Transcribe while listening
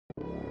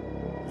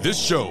This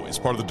show is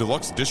part of the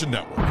Deluxe Edition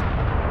Network.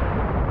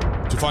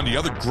 To find the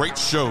other great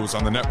shows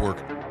on the network,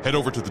 head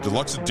over to the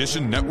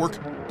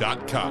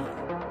deluxeeditionnetwork.com.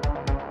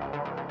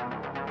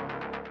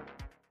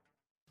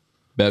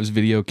 Bev's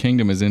Video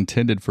Kingdom is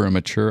intended for a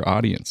mature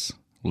audience.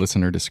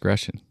 Listener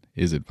discretion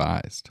is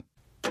advised.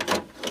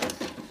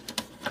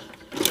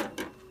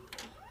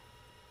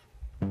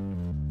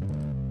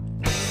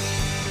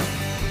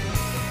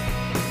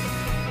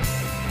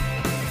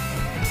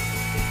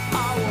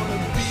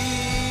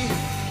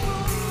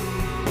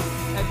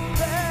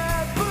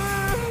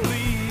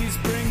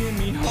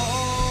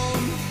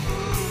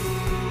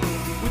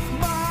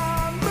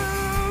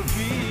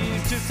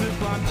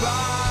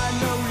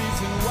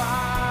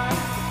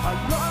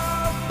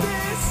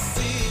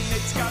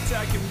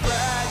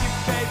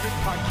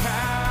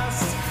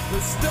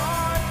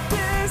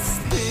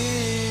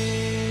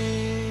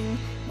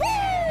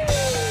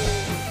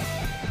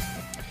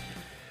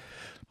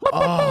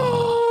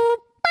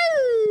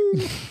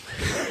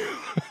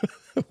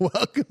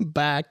 Welcome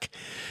back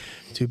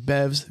to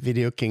Bev's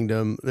Video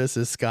Kingdom. This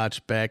is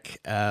Scotch Beck,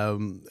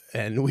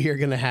 and we are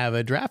going to have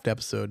a draft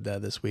episode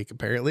this week,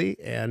 apparently.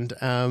 And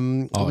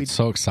it's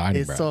so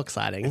exciting! It's so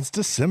exciting. It's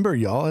December,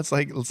 y'all. It's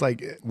like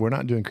we're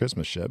not doing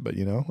Christmas shit, but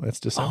it's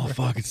December. Oh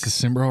fuck! It's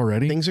December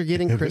already. Things are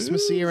getting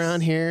Christmassy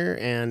around here,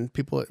 and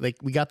people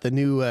we got the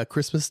new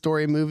Christmas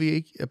Story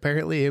movie.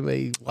 Apparently,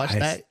 anybody watched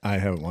that? I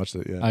haven't watched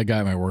it yet. A guy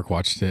at my work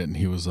watched it, and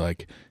he was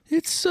like,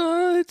 "It's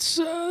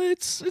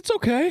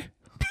okay."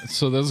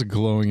 So that's a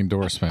glowing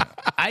endorsement.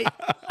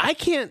 I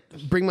can't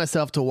bring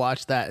myself to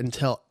watch that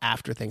until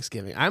after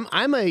Thanksgiving.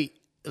 I'm a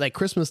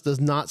Christmas does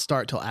not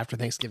start till after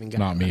Thanksgiving.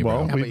 Not me,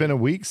 bro. Well, we've been a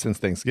week since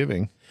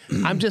Thanksgiving.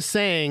 I'm just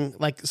saying,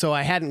 so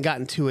I hadn't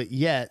gotten to it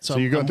yet. So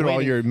you're going through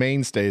all your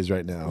mainstays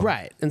right now,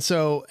 right? And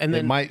then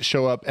it might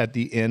show up at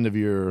the end of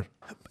your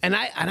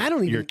I don't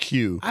even your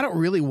queue. I don't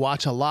really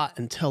watch a lot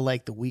until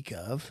the week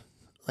of.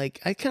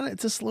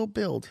 It's a slow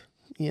build,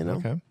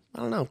 Okay. I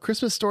don't know.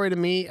 Christmas Story to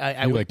me,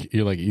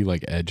 you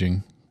like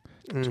edging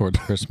towards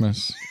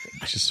Christmas.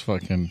 Just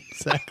fucking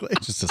exactly.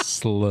 Just a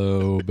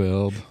slow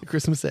build.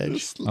 Christmas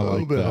edge.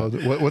 Slow build.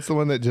 That. What's the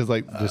one that just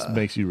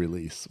makes you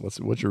release?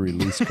 What's your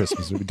release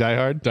Christmas movie? Die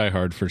Hard. Die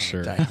Hard for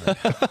sure.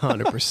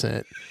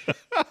 100%.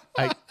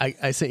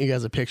 I sent you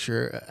guys a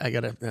picture.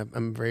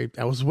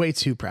 I was way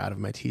too proud of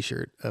my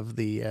T-shirt of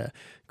the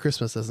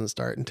Christmas doesn't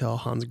start until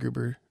Hans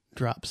Gruber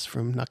drops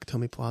from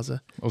Nakatomi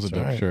Plaza. That was a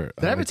dope shirt.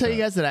 Did I ever tell you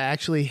guys that I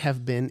actually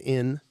have been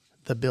in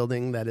the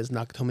building that is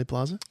Nakatomi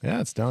Plaza?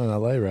 Yeah, it's down in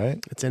LA,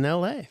 right? It's in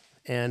LA.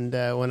 And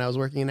when I was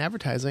working in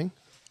advertising,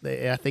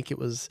 I think it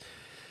was,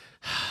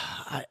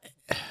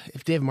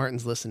 if Dave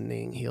Martin's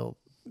listening, he'll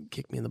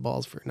kick me in the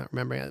balls for not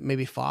remembering.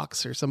 Maybe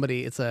Fox or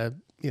somebody, it's or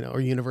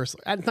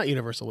Universal. It's not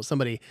Universal, but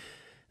somebody,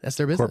 that's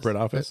their business. Corporate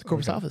office?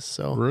 Corporate office.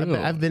 So really?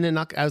 I've been in,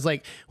 I was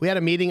like, we had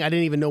a meeting. I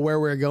didn't even know where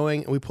we were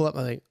going. And we pull up,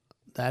 I'm like,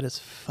 that is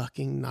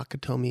fucking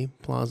Nakatomi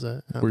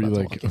Plaza. Were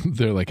you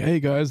they're like,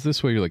 hey guys,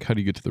 this way. You're like, how do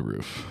you get to the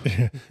roof?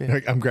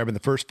 I'm grabbing the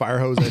first fire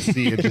hose I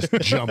see and just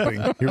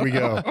jumping. Here we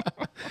go.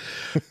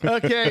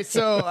 Okay,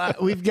 so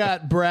we've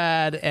got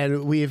Brad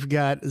and we've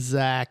got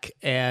Zach,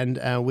 and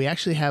we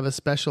actually have a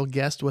special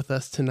guest with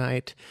us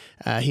tonight.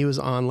 He was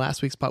on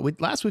last week's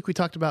pod. Last week we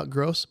talked about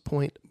Grosse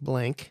Pointe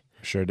Blank.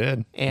 Sure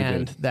did.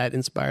 And that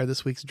inspired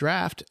this week's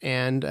draft.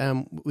 And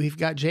we've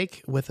got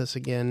Jake with us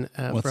again.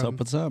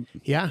 What's up?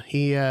 Yeah,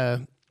 he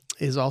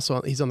he's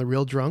on the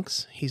Real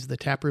Drunks. He's the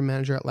taproom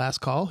manager at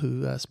Last Call,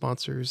 who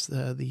sponsors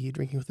the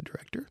Drinking with the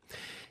Director.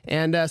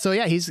 And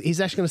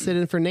he's actually going to sit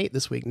in for Nate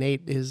this week.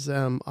 Nate is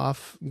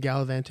off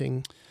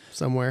gallivanting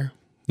somewhere.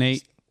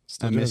 Nate,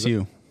 I miss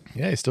you.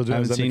 Yeah, he's still doing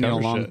his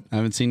undercover shit. I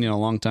haven't seen you in a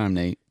long time,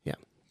 Nate. Yeah.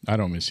 I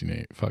don't miss you,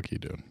 Nate. Fuck you,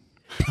 dude.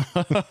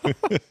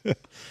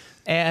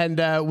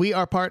 And we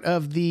are part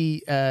of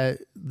the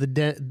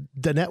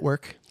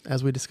network,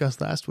 as we discussed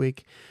last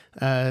week,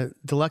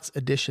 Deluxe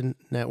Edition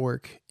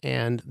Network.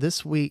 And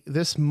this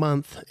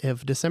month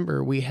of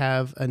December, we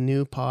have a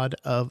new pod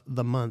of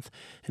the month,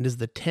 and is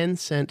the 10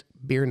 Cent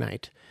Beer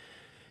Night.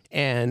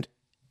 And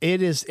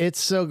it's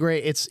so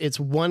great. It's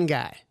one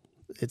guy.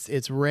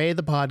 It's Ray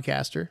the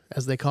podcaster,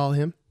 as they call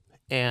him.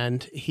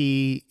 And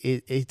he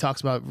talks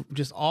about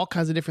just all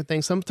kinds of different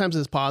things. Sometimes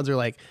his pods are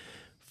like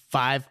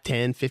 5,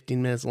 10,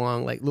 15 minutes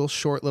long, like little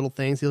short little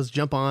things. He'll just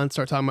jump on,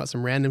 start talking about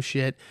some random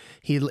shit.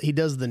 He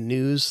does the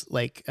news,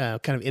 kind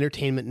of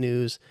entertainment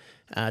news,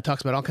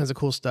 talks about all kinds of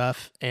cool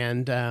stuff.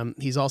 And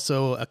he's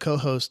also a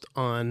co-host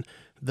on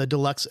the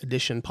Deluxe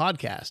Edition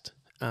podcast.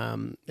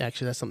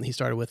 Actually, that's something he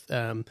started with.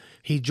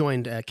 He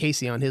joined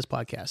Casey on his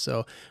podcast.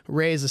 So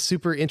Ray is a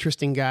super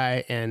interesting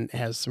guy and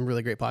has some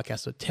really great podcasts.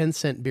 So 10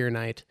 Cent Beer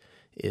Night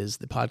is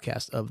the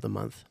podcast of the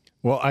month.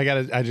 Well, I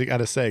just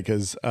gotta say,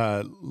 because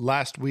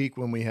last week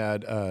when we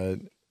had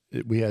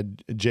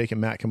Jake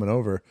and Matt coming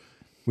over,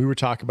 we were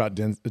talking about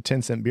the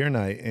 10 Cent Beer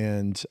Night,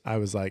 and I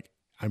was like,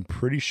 I'm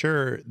pretty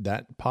sure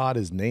that pod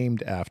is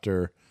named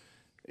after.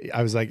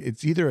 I was like,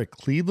 it's either a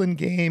Cleveland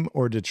game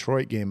or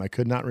Detroit game. I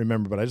could not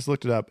remember, but I just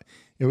looked it up.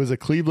 It was a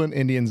Cleveland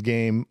Indians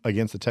game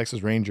against the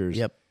Texas Rangers.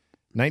 Yep.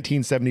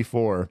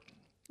 1974,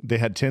 they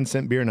had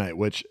 10-cent beer night,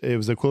 which it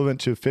was equivalent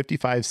to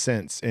 55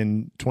 cents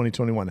in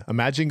 2021.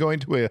 Imagine going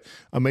to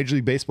a Major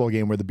League Baseball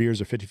game where the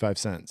beers are 55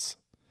 cents.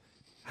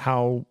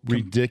 How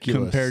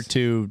ridiculous. Compared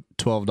to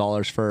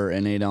 $12 for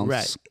an 8 ounce.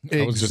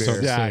 Right. I was just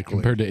about to say,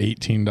 compared to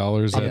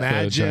 $18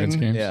 at the Giants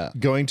game. Yeah.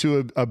 Going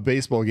to a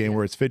baseball game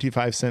where it's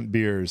 55-cent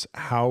beers,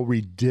 how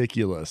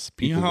ridiculous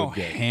people You know how would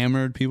get.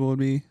 hammered people would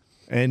be?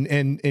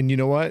 And you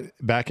know what?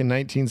 Back in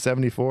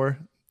 1974,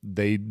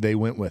 they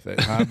went with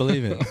it. I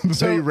believe it.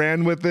 They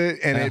ran with it,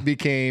 and it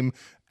became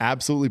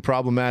absolutely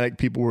problematic.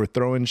 People were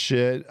throwing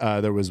shit.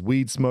 There was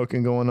weed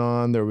smoking going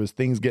on. There was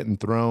things getting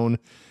thrown.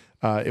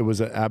 It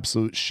was an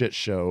absolute shit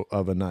show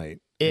of a night.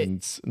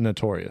 It's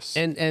notorious.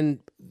 And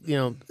you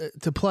know,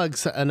 to plug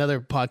another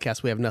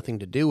podcast we have nothing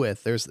to do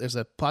with, there's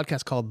a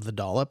podcast called The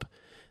Dollop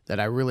that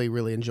I really,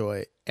 really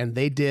enjoy. And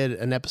they did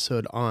an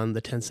episode on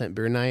the 10-cent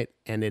beer night,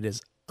 and it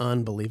is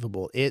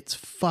unbelievable. It's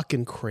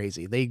fucking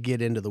crazy. They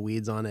get into the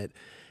weeds on it.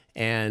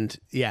 And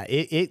yeah,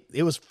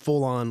 it was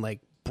full on like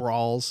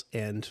brawls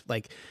and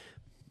like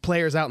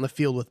players out in the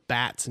field with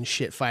bats and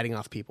shit fighting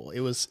off people. It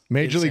was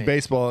Major League insane.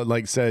 Baseball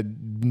like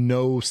said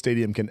no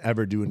stadium can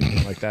ever do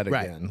anything like that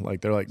Right. again.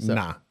 Like they're like,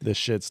 nah, this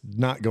shit's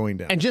not going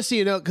down. And just so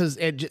you know, because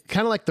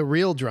kind of like the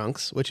Real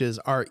Drunks, which is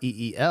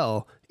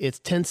REEL, it's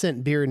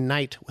 10-cent beer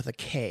night with a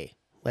K,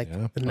 like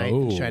the knight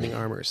in Oh. shining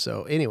armor.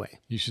 So anyway,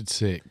 You should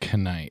say it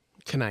Knight.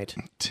 Knight.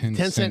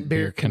 10-cent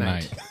beer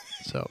Knight.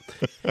 So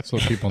So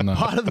people know.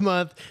 pot of the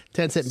month,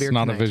 10-cent beer It's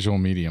not a Knight. visual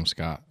medium,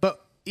 Scott. But,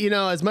 you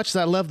know, as much as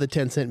I love the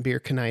 10-cent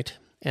beer Knight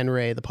and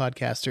Ray, the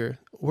podcaster,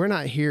 we're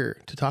not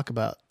here to talk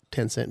about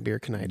 10-cent beer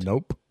Knight.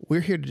 Nope. We're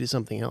here to do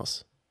something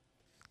else.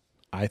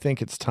 I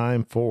think it's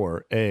time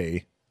for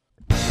a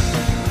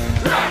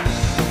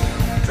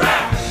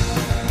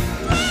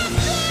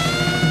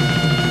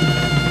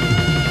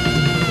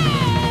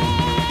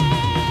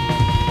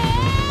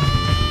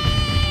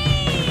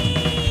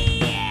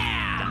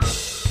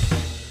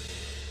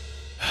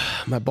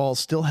My balls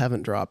still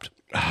haven't dropped.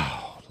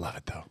 love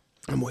it though.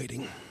 I'm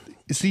waiting.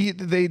 See,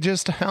 they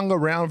just hung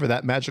around for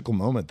that magical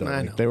moment though. I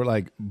Like, know. they were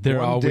like, They're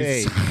one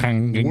always day,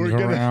 hanging we're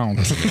gonna- around.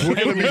 we're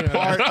going to be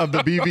part of the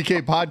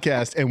BBK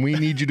podcast, and we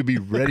need you to be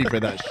ready for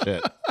that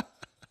shit.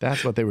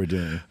 That's what they were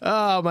doing.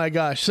 Oh my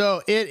gosh.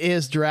 So it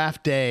is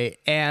draft day.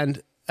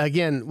 And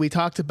again, we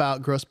talked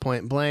about Grosse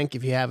Pointe Blank.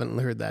 If you haven't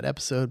heard that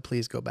episode,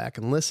 please go back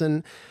and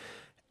listen.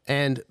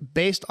 And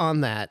based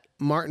on that,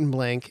 Martin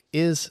Blank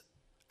is,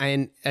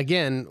 and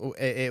again,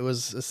 it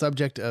was a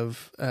subject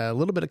of a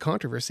little bit of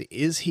controversy.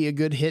 Is he a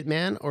good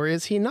hitman or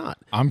is he not?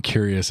 I'm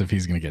curious if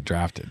he's going to get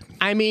drafted.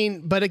 I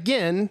mean, but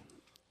again,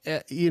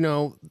 you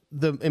know,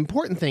 the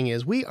important thing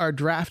is we are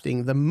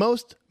drafting the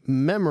most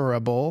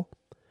memorable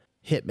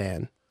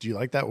hitman. Do you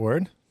like that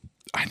word?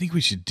 I think we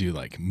should do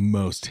like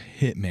most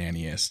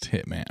hitmaniest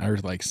hitman or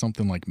like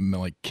something like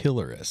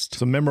killerist.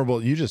 So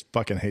memorable. You just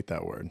fucking hate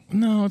that word.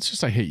 No, it's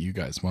just I hate you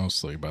guys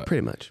mostly, but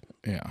Pretty much.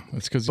 yeah,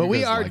 it's because. But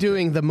we are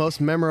doing the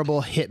most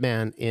memorable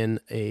hitman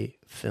in a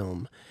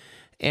film.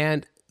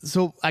 And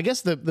so I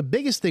guess the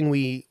biggest thing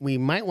we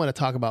might want to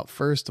talk about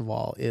first of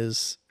all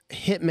is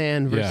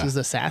hitman versus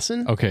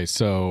assassin. Okay,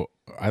 so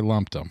I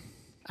lumped them.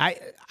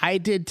 I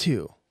did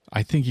too.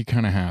 I think you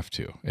kind of have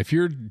to. If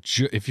you're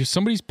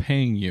somebody's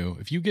paying you,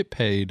 if you get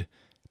paid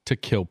to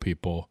kill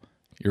people,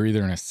 you're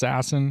either an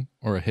assassin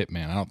or a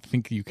hitman. I don't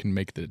think you can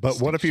make the.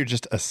 But what if you're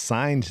just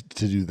assigned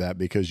to do that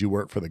because you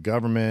work for the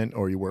government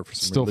or you work for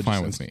some Still religious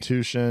fine with me.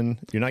 institution?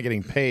 You're not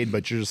getting paid,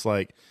 but you're just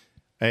like,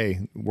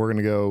 hey, we're going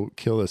to go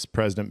kill this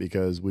president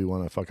because we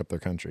want to fuck up their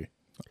country.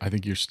 I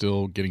think you're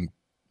still getting.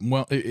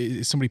 Well,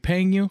 is somebody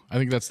paying you? I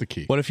think that's the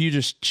key. What if you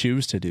just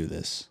choose to do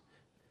this?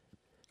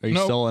 Are you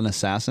No. still an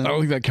assassin? I don't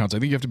think that counts. I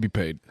think you have to be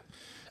paid.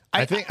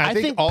 I think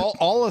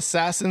all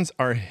assassins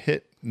are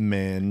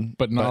hitmen,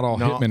 But not all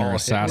hitmen are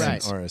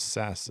assassins. Are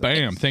assassins.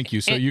 Bam! Thank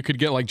you. So you could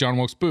get like John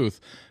Wilkes Booth,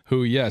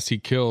 who yes, he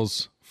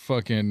kills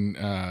fucking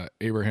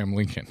Abraham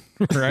Lincoln,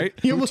 right?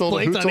 You almost told-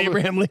 blanked who on told-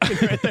 Abraham Lincoln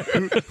right there.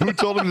 Who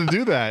told him to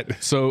do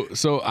that?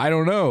 So I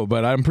don't know,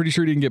 but I'm pretty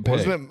sure he didn't get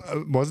paid.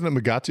 Wasn't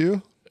it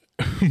Mugatu?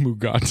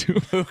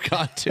 Mugatu.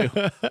 Got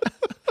to.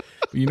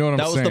 You know what I'm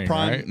That was saying, the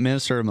prime right?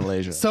 minister of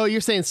Malaysia. So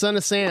you're saying Son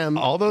of Sam,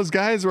 All those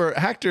guys were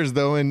actors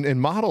though, and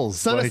models.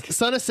 Son like,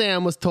 of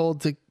Sam was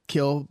told to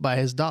kill by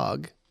his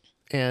dog.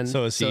 And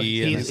So is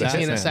he an he's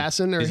he an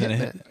assassin or a He's an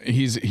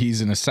hitman?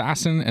 He's an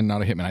assassin and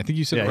not a hitman. I think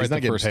you said Yeah, it right he's not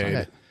the getting first paid.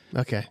 time.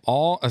 Okay.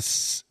 All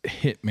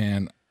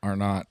hitmen are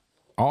not.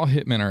 All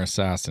hitmen are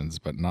assassins,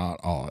 but not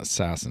all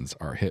assassins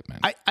are hitmen.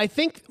 I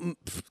think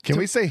can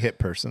we say hit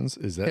persons?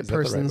 Is that Hit is that the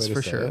right persons way to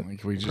for say sure. it?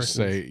 Like we just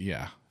say,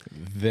 yeah,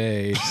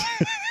 they.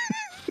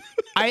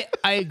 I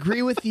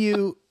agree with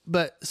you,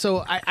 but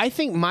so I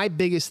think my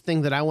biggest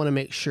thing that I want to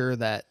make sure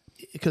that,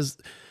 because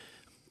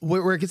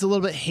where it gets a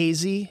little bit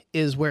hazy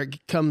is where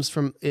it comes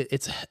from.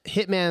 It's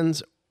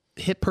hitman's,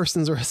 hit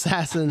persons or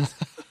assassins,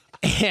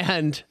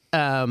 and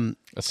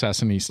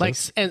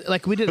Assassinistas.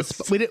 like we did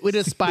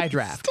a spy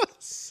draft.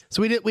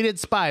 So we did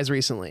spies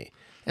recently,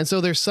 And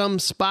so there's some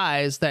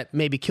spies that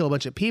maybe kill a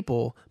bunch of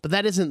people, but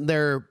that isn't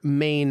their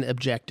main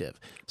objective.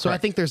 So I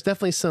think there's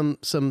definitely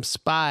some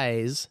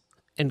spies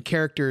and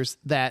characters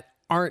that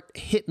aren't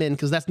hitmen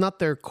because that's not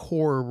their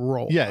core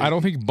role. Yeah, I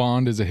don't think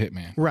Bond is a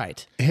hitman.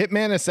 Right.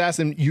 hitman,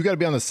 assassin. You got to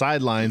be on the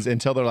sidelines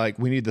until they're like,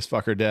 "We need this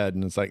fucker dead,"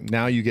 and it's like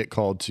now you get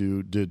called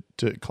to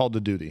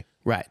duty.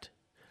 Right.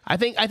 I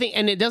think,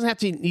 and it doesn't have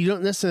to. You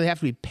don't necessarily have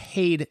to be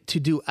paid to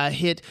do a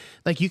hit.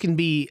 Like you can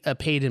be a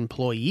paid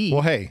employee.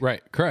 Well, hey,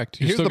 Right,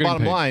 correct. You're here's still the getting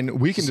bottom paid. line.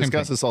 We can Same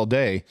discuss thing. this all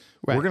day.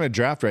 Right. We're going to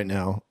draft right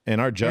now,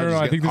 and our judge. no,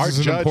 I think this our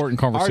is an important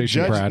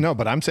conversation, our judge, Brad. No,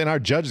 but I'm saying our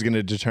judge is going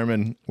to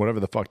determine whatever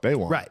the fuck they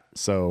want. Right.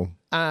 So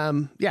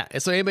Yeah.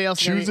 So anybody else?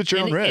 Choose at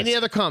your own risk. Any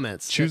other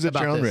comments? choose at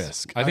about your own this?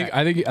 risk. I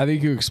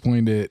think you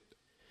explained it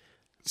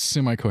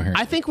semi-coherent.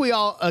 I think we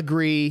all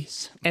agree,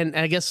 and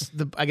I guess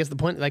the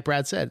point, like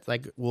Brad said,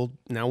 like we'll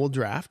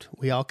draft.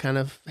 We all kind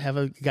of have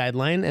a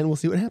guideline, and we'll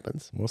see what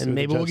happens. We'll see and what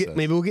the maybe we'll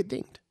judge get says.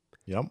 dinged.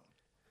 Yep,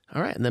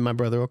 All right, and then my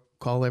brother will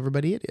call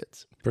everybody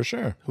idiots. for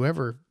sure.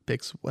 Whoever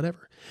picks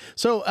whatever.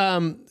 So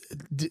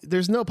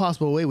there's no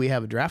possible way we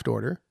have a draft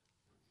order.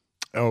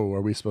 Oh,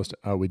 are we supposed to?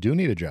 Oh, we do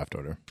need a draft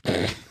order.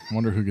 I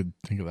wonder who could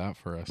think of that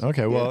for us.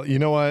 Okay, well, you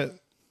know what?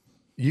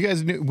 You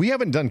guys knew we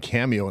haven't done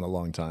Cameo in a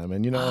long time,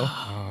 and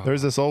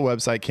there's this old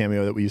website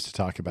Cameo that we used to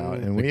talk about,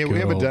 and we good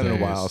haven't old done it in a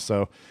days. while.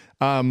 So,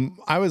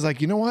 I was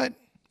like, you know what?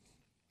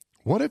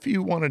 What if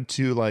you wanted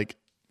to like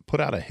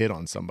put out a hit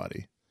on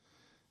somebody?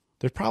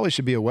 There probably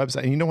should be a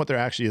website, and you know what? There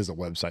actually is a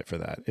website for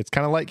that. It's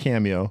kind of like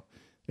Cameo.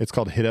 It's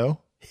called Hitto.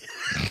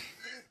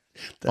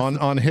 on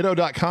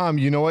Hitto.com,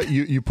 you know what?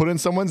 You put in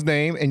someone's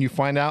name and you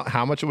find out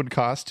how much it would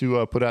cost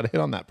to put out a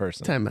hit on that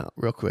person. Time out,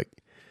 real quick.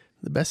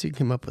 The best you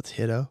came up with,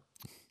 Hitto.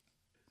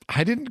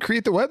 I didn't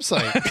create the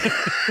website.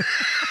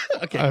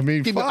 Okay, I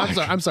mean, keep going.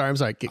 fuck. I'm sorry.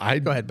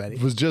 Go ahead, Betty.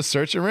 Was just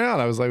searching around.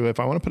 I was like, if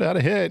I want to put out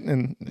a hit,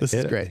 and This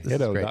is great. This is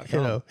great.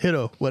 Hitto.com.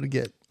 Hitto. What a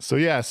get. So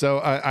yeah, so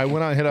I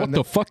went on Hitto, What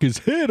the fuck is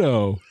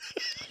Hitto?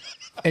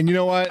 and you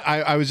know what?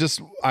 I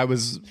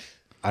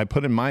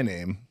put in my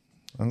name.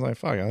 I was like,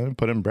 fuck, I'm gonna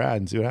put in Brad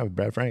and see what happens.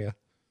 Brad Franca,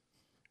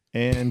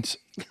 and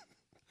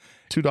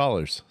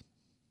 $2.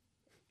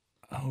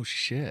 Oh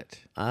shit.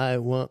 I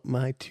want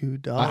my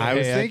 $2. I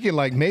was thinking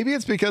like maybe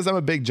it's because I'm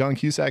a big John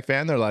Cusack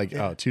fan. They're like,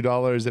 oh,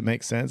 $2, it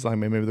makes sense. Like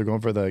maybe they're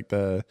going for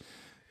the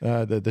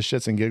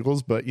shits and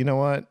giggles. But you know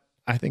what?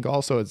 I think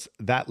also it's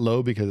that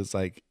low because it's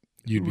like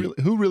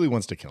who really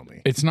wants to kill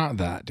me? It's not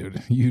that,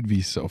 dude. You'd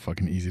be so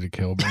fucking easy to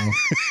kill, bro.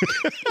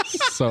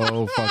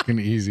 So fucking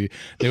easy.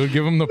 They would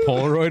give him the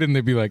Polaroid and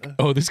they'd be like,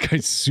 oh, this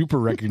guy's super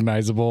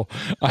recognizable.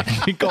 I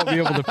think I'll be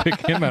able to pick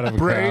him out of a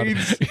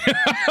Braids, crowd.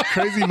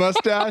 crazy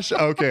mustache.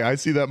 Okay, I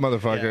see that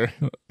motherfucker.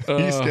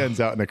 He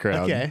stands out in the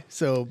crowd. Okay,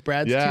 so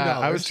Brad's $2. Yeah,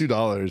 I was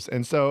 $2,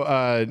 and so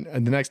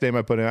and the next name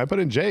I put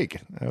in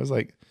Jake. I was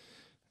like,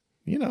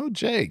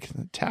 Jake,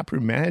 the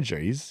taproom manager.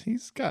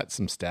 He's got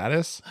some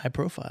status. High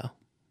profile.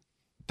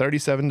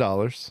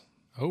 $37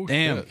 Oh,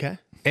 Damn. shit. Okay.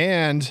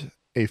 and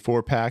a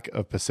 4-pack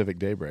of Pacific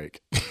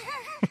Daybreak.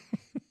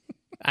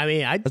 I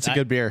mean, That's a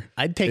good beer.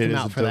 I'd take It him is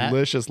out a for that.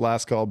 delicious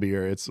last call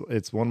beer. It's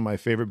one of my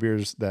favorite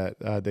beers that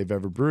they've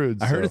ever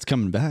brewed. I heard so- it's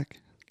coming back.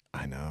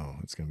 I know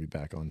it's gonna be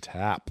back on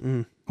tap.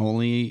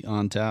 Only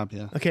on tap,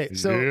 yeah. Okay,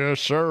 so Yes,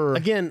 sir.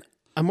 again,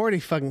 I'm already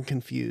fucking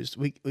confused.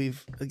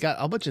 We've got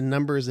a bunch of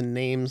numbers and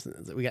names.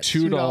 We got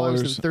 $2,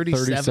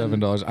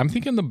 $2.37. $37. I'm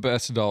thinking the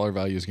best dollar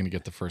value is going to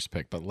get the first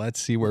pick, but let's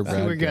see where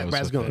Brad where goes.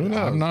 Brad's with going. it.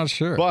 I'm not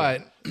sure.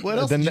 But What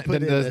else did you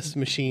put in this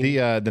machine?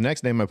 The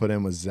next name I put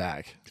in was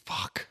Zach.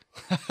 Fuck.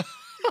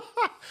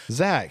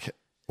 Zach,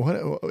 what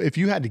if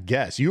you had to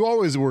guess? You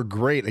always were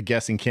great at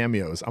guessing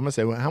cameos. I'm gonna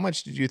say, well, how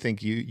much did you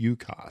think you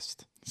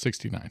cost?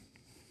 69.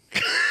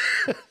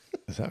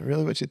 Is that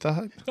really what you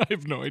thought? I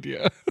have no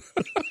idea.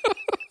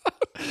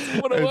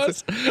 What it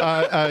was?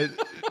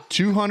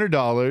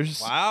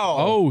 $200. Wow.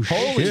 Oh,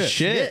 Holy shit.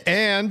 shit.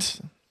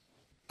 And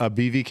a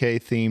BVK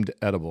themed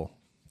edible.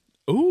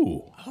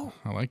 Ooh.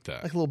 I like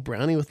that. Like a little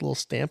brownie with a little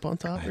stamp on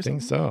top or I something?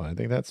 think so. I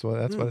think that's what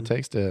it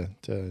takes to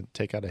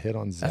take out a hit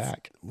on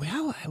Zach.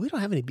 Wow, we don't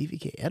have any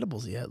BVK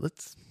edibles yet.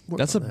 Let's work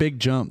That's a on that. big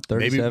jump.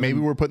 37. Maybe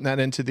we're putting that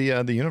into the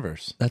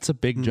universe. That's a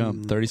big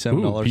jump. $37.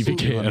 Ooh,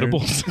 BVK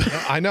edibles.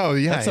 I know.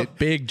 Yeah. That's a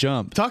big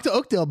jump. Talk to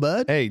Oakdale,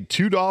 bud. Hey,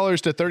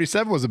 $2 to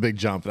 37 was a big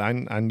jump. You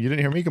didn't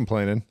hear me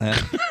complaining.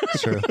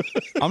 That's true.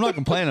 I'm not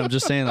complaining. I'm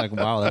just saying, like,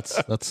 wow,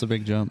 that's a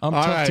big jump. I'm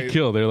All tough to right.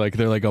 kill. They're like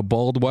a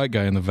bald white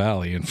guy in the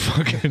valley, and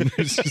fucking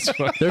it's just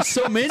There's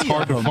so many.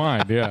 hard to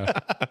find. Yeah.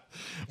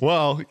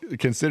 Well,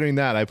 considering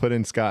that, I put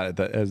in Scott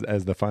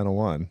as the final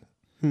one.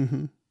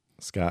 Mm-hmm.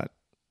 Scott,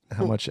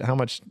 how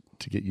much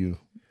to get you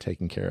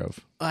taken care of?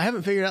 I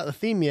haven't figured out the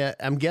theme yet.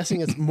 I'm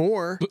guessing it's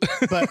more,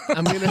 but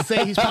I'm gonna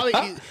say he's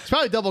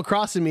probably double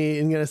crossing me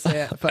and gonna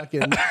say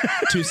fucking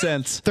 2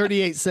 cents.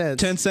 38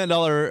 cents. 10-cent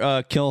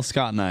dollar kill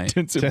Scott night.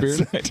 It's a beer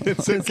night.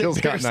 Kill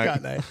Scott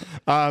Scott night.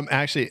 night.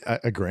 Actually,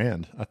 a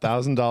grand,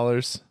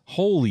 $1,000,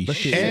 Holy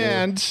shit.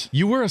 and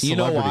You were a You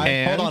know celebrity. why?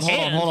 And-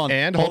 hold on.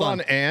 and Hold hold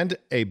on, and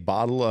a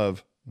bottle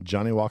of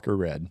Johnny Walker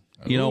Red.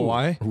 You know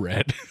why?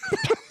 Red.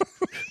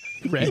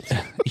 Red.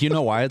 You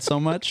know why it's so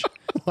much?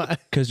 Why?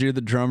 Because you're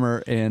the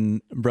drummer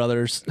in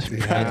Brothers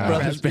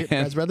Brothers Band.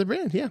 Brad's brother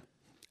band. Yeah.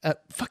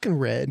 Fucking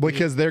Red. dude.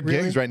 Because their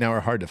Really? gigs right now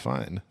are hard to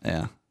find.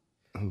 Yeah.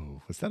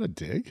 Oh, was that a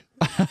dig?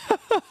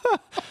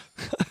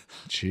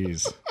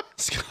 Jeez.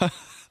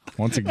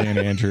 Once again,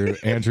 Andrew,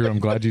 I'm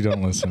glad you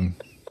don't listen.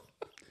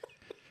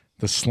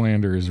 The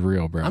slander is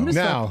real, bro. I'm just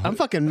Now- I'm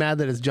fucking mad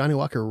that it's Johnny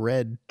Walker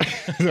Red.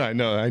 I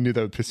know. I knew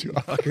that would piss you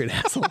off. Fucker, an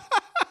asshole. All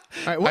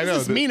right, what I does know,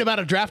 this mean about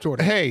a draft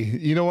order? Hey,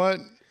 you know what?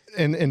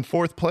 In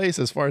fourth place,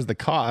 as far as the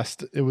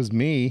cost, it was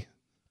me,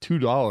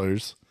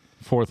 $2.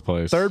 Fourth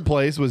place. Third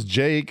place was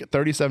Jake,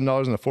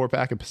 $37 in a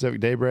 4-pack of Pacific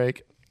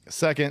Daybreak.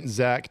 Second,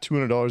 Zach,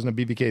 $200 in a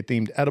BVK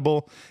themed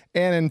edible.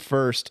 And in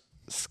first,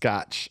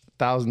 Scotch,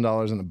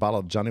 $1,000 in a bottle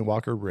of Johnny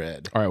Walker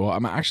Red. All right. Well,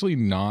 I'm actually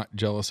not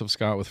jealous of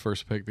Scott with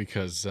first pick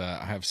because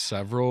I have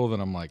several that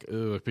I'm like,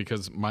 ugh,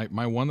 because my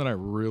one that I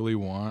really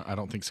want, I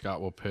don't think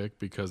Scott will pick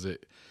because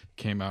it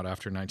came out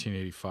after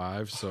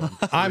 1985. So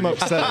I'm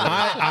upset.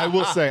 I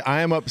will say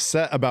I am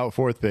upset about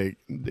fourth pick.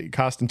 It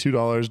costing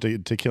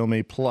 $2 to kill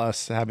me,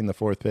 plus having the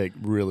fourth pick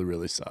really,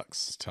 really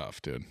sucks. it's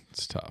tough, dude.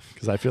 It's tough.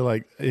 Because I feel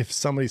like if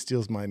somebody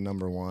steals my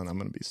number one, I'm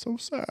going to be so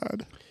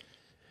sad.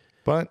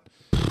 But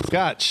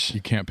Scotch,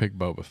 You can't pick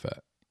Boba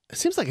Fett. It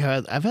seems like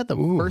I've had the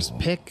first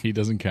pick. He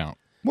doesn't count.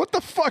 what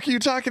the fuck are you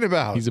talking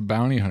about? He's a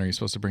bounty hunter. He's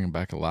supposed to bring him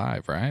back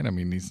alive, right? I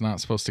mean, he's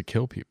not supposed to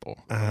kill people.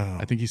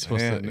 I think he's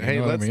supposed Man, to. You hey,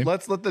 know what I mean?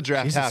 let's let the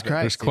draft Jesus happen.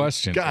 Christ. There's dude.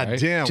 questions. God right?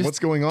 damn, Just- what's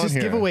going on just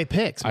here? give away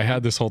picks. I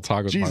had this whole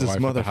talk with Jesus, my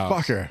wife at the house.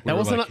 motherfucker. We That were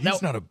wasn't like,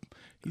 a-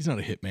 he's not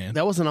a hitman.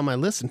 That wasn't on my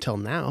list until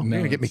now. No,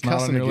 gonna get me it's not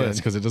cussing on your again. list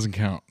because it doesn't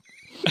count.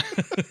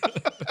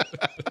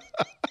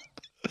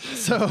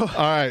 So All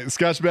right,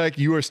 Scotchback,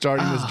 you are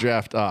starting this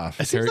draft off.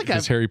 it seems like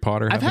Does Harry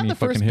Potter I've have had any the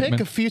first fucking pick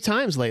hitmen? a few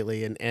times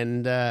lately,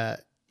 and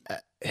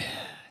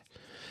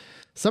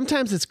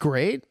sometimes it's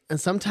great, and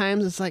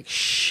sometimes it's like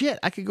shit.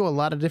 I could go a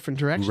lot of different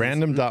directions.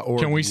 Random.org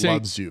Can we say?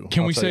 loves you.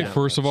 Can I'll we tell say you that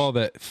first of much. all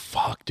that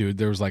fuck, dude?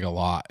 There was like a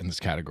lot in this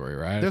category,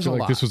 right? There's I feel a like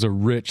lot. this was a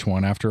rich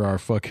one after our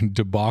fucking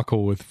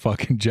debacle with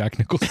fucking Jack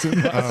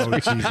Nicholson. Oh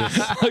Jesus!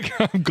 Like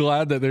I'm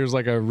glad that there's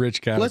like a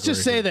rich category. Let's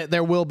just say that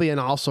there will be an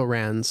also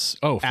rans.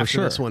 Oh, for after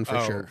sure. this one for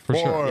Oh, sure. For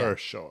sure. For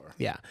sure.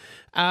 Yeah.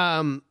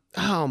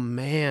 Oh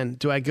man,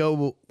 do I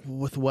go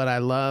with what I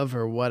love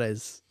or what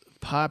is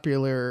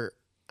popular?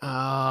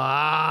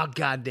 Ah,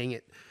 god dang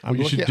it! I'm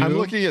you should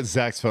looking at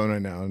Zach's phone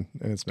right now, and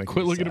it's making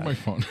quit me looking sad. at my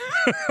phone.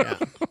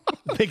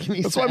 Making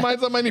me That's why sad.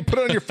 mine's on my knee. Put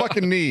it on your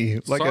fucking knee,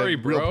 like Sorry, a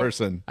real bro.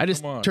 person. I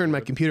just Come on, turned my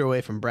computer away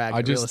from Brad.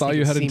 I just thought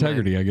you had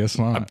integrity. I guess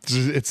not.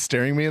 It's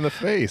staring me in the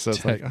face. So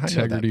it's like, I know that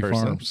Integrity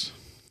person. Farms.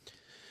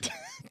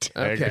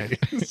 Okay.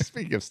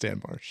 Speaking of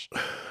Stan Marsh.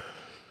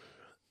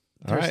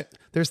 All right.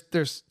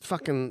 There's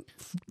fucking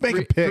Make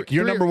a pick.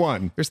 You're number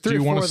one. There's Do three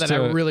you or want four us that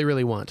I to- really,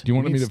 really want. Do you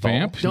want me to stall?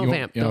 vamp? Don't You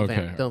vamp. yeah, Don't okay.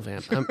 vamp. Don't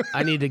vamp.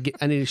 I need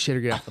to shit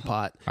or get off the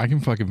pot. I can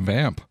fucking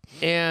vamp.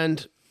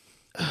 And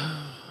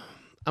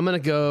I'm gonna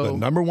The go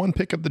number one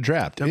pick of the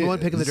draft. number one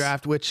pick of the is-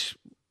 draft, which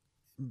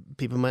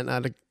people might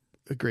not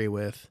agree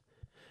with.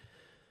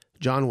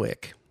 John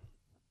Wick,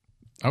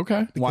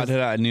 Okay. Why did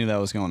I knew that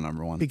was going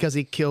number one? because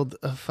he killed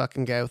a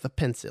fucking guy with a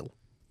pencil.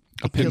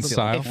 A Killed pencil.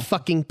 a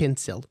fucking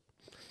pencil.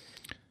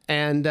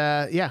 And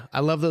yeah, I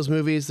love those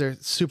movies. They're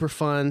super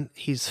fun.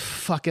 He's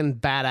fucking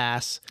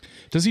badass.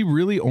 Does he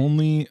really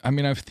only? I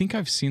mean, I think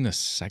I've seen the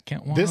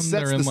second one. This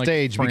sets They're in, the like,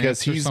 stage because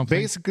France or he's something.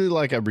 basically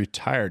like a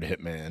retired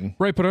hitman.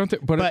 right. But aren't they,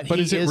 but But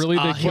is he it is really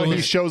a they kill But he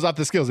his- shows off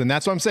the skills, and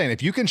that's what I'm saying.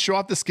 If you can show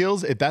off the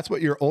skills, if that's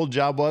what your old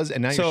job was,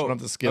 and now you're showing off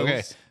the skills,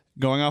 okay,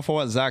 going off of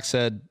what Zach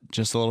said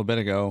just a little bit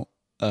ago,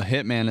 a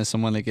hitman is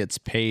someone that gets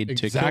paid to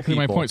kill Exactly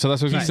my people. point. So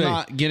that's what I was He's gonna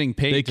say. not getting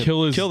paid They to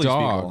kill his these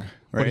dog, people,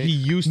 but right? he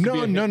used to. No, be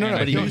a no, no, hitman. no.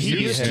 I think he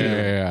used to.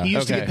 Yeah. He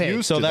used to Okay. get paid.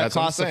 Used so to, that that's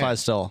what I'm saying. classifies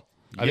still.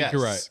 I think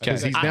you're right.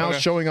 Because he's Okay. now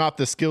showing off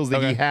the skills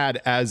that he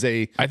had as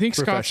a. I think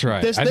Scott's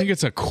right. There's I the- think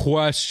it's a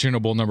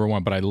questionable number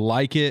one, but I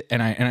like it.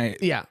 And I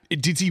Yeah.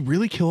 Did he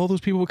really kill all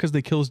those people because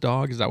they kill his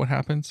dog? Is that what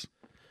happens?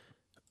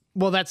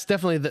 Well, that's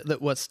definitely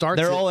what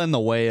starts. They're it. all in the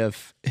way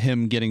of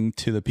him getting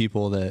to the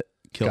people that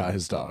killed Got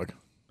his dog.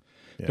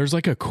 There's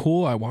like a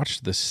cool. I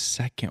watched the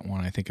second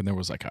one, I think, and there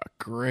was like a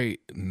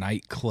great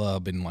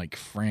nightclub in like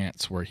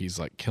France where he's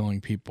like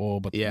killing people,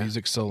 but Yeah. the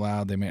music's so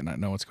loud they may not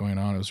know what's going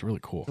on. It was really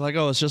cool. Like,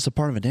 oh, it's just a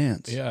part of a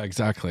dance. Yeah,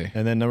 exactly.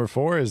 And then number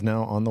 4 is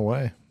now on the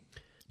way.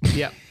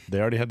 Yeah. They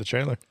already had the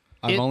trailer.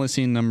 I've It- only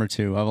seen number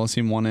 2. I've only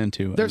seen 1 and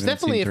 2. There's I haven't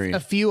seen definitely 3. a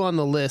few on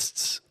the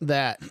lists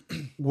that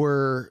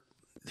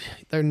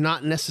they're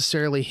not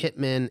necessarily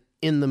hitmen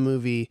in the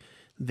movie.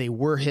 They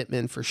were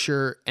hitmen for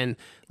sure, and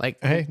like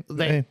Hey,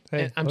 they.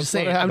 hey, I'm let's just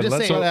let saying. it happen. I'm just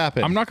Let's saying. let it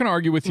happen. I'm not going to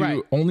argue with you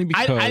Right. only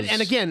because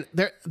and again,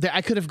 there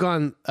I could have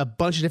gone a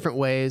bunch of different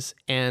ways,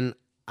 and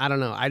I don't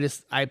know.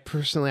 I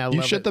personally You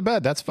love shit it. the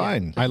bed. That's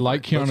fine. I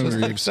like Keanu just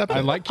Reeves. accept it. I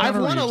like Keanu I've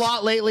won a Reeves.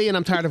 lot lately, and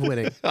I'm tired of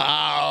winning.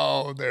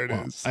 Oh, there it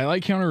is. I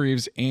like Keanu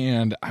Reeves,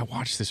 and I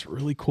watched this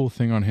really cool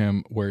thing on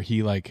him where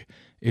he like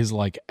is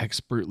like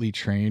expertly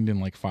trained in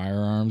like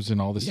firearms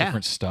and all this Yeah.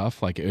 different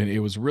stuff. Like it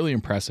was really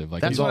impressive.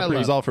 Like That's he's what I all love.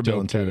 He's all for Bill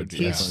and dope Ted. dude.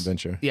 He's Yeah. on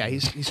adventure. Yeah,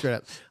 he's straight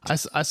up.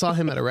 I saw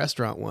him at a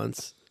restaurant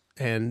once,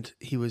 and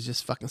he was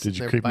just fucking sitting Did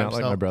you there creep by him out like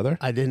himself. my brother?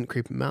 I didn't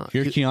creep him out.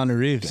 You're Keanu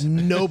Reeves.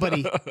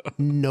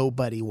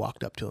 Nobody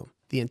walked up to him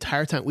the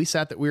entire time. We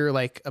sat there. We were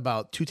like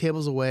about 2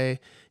 tables away.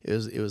 It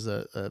was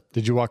a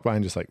Did you walk by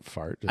and just like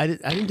fart? I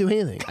didn't do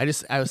anything. I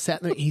was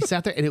sat there. He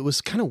sat there, and it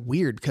was kind of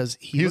weird because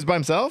He was by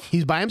himself?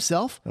 he's by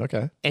himself,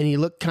 Okay. and he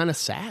looked kind of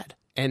sad,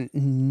 and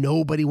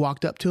nobody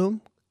walked up to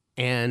him.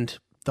 And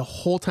the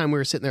whole time we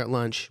were sitting there at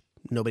lunch,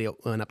 nobody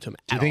went up to him.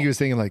 Do you think he was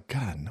thinking like,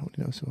 God,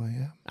 nobody knows who I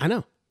am? I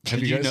know.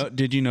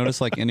 Did you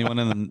notice like anyone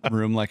in the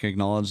room like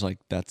acknowledge like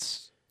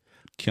that's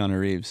Keanu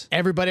Reeves?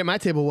 Everybody at my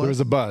table was. There was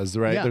a buzz,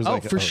 right? Yeah. There's Oh,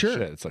 like, for sure.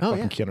 Shit. It's like Oh,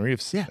 fucking yeah. Keanu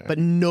Reeves. Yeah, there. but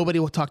nobody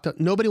talked up.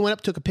 Nobody went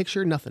up, took a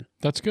picture, nothing.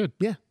 That's good.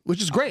 Yeah,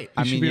 which is great.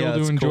 He should be able to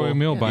it's enjoy a cool.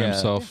 meal by Yeah.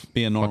 himself.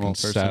 Be a normal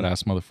fucking person. sad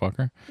ass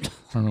motherfucker. I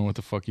don't know what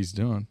the fuck he's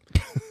doing.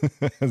 All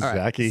right,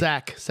 Zachy.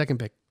 Zach, second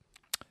pick.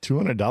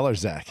 $200,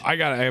 Zach. I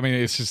mean,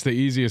 it's just the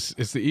easiest.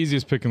 It's the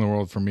easiest pick in the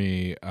world for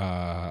me.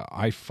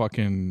 I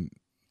fucking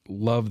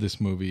love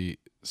this movie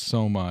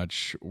so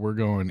much. We're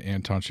going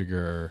Anton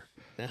Chigurh.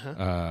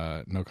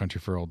 No Country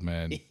for Old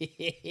Men.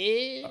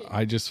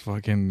 I just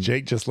fucking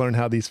Jake just learned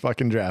how these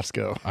fucking drafts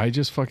go. I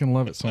just fucking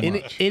love it so much.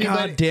 God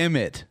Anybody, damn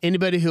it!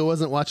 anybody who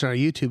wasn't watching our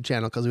YouTube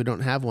channel because we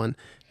don't have one,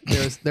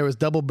 there was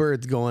double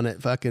birds going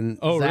at fucking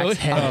Zach's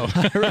head.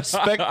 I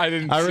respect. I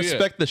didn't I see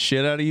respect the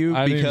shit out of you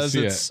I didn't because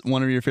see it's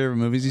one of your favorite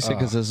movies. You said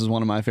because this is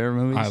one of my favorite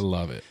movies. I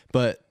love it.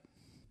 But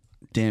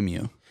damn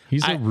you,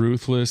 He's a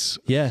ruthless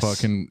Yes.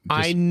 fucking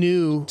just, I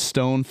knew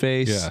stone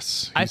face.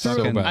 yes. I He's threw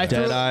so it- bad. I threw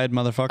it- dead-eyed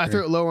motherfucker. I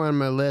threw it lower on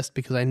my list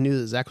because I knew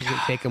that Zach was going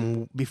to take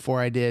him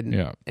before I did.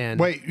 Yeah. And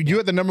Wait, you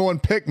had the number one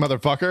pick,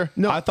 motherfucker.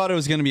 no, I thought it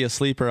was going to be a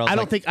sleeper. I I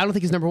don't think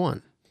he's number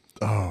one.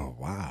 Oh,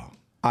 wow.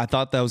 I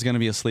thought that was going to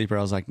be a sleeper.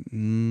 I was like,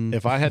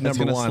 If I had That's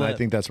number gonna one, I slip.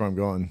 think that's where I'm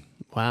going.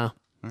 Wow.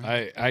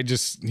 I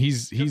just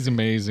he's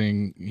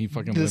amazing. He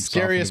fucking The limps off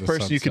scariest into the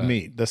person you could sunset.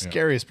 meet. The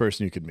scariest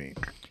person you could meet.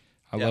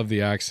 I love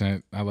the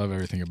accent. I love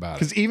everything about it.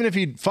 Because even if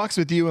he fucks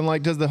with you and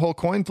like does the whole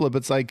coin flip,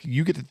 it's like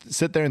you get to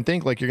sit there and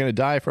think like you're going to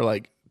die for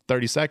like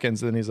 30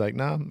 seconds. And then he's like,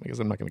 no, I guess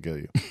I'm not going to kill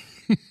you.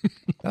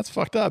 That's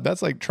fucked up.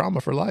 That's like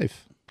trauma for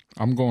life.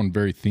 I'm going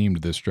very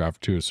themed this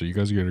draft too, so you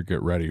guys got to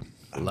get ready.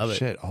 I love it.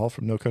 Shit, all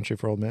from No Country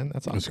for Old Men.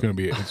 That's awesome. It's gonna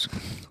be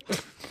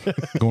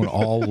going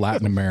all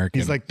Latin American.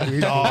 He's like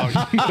the dog,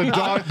 the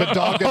dog that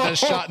got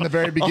shot in the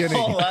very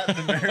beginning.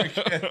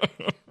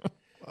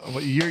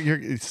 Well,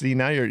 you're see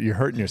now you're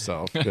hurting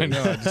yourself. I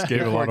know, I just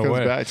gave a lot comes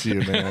away. back to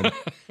you, man. All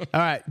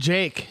right,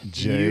 Jake. you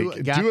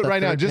Jake, got do it the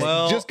right now. third Just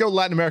pick. just go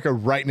Latin America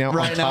right now.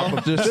 Right on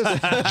top now?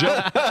 of,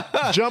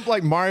 just jump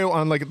like Mario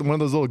on like one of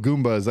those little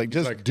Goombas. Like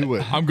just do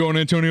it. I'm going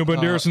Antonio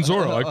Banderas and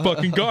Zorro. I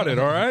fucking got it.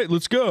 All right,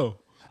 let's go.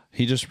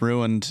 he just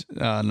ruined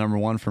number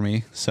one for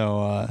me.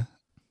 So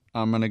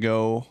I'm going to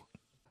go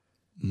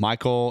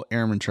Michael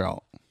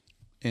Ehrmantraut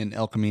in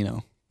El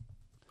Camino.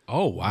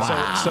 Oh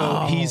wow!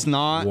 So he's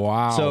not.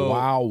 Wow! So,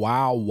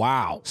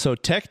 wow! So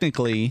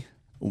technically,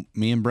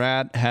 me and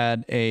Brad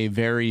had a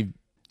very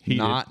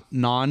not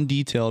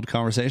non-detailed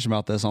conversation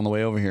about this on the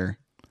way over here.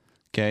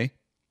 Okay,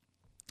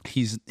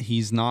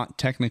 he's not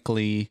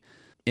technically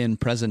in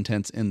present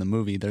tense in the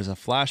movie. There's a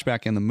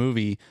flashback in the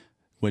movie,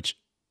 which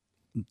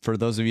for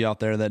those of you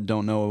out there that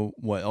don't know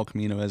what El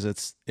Camino is,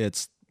 it's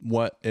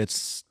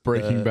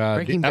Breaking Bad.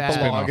 Breaking Bad.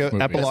 spin-off movie.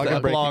 It's Epilogue the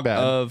of Breaking epilogue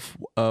Bad.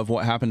 of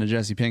what happened to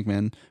Jesse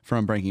Pinkman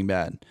from Breaking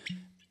Bad.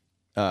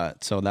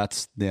 So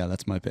that's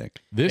my pick.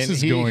 This And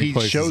is he going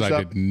places shows I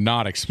up- did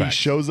not He expect.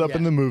 shows up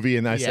in the movie,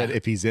 and I said, Yeah.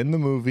 if he's in the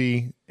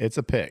movie, it's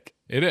a pick.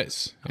 It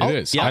is. It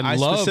is. yeah, I I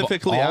love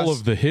specifically all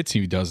asked- of the hits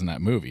he does in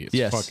that movie. It's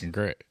Yes. fucking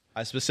great.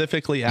 I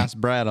specifically asked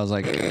Brad. I was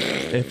like,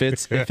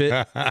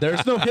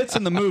 there's no hits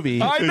in the movie.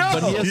 I know.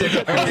 But he has a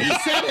hit. He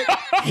said it.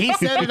 He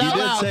said it You out did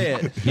loud. say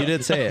it. You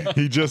did say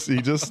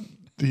it.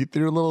 He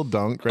threw a little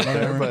dunk right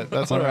there, but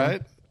that's all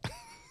right.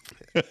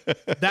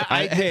 That,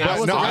 I but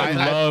was no, right.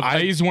 I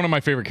love. He's one of my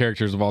favorite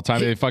characters of all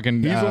time. He's one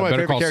of my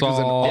Better favorite Call characters in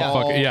Saul.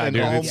 all- Fucking- yeah, in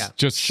dude, all it's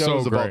just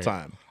shows so of all great.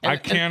 time. I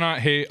cannot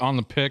hate on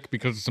the pick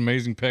because it's an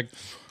amazing pick.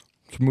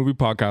 It's a movie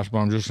podcast, but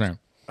I'm just saying.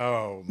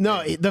 Oh,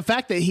 No, the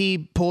fact that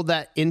he pulled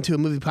that into a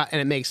movie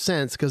and it makes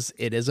sense because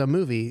it is a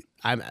movie.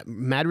 I'm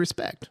mad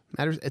respect.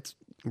 It's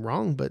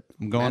wrong, but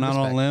I'm going mad out on a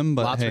respect. limb,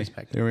 but Lots of hey,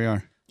 respect. here we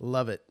are.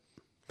 Love it.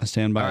 I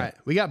stand by All it. right,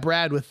 we got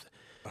Brad with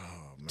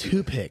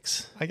 2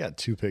 picks. I got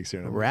 2 picks here.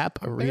 and I'm Rap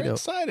very Arito.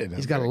 excited.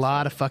 He's I'm got a very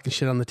lot of fucking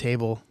shit on the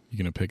table. You're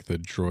gonna pick the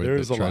droid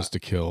There's that a tries lot. to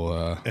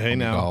kill. Hey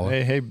now,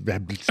 Amidala. hey.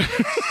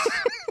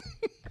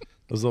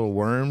 Those little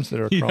worms that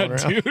are crawling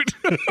Yeah, around. dude.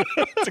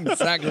 That's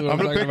exactly what I'm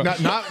gonna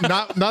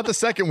pick not the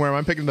second worm.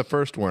 I'm picking the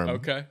first worm.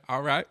 Okay.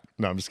 All right.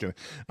 No, I'm just kidding.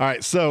 All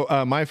right, so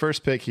my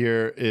first pick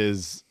here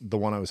is the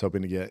one I was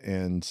hoping to get,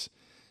 and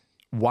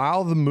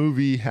while the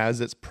movie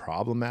has its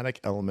problematic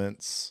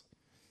elements,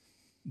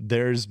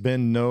 there's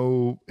been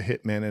no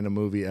hitman in a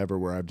movie ever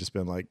where I've just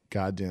been like,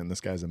 God damn,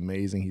 this guy's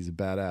amazing. He's a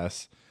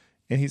badass,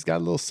 and he's got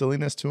a little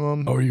silliness to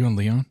him. Oh, are you going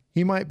Leon?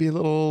 He might be a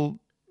little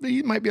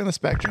he might be on the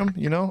spectrum.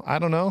 You know, I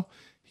don't know.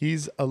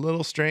 He's a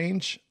little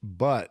strange,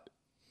 but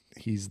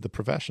he's the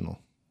professional.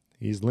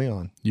 He's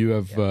Leon. You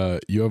have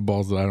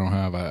balls that I don't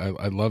have.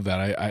 I love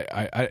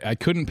that. I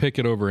couldn't pick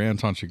it over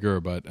Anton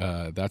Chigurh,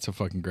 but that's a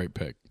fucking great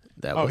pick.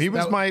 He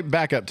was my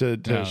backup to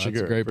that's a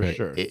Chigurh, great for pick.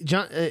 sure.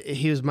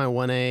 He was my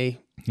 1A.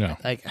 Yeah,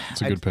 Like,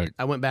 it's a good pick.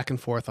 I went back and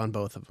forth on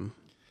both of them.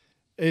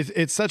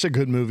 It's such a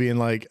good movie, and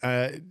like,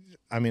 I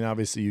mean,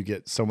 obviously you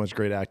get so much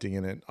great acting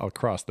in it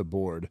across the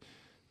board,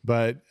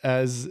 but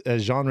as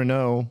Jean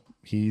Reno,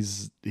 he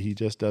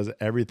just does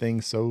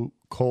everything so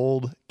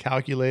cold,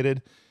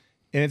 calculated,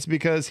 and it's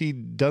because he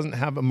doesn't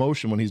have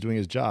emotion when he's doing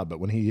his job, but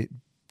when he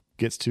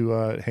gets to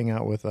hang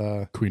out with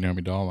Queen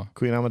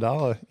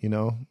Amidala, you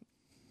know,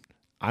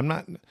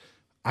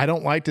 I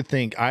don't like to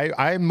think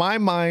in my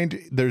mind,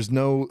 there's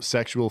no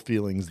sexual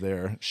feelings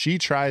there. She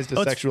tries to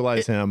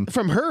sexualize him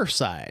From her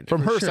side.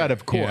 from her side,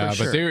 of course.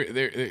 Yeah, but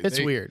It's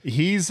weird.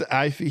 He's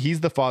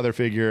the father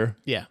figure,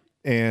 Yeah.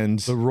 and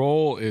The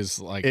role is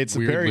like It's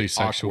weirdly very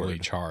sexually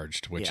awkward.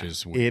 charged, which Yeah.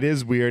 is weird. it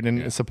is weird.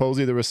 And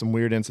supposedly there was some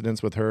weird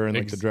incidents with her and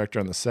like the director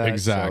on the set.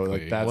 Exactly. So,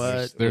 like, that's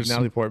What? there's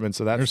Natalie Portman.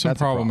 So that's There's some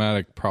that's a problem.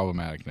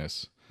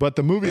 problematicness. But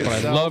the movie But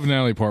itself, I love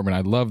Natalie Portman. I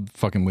love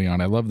fucking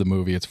Leon. I love the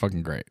movie. It's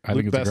fucking great. I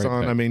Luke think it's a great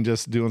Besson. pick. I mean,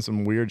 just doing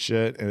some weird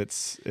shit, and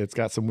it's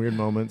got some weird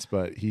moments.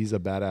 But he's a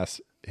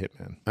badass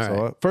hitman.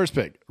 So first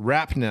pick,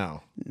 Rap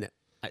Now. No.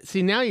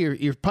 See, now you're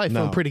probably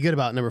feeling No. pretty good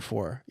about number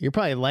 4. You're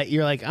probably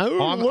you're like,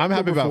 I'm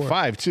happy about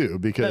 5 too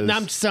because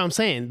I'm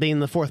saying, being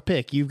the 4th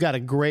pick, you've got a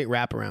great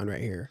wraparound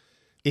right here.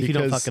 If you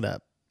don't Because fuck it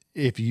up.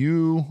 if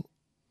you're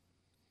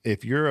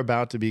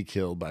about to be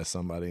killed by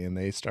somebody and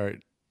they start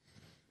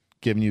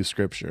giving you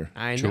scripture,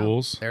 I know.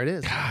 Jules. There it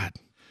is.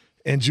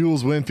 and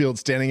Jules Winfield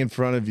standing in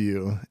front of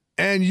you,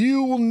 and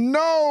you will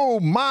know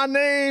my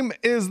name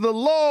is the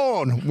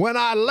Lord when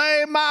I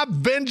lay my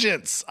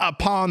vengeance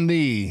upon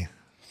thee.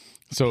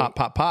 So Pop,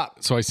 pop, pop.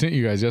 So I sent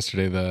you guys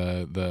yesterday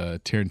the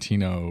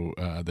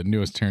Tarantino, the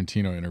newest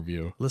Tarantino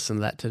interview, Listen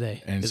to that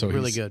today. and It's so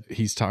really he's, good.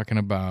 He's talking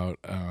about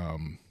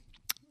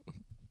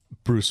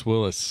Bruce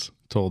Willis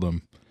told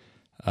him,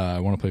 "I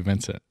want to play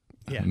Vincent,"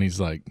 and he's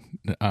like,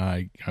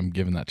 "I'm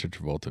giving that to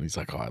Travolta." And he's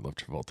like, "Oh, I love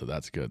Travolta.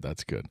 That's good.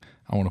 That's good.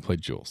 I want to play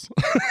Jules."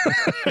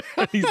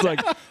 He's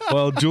like,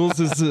 "Well, Jules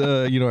is,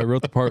 I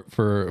wrote the part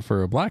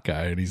for a black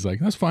guy," and he's like,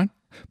 "That's fine.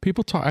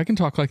 People talk. I can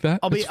talk like that.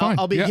 I'll be It's fine.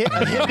 a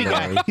hippie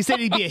guy. He said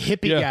he'd be a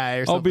hippie guy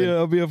or something.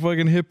 I'll be a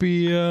fucking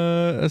hippie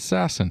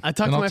assassin. I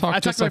talk And to I'll my- talk I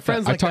talk just to my like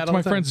friends that. like I talk that to all my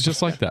the time. friends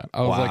just like that.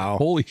 I was like, Wow.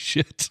 holy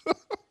shit.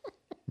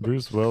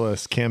 Bruce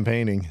Willis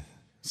campaigning.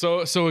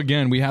 So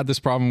again, we had this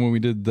problem when we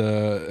did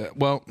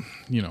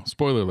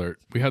spoiler alert.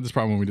 We had this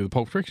problem when we did the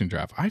Pulp Fiction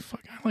draft. I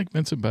like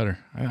Vincent better.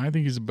 I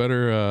think he's a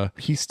better.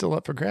 He's still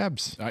up for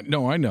grabs. I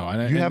know.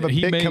 You have a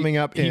pick coming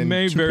up He in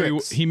may 2 very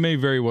picks. he may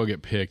very well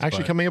get picked. Actually,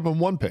 but coming up in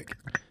 1 pick.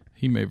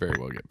 he may very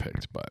well get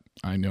picked. But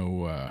I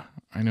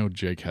know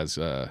Jake has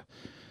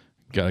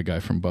got a guy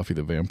from Buffy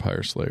the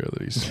Vampire Slayer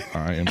that he's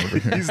eyeing over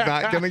here. He's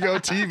not going to go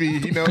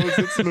TV. He knows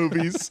it's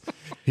movies.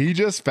 He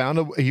just found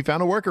a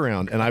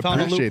workaround, and I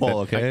found a appreciate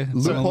loophole, that. okay?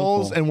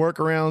 Loopholes and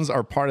workarounds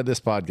are part of this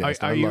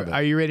podcast. I love it.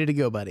 Are you ready to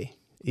go, buddy?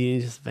 You need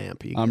to just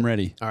vamp. You I'm good?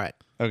 ready. All right.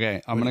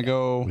 Okay, I'm gonna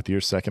go. With your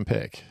second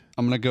pick.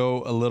 I'm gonna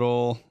go a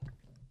little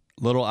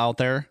out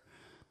there.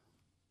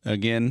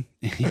 Again,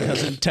 he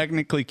doesn't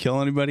technically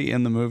kill anybody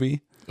in the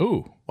movie.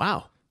 Ooh,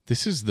 Wow.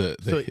 this is the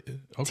So,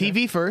 okay.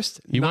 TV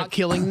first, not went-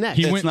 killing next.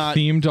 He It's went not-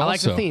 themed also. I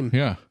like the theme.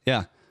 Yeah.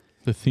 Yeah,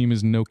 The theme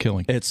is no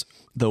killing. it's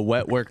the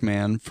wet work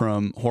man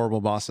from Horrible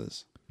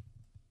Bosses.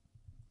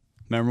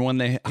 Remember when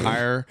they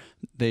hire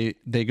they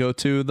go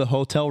to the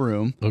hotel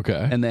room,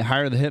 Okay. and they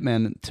hire the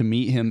hitman to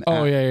meet him.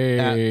 Oh at,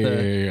 yeah. at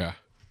the- Yeah.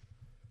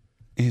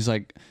 He's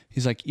like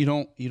you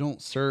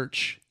don't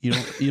search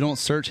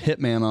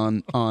hitman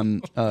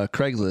on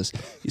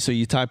Craigslist. So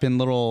you type in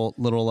little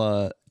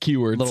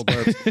Keywords. little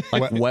blurbs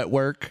like wet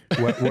work.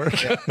 Wet work.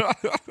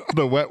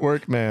 The wet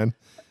work man.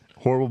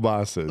 Horrible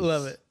Bosses.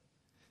 Love it.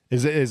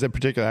 Is it a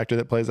particular actor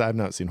that plays? I've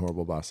not seen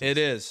Horrible Bosses. It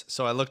is.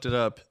 So I looked it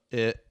up.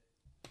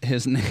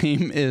 His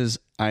name is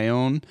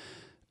Ione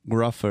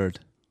Grufford.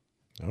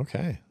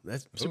 Okay.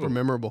 That's super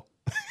memorable.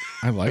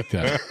 I like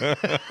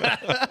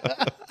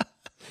that.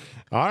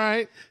 All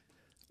right.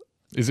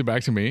 Is it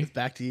back to me?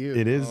 Back to you.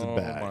 It is Oh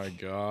back. my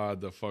god,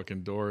 the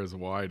fucking door is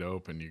wide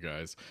open, you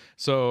guys.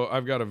 So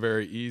I've got a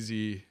very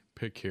easy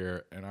pick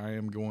here, and I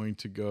am going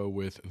to go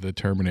with the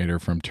Terminator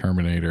from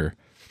Terminator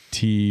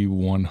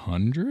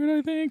T100,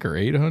 I think, or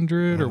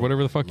 800, or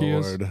whatever the fuck he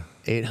is. Lord.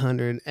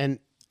 800. And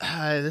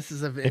this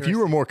is a If you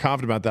were more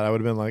confident about that, I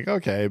would have been like,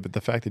 okay. But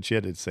the fact that you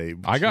had to say,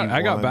 I got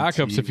T1,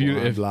 backups if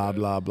T1, blah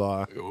blah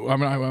blah.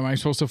 am I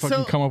supposed to fucking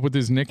So- come up with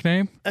his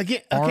nickname?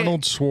 again, okay,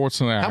 Arnold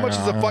Schwarzenegger. How much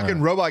is a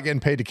fucking robot getting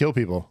paid to kill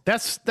people?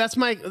 That's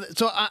my.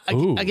 So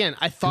Ooh, again,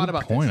 I thought good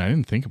about point. this. I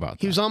didn't think about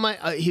that. He was on my.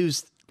 He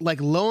was like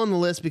low on the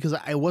list because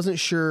I wasn't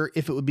sure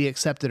if it would be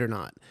accepted or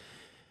not.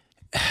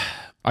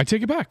 I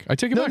take it back. I'm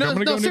gonna go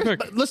new seriously, pick.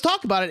 but let's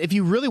talk about it. If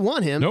you really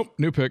want him, Nope,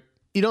 new pick.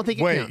 you don't think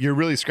it Wait, counts. you're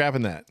really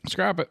scrapping that?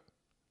 Scrap it.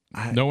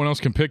 No one else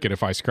can pick it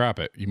if I scrap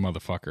it, you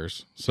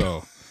motherfuckers.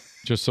 So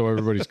Just so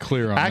everybody's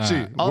clear on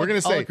Actually, that. we're going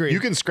to I'll say agree. you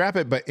can scrap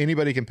it, but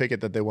anybody can pick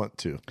it that they want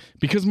to.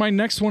 Because my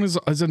next one is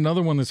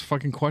another one that's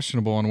fucking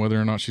questionable on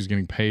whether or not she's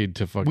getting paid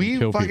to fucking We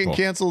kill fucking people.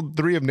 canceled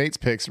 3 of Nate's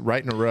picks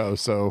right in a row.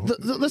 So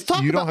Let's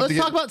talk you don't about have to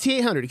talk about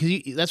T-800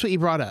 because that's what you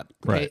brought up.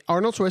 Okay? Right.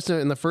 Arnold Schwarzenegger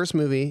in the first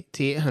movie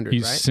T-800.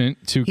 He's right?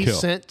 sent to He's kill.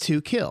 sent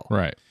to kill.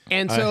 Right.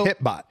 And a so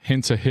hit bot.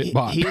 Hence a hit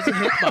bot. he is a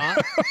hit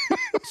bot.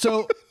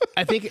 So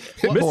I think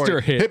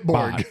Mr. Hit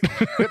Hitborg.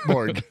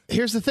 Hitborg.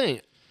 here's the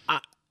thing.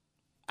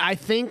 I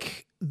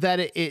think that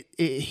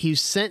he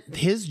sent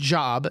his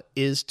job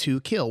is to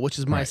kill, which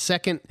is my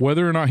second.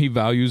 Whether or not he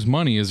values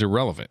money is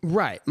irrelevant.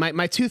 Right.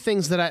 My two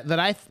things that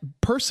I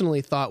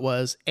personally thought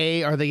was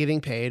A, are they getting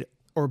paid?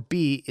 Or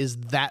B, is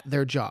that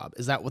their job?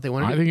 Is that what they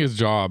want to I do? think his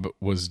job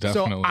was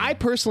definitely So I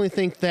personally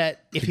think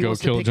that if he go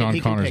wants kill to pick John it,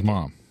 he can Connor's pick it.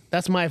 mom.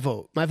 That's my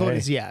vote. My vote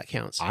is yeah, it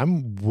counts.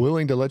 I'm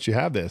willing to let you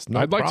have this. No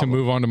I'd like problem. to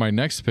move on to my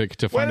next pick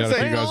to find Wait a out if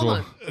you second, guys hold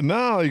will. on.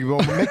 No, you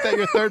won't make that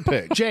your third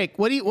pick. Jake,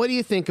 what do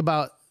you think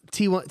about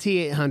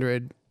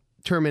T800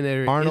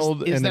 Terminator?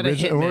 Arnold is and that the a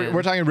original. hitman?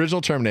 We're talking original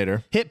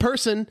Terminator. Hit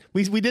person.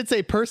 We did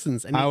say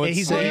persons, and I would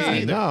he's say-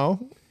 neither.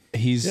 No.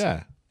 He's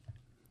Yeah.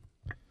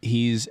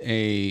 he's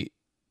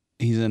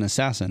an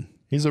assassin.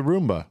 He's a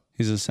Roomba.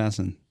 He's an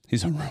assassin.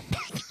 He's a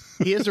Roomba.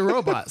 He is a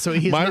robot, so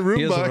he's My not,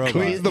 He is a Roomba robot.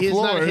 cleans the he is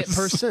not a hit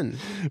floors. person.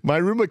 My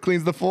Roomba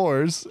cleans the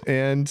floors,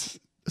 and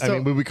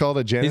So- would we call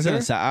it a He's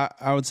janitor?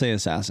 I would say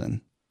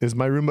assassin. Is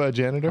my Roomba a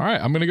janitor? All right,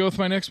 I'm going to go with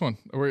my next one.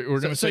 We're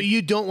going to So say,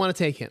 you don't want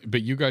to take him.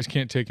 but you guys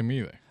can't take him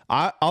either.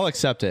 I'll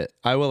accept it.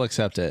 I will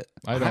accept it.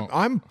 I don't.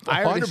 I'm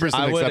I already 100%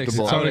 I would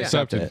acceptable. accept- I would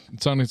unaccepted. accept it.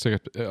 It's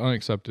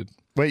unaccepted.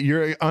 Wait,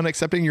 you're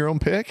unaccepting your own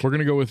pick? We're going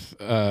to go with.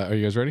 Are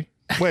you guys ready?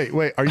 Wait,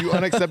 are you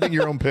unaccepting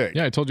your own pick?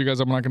 Yeah, I told you guys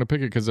I'm not going to pick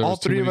it because All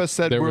 3 of us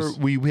said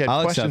we had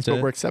I'll questions, accept but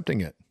it. we're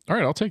accepting it. All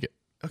right, I'll take it.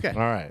 Okay. All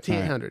right.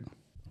 T800.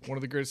 One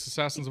of the greatest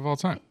assassins of all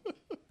time.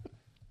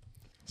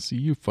 See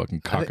you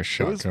fucking cock a It was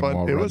shotgun fun.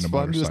 while It riding was a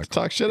fun just to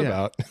motorcycle. talk shit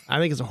about. I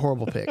think it's a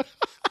horrible pick.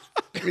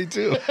 Me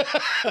too.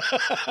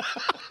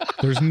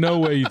 There's no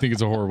way you think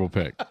it's a horrible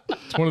pick.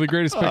 It's one of the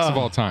greatest picks of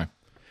all time.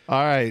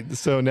 All right.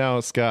 So now,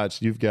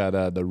 Scotch, you've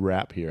got the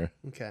wrap here.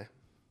 Okay.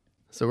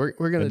 So we're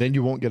gonna. And then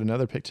you won't get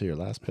another pick to your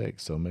last pick.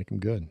 So make them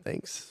good.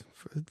 Thanks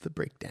for the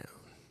breakdown.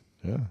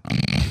 Yeah.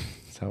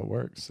 That's how it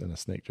works in a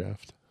snake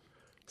draft.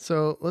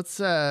 So let's.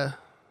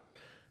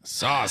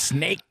 Saw a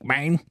snake,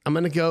 man. I'm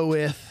gonna go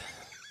with.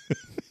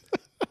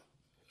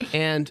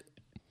 And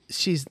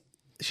she's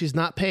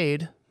not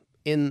paid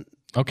in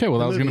Okay, well,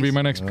 that was going to be movies.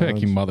 my next pick,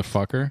 you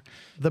motherfucker.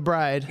 The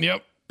Bride.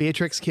 Yep.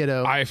 Beatrix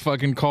Kiddo. I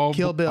fucking call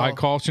Kill Bill. I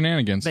call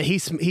shenanigans. But he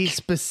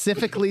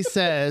specifically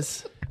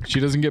says She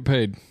doesn't get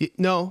paid.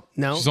 no,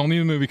 She's only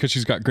in the movie because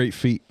she's got great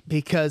feet.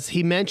 because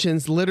he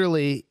mentions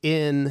literally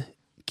in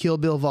Kill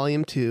Bill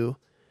Volume 2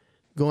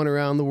 going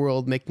around the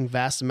world making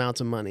vast amounts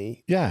of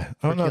money, Yeah.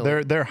 Oh no,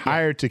 killing. they're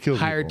hired to kill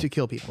hired to people.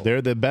 kill people.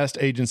 They're the best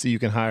agency you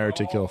can hire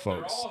to kill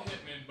folks.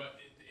 hitmen, but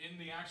in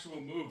the actual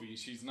movie,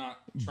 she's not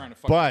trying to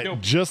fucking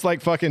But just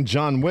like fucking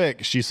John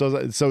Wick,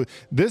 so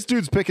this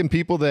dude's picking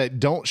people that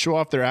don't show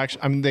off their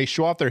action. I mean, they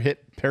show off their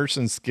hit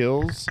person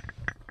skills,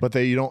 but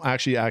you don't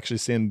actually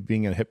see him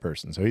being a hit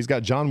person. So he's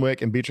got John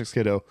Wick and Beatrix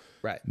Kiddo.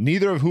 Right.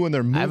 Neither of who in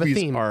their have a movies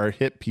theme. are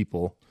hit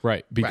people.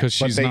 Right, because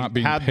But she's they not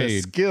being have the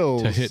paid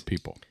skills to hit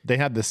people. They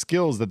have the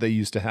skills that they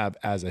used to have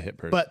as a hit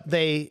person. But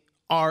they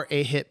are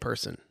a hit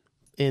person.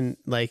 In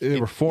like they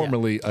were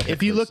formerly a hit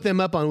if you look person. them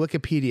up on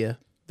Wikipedia,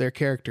 their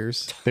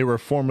characters They were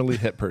formerly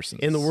hit persons.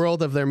 in the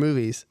world of their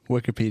movies,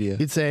 Wikipedia.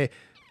 you'd say,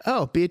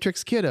 "Oh,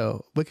 Beatrix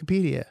Kiddo,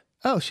 Wikipedia.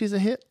 Oh, she's a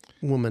hit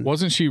woman."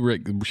 Wasn't she,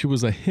 Rick? She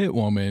was a hit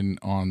woman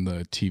on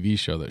the TV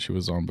show that she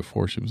was on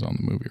before she was on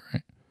the movie,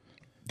 right?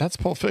 That's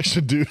Pulp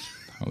Fiction, dude.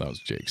 Oh, that was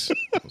Jake's.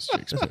 That was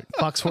Jake's pick.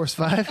 Fox Force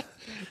 5?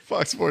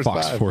 Fox Force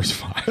Fox 5. Force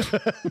 5.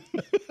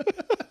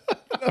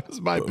 That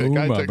was my pick.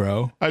 Uma,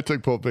 bro. I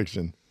took Pulp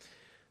Fiction.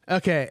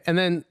 Okay, and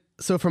then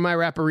so for my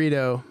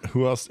Raparito,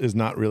 Who else is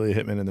not really a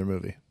hitman in their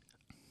movie?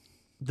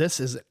 this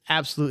is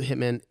absolute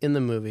hitman in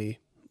the movie,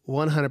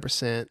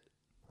 100%.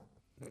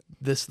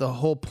 The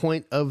whole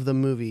point of the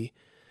movie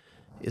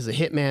is a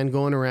hitman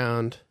going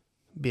around,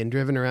 being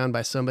driven around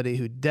by somebody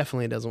who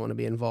definitely doesn't want to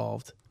be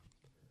involved.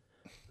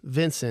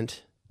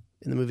 Vincent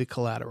in the movie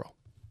Collateral.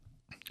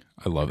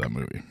 I love that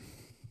movie.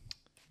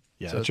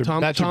 Yeah, So that's your,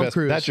 Tom best.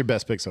 Cruise. That's your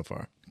best pick so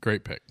far.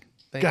 Great pick.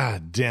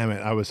 God damn it!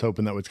 I was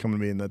hoping that was coming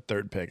to me in the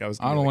third pick. I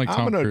don't like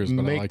Tom I'm gonna Cruise,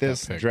 but I make like that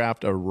this pick.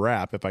 draft a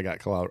wrap if I got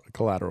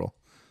Collateral.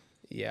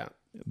 Yeah.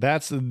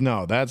 That's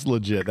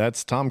legit.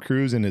 That's Tom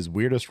Cruise in his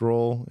weirdest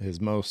role,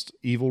 his most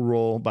evil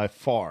role by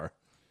far.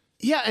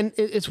 Yeah, and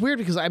it's weird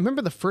because I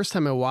remember the first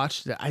time I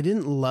watched it, I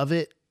didn't love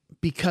it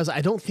because I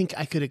don't think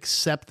I could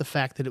accept the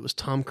fact that it was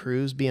Tom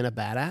Cruise being a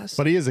badass.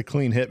 But he is a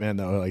clean hitman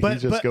though. Like he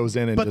just goes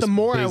in and. But the just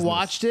more I business.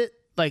 watched it,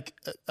 like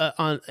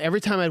on every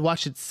time I'd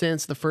watched it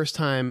since the first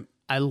time,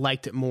 I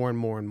liked it more and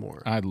more and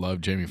more. I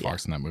love Jamie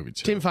Foxx in that movie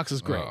too. Jamie Foxx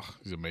is great. Oh,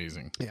 he's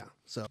amazing. Yeah.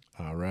 So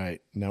All right,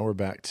 now we're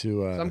back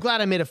to. I'm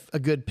glad I made a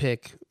good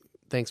pick.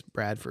 Thanks,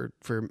 Brad, for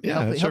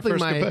Yeah, that's your helping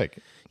first my good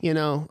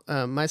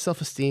pick. my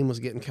self-esteem was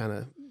getting kind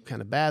of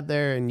kind of bad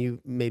there, and you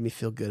made me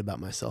feel good about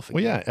myself again.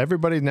 Well, yeah,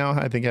 everybody now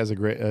I think has a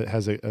great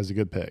has a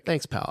good pick.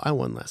 Thanks, pal. I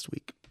won last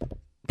week.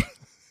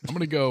 I'm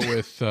gonna go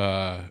with.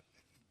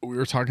 We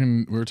were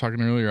talking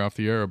earlier off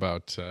the air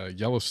about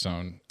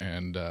Yellowstone,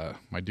 and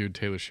my dude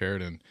Taylor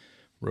Sheridan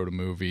wrote a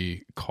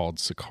movie called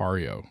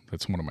Sicario.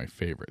 That's one of my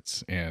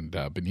favorites, and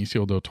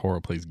Benicio del Toro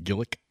plays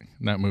Gillick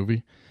in that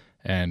movie.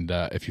 And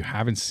if you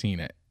haven't seen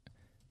it,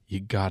 you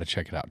gotta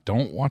check it out.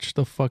 Don't watch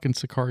the fucking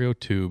Sicario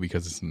 2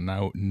 because it's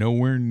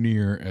nowhere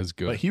near as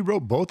good. But he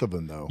wrote both of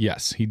them though.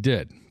 Yes, he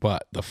did.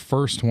 But the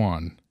first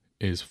one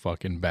is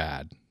fucking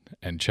bad.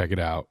 And check it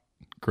out.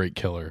 Great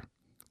killer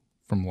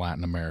from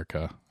Latin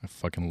America. I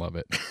fucking love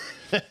it.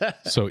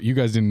 So you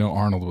guys didn't know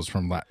Arnold was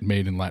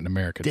made in Latin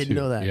America Didn't too.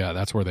 know that. Yeah,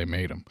 that's where they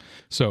made him.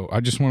 So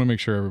I just want to make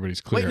sure everybody's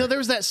clear. Wait, no, there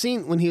was that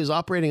scene when he was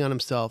operating on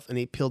himself and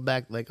he peeled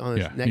back like on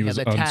his Yeah, neck. he had was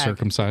that tag.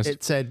 uncircumcised.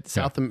 It said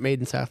made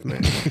in South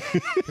America.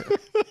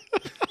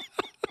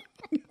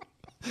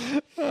 His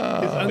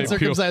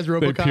uncircumcised they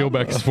Robocop. peel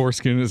back his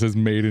foreskin. It says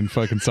made in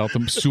fucking South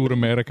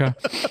America.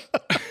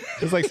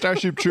 It's like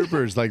Starship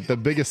Troopers. Like the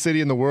biggest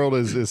city in the world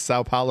is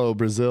Sao Paulo,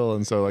 Brazil,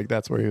 and so like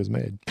that's where he was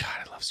made. God,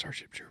 I love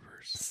Starship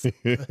Troopers.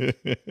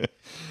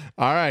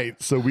 All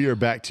right, so we are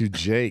back to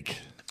Jake.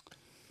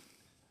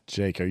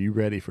 Jake, are you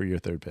ready for your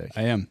third pick?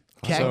 I am.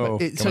 So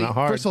coming out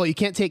hard. first of all, you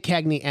can't take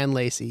Cagney and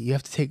Lacey. You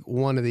have to take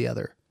one or the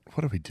other.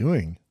 What are we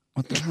doing?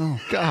 What the hell?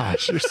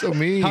 Gosh, you're so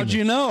mean. How'd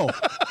you know?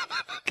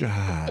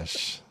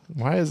 Gosh,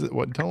 why is it?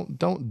 What? Don't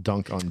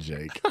dunk on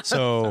Jake.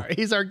 So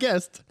He's our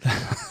guest.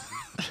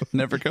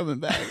 never coming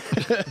back.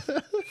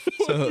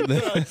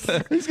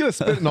 He's gonna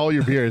spit in all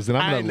your beers, and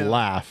I'm I gonna know.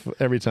 laugh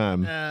every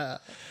time.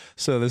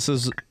 So this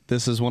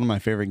is one of my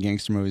favorite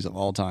gangster movies of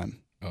all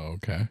time. Oh,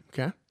 okay.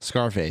 Okay.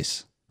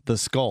 Scarface, The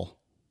Skull,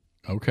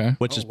 Okay.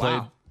 which is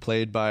wow.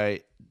 played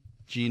by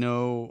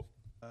Gino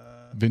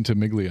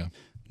Ventimiglia.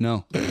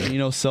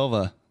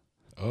 Silva.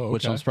 Oh, okay.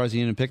 Which I'm surprised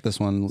you didn't pick this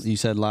one. You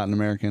said Latin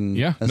American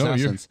Yeah, no, you're-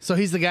 assassins. So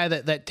he's the guy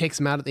that takes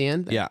him out at the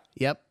end. Yeah.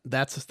 Yep.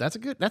 That's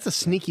a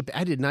sneaky.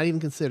 I did not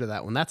even consider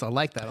that one. I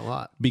like that a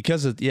lot.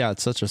 Because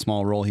it's such a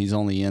small role. He's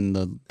only in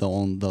the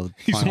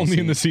He's final only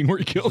in the scene. scene where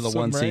he kills The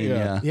one someone, right? scene,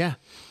 yeah.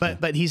 Yeah.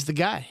 But he's the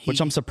guy. Which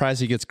I'm surprised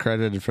he gets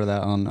credited for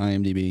that on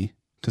IMDb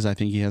because I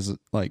think he has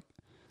like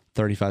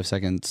 35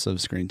 seconds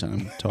of screen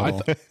time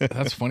total.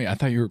 That's funny. I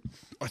thought you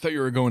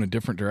were going a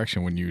different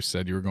direction when you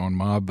said you were going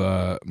mob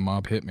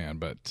hitman,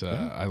 but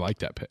I like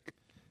that pick.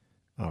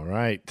 All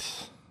right,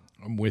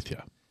 I'm with you.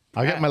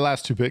 I got my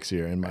last two picks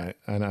here, and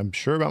I'm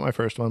sure about my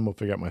first one. We'll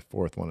figure out my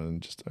fourth one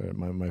and just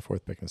my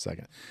fourth pick in a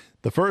second.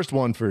 The first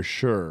one for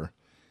sure.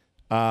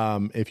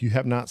 If you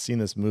have not seen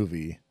this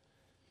movie,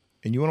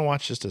 and you want to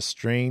watch just a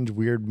strange,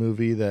 weird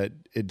movie that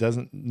it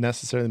doesn't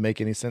necessarily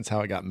make any sense how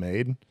it got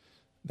made,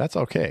 that's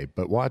okay.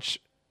 But watch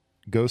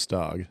Ghost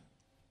Dog.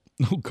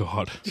 Oh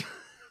God,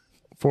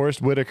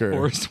 Forrest Whitaker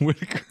Forrest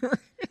Whitaker.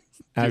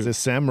 as a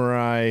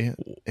samurai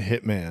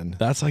hitman.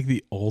 That's like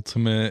the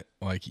ultimate.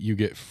 Like you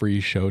get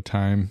free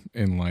Showtime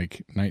in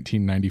like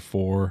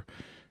 1994,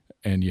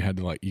 and you had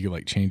to you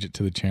could change it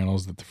to the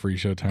channels that the free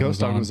Showtime Ghost was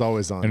Dog on. was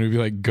always on. and it would be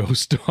like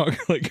Ghost Dog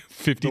like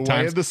 50 The Way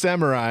times. of the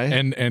Samurai.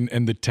 and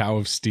the Tao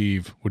of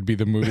Steve would be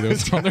the movie that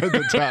was on there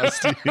the top,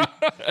 Steve.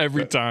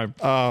 every time.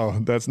 Oh,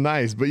 that's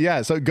nice. But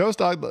yeah, so Ghost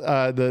Dog,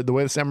 the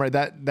Way of the Samurai,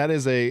 that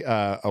is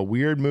a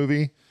weird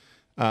movie.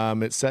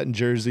 It's set in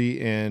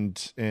Jersey,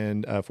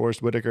 and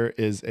Forrest Whitaker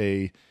is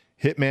a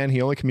hitman.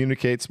 He only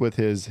communicates with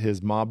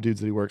his mob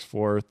dudes that he works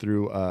for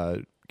through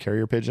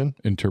carrier pigeon.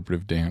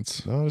 Interpretive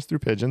dance. No, it's through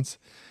pigeons.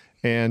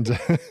 And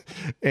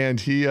and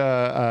he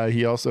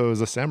also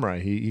is a samurai.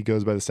 He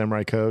goes by the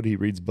samurai code. He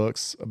reads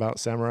books about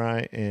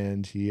samurai,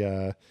 and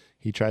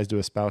he tries to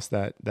espouse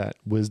that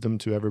wisdom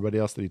to everybody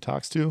else that he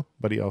talks to.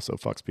 But he also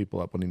fucks people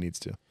up when he needs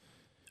to.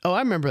 Oh, I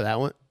remember that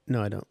one.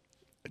 No, I don't.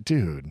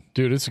 Dude,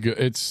 It's good.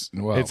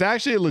 It's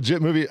actually a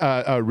legit movie.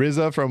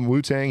 RZA from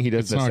Wu-Tang, he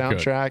does the It's not good.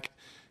 soundtrack.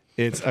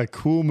 It's a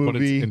cool movie.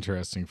 but it's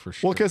interesting for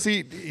sure. Well, because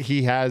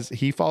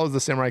he follows the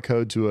samurai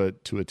code to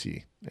a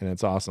T, and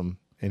it's awesome.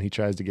 And he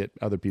tries to get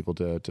other people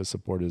to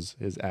support his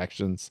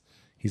actions.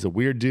 He's a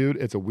weird dude.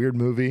 It's a weird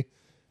movie,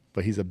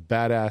 but he's a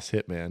badass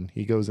hitman.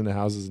 He goes into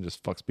houses and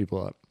just fucks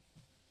people up.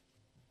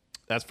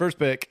 That's first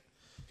pick.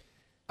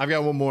 I've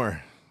got one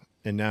more.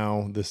 And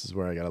now this is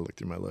where I got to look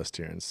through my list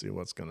here and see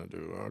what's going to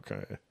do.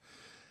 Okay.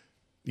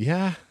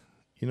 Yeah.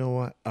 You know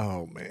what?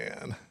 Oh,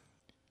 man.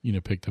 You know,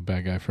 pick the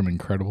bad guy from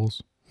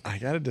Incredibles. I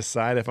got to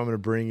decide if I'm going to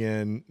bring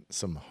in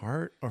some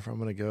heart or if I'm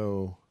going to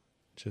go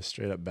just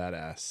straight up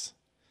badass.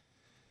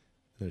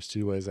 There's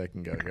two ways I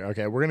can go here.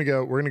 Okay, we're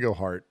gonna go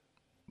heart.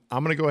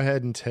 I'm gonna go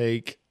ahead and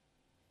take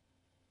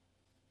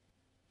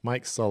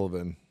Mike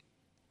Sullivan,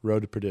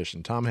 Road to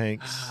Perdition. Tom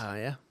Hanks,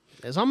 Yeah,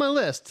 it's on my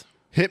list.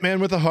 hitman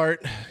with a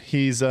heart.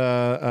 He's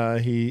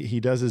he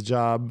does his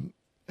job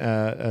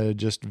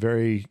just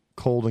very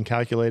cold and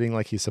calculating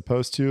like he's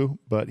supposed to,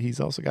 but he's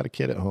also got a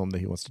kid at home that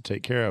he wants to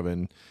take care of.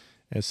 And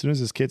as soon as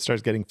his kid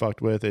starts getting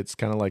fucked with, it's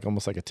kind of like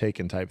almost like a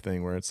Taken type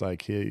thing where it's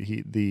like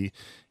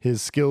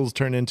his skills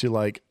turn into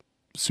like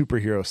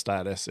superhero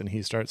status, and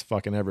he starts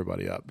fucking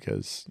everybody up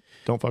because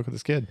don't fuck with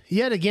this kid.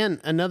 Yet again,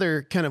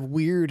 another kind of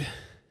weird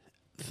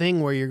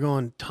thing where you're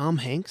going, Tom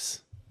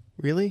Hanks,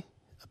 really?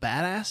 A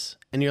badass?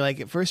 And you're like,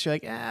 at first you're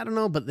like, I don't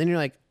know. But then you're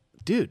like,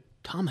 dude,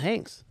 Tom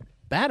Hanks,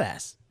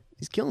 badass.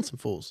 He's killing some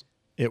fools.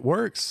 It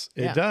works.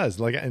 It Yeah. does.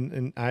 Like,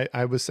 and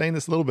I was saying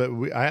this a little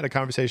bit. I had a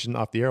conversation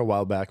off the air a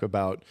while back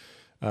about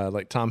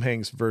like Tom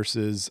Hanks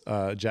versus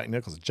Jack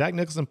Nicholson. Jack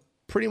Nicholson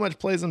pretty much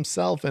plays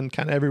himself in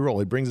kind of every role.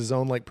 He brings his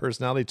own like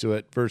personality to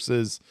it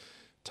versus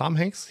Tom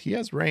Hanks. He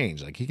has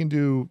range. Like he can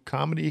do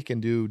comedy, he can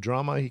do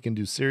drama, he can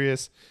do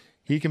serious.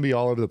 He can be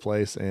all over the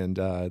place. And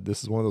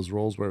this is one of those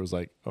roles where it was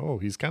like, oh,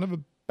 he's kind of a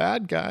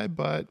bad guy,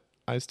 but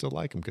I still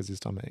like him because he's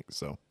Tom Hanks.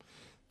 So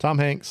Tom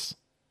Hanks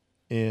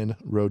in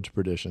Road to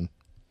Perdition.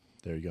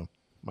 There you go.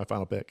 My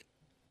final pick.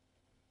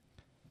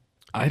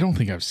 I don't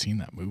think I've seen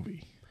that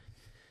movie.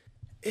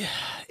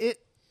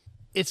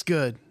 It's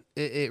good.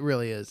 It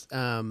really is.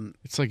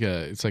 It's like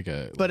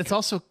a But it's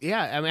also,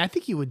 yeah, I mean, I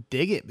think you would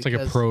dig it it's because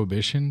like a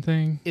prohibition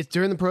thing. it's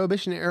during the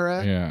Prohibition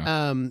era.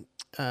 Yeah.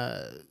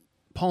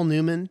 Paul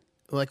Newman,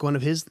 like one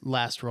of his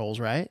last roles,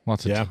 right?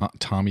 Lots of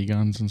Tommy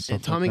guns and stuff.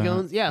 And Tommy like that.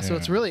 Guns. Yeah, so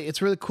it's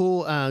really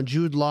cool.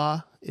 Jude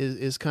Law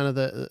is kind of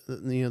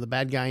the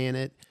bad guy in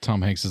it.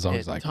 Tom Hanks is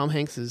always And like, Tom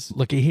Hanks is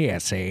looky here,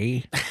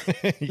 see.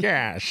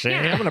 Yeah, see,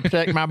 I'm going to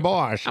protect my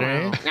boy, see?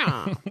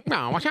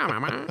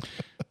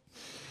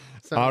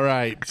 so, All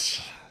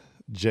right,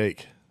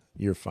 Jake,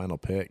 your final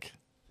pick.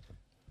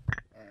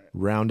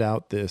 Round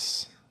out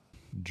this.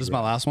 This is my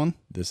last one.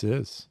 This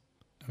is.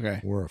 Okay.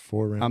 We're a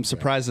 4-round. I'm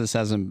surprised this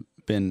hasn't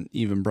been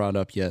even brought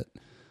up yet.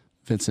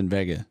 Vincent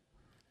Vega,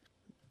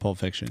 Pulp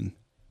Fiction.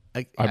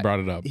 I brought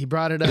it up. He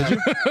brought it up.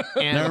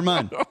 And Never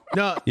mind.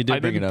 No, You did I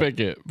bring didn't it up. pick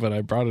it, but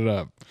I brought it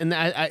up. and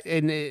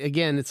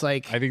again, it's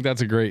like I think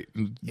that's a great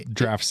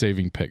draft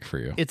saving pick for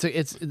you.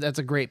 that's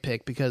a great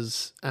pick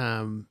because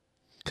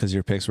Because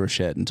your picks were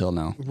shit until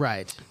now.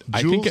 right.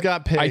 Jules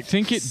got picked. I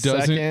think it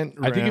doesn't. second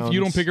I think if you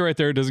don't round. pick it right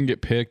there, it doesn't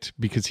get picked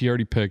because he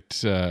already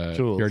picked. He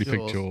already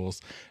picked Jules.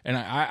 Jules, and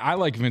I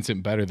like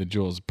Vincent better than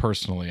Jules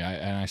personally.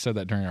 I said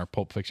that during our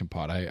Pulp Fiction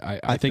pod.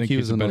 I think he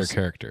he's was a the better most-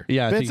 character.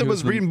 Yeah, I think Vincent he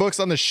was reading books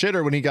on the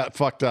shitter when he got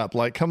fucked up.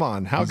 Like, come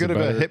on. How Was good it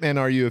of a better? hitman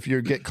are you if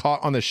you get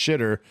caught on the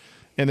shitter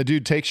and the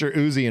dude takes your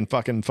Uzi and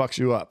fucking fucks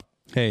you up?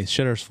 Hey,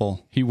 shitter's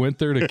full. He went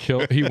there to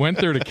kill. He went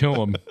there to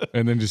kill him,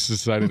 and then just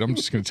decided I'm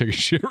just going to take a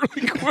shit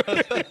really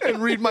quick.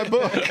 And read my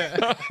book.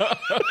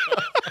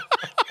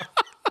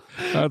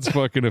 That's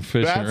fucking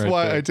efficient. That's right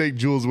why there. I take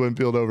Jules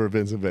Winfield over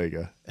Vincent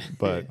Vega.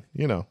 But,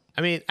 you know.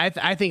 I mean, I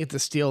think it's a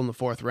steal in the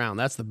fourth round.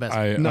 That's the best.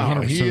 I No,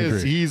 100% he is.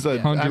 agree. He's a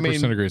 100% I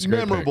mean, agree. It's a great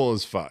pick. memorable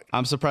as fuck.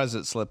 I'm surprised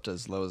it slipped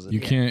as low as it You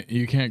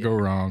did. can't go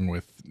wrong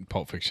with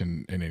Pulp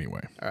Fiction in any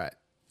way. All right,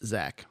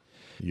 Zach.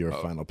 Your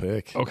final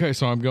pick. Okay,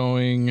 so I'm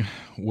going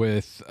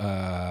with.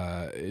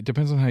 It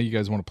depends on how you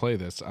guys want to play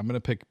this. I'm going to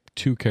pick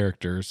two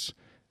characters,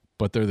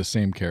 but they're the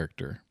same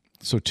character.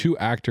 So two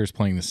actors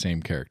playing the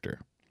same character.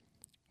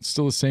 It's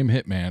still the same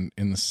hitman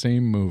in the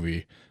same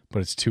movie, but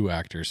it's two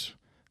actors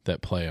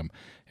that play him,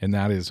 and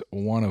that is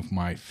one of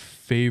my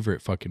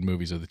favorite fucking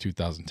movies of the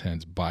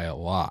 2010s by a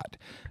lot,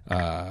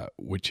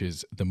 which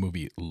is the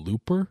movie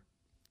Looper.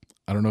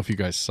 I don't know if you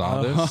guys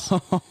saw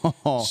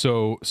this.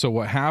 So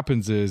what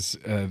happens is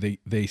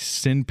they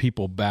send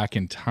people back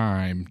in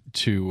time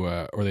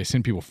to, or they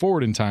send people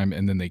forward in time,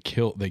 and then they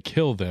kill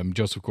them.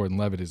 Joseph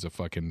Gordon-Levitt is a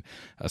fucking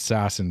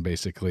assassin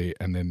basically,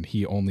 and then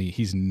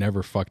he's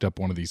never fucked up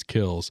one of these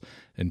kills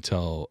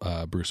until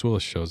Bruce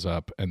Willis shows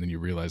up, and then you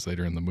realize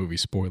later in the movie,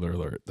 spoiler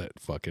alert, that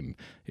fucking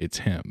it's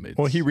him. It's,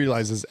 Well, he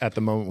realizes at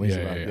the moment when he's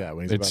about,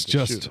 when he's it's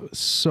about to just shoot.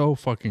 so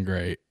fucking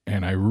great,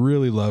 and I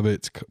really love it.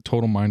 It's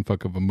total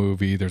mindfuck of a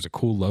movie. There's a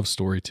cool love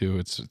story too.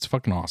 It's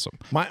fucking awesome.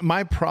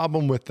 My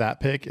problem with that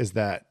pick is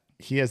that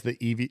he has the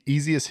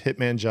easiest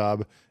hitman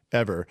job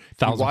ever.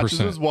 He 1000%. watches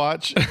his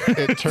watch.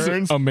 It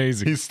turns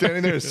amazing. He's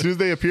standing there. As soon as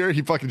they appear,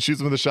 he fucking shoots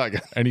them with a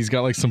shotgun. And he's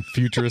got like some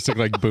futuristic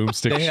like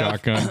boomstick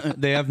shotgun.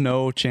 They have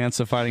no chance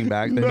of fighting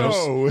back. They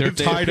No. They're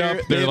they tied appear,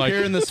 up. They're they like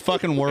appear in this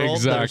fucking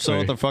world. They're so Exactly.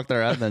 what the fuck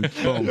they're at. Then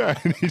boom,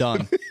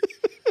 done.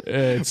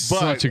 It's But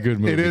such a good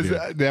movie. It is.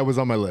 dude. That was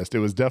on my list. It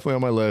was definitely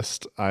on my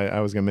list. I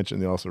was gonna mention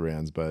the Also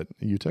Rans, but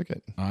you took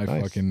it. I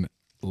Nice. fucking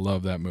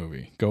love that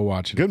movie. Go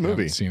watch it. Good if you haven't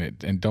movie. Seen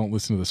it, and don't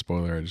listen to the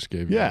spoiler I just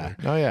gave you. Yeah.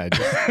 Oh yeah.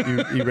 Just you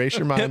erase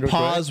your mind. Hit real quick.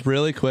 pause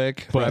really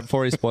quick right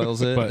before he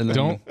spoils it. But and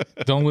then,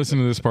 don't listen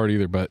to this part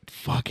either. But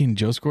fucking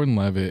Joseph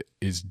Gordon-Levitt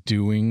is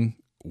doing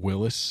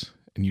Willis,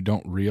 and you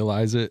don't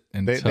realize it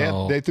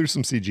until They threw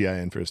some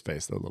CGI in for his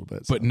face though, a little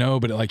bit. so. But no,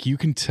 but like you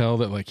can tell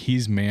that like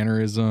he's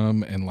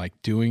mannerism and like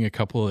doing a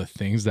couple of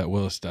things that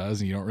Willis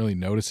does, and you don't really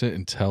notice it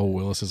until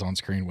Willis is on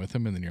screen with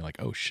him, and then you're like,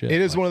 oh shit. It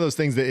is like, one of those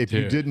things that if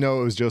you dude. didn't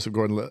know it was Joseph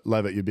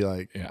Gordon-Levitt, you'd be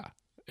like, yeah,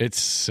 it's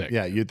sick.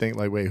 yeah, you'd think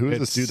like, wait, who's It's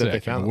this dude that they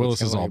sick. found? And that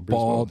looks Willis is kinda all like Bruce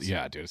bald. Willis?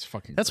 Yeah, dude, it's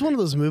fucking. That's great. one of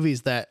those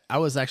movies that I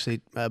was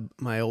actually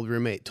my old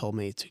roommate told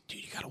me, dude,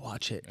 you got to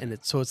watch it, and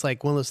it's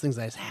like one of those things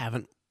I just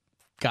haven't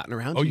gotten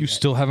around. Oh, to you yet.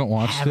 still haven't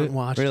watched haven't it?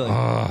 watched Really?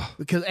 it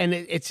because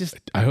it's just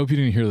I hope you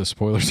didn't hear the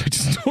spoilers I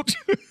just told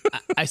you.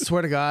 I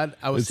swear to God,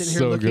 I was It's sitting here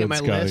so looking at good, my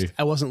Scotty. list.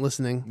 I wasn't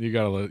listening. You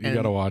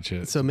gotta watch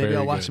it. So maybe Very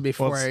I'll watch good. it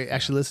before Well, I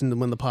actually listen to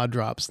when the pod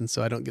drops, and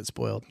so I don't get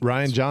spoiled.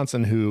 Ryan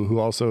Johnson, who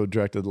also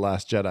directed The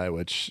Last Jedi,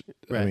 which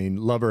Right. I mean,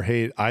 love or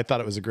hate, I thought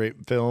it was a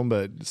great film,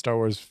 but Star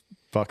Wars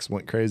fucks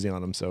went crazy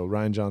on him. So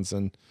Ryan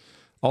Johnson,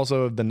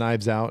 also of the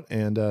Knives Out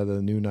and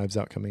the new Knives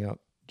Out coming out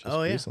just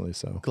recently.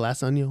 So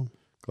Glass Onion.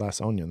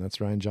 Glass Onion,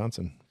 that's Ryan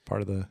Johnson.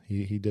 Part of the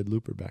he did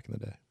Looper back in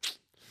the day.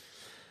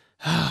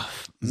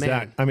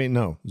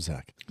 Man,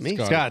 Zach. me.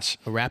 Scotch,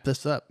 I'll wrap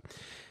this up.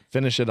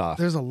 finish it off.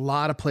 There's a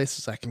lot of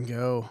places I can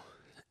go,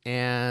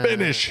 and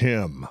Finish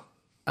him.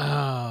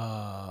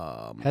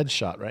 All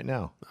Headshot right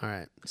now.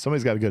 right,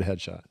 Somebody's got a good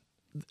headshot.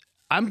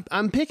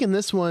 I'm picking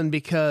this one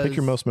because Pick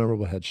your most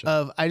memorable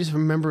headshot. I just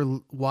remember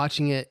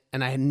watching it,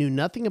 and I knew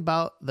nothing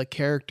about the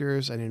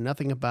characters. I knew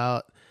nothing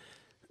about.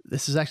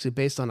 This is actually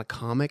based on a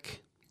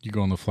comic. You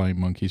go on the Flying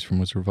Monkeys from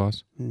Wizard of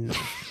Oz?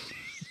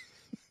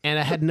 And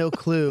I had no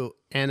clue.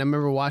 And I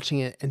remember watching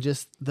it, and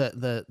just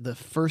the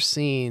first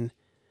scene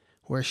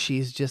where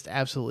she's just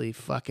absolutely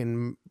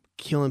fucking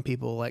killing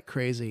people like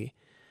crazy,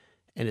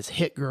 and it's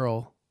Hit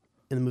Girl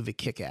in the movie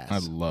Kick-Ass. I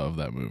love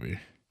that movie.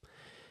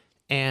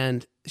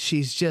 And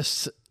she's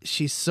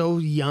so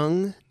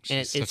young, and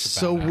She's it's such a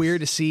so badass.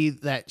 weird to see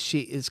that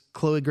she is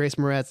Chloe Grace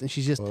Moretz, and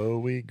she's just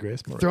Chloe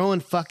Grace Moretz. throwing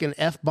fucking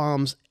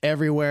F-bombs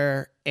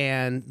everywhere.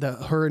 And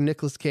her and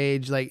Nicolas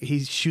Cage, like,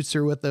 he shoots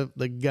her with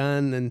the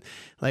gun and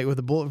like with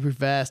a bulletproof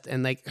vest,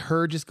 and like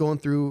her just going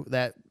through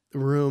that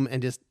room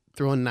and just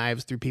throwing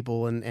knives through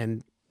people,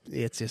 and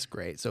it's just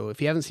great. So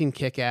if you haven't seen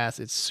Kick-Ass,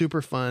 it's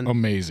super fun.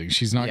 Amazing.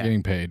 She's not Yeah.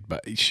 getting paid,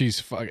 but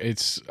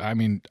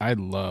I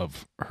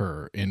love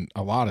her in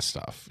a lot of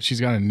stuff. She's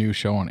got a new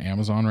show on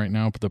Amazon right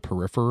now, The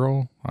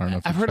Peripheral. I don't know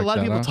if I've you've heard a checked lot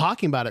of that people out.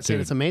 talking about it, saying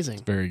Dude, it's amazing.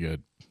 Very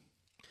good.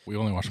 We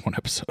only watched one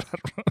episode. I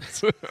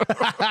don't know.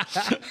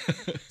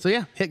 So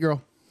yeah, Hit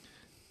Girl.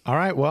 All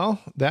right. Well,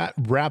 that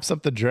wraps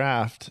up the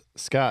draft.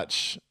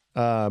 Scotch,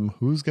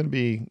 who's going to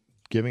be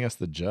giving us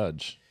the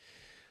judgment?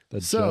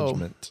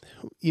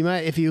 You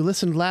might, if you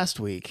listened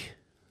last week,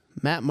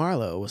 Matt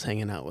Marlowe was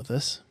hanging out with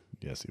us,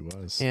 Yes, he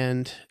was.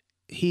 and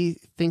he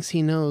thinks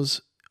he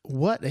knows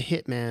what a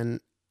hitman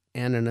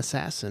and an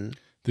assassin.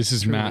 This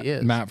is Truly Matt.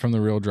 is. Matt from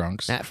the Real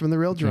Drunks. Matt from the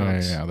Real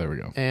Drunks. Yeah, there we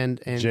go. And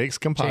Jake's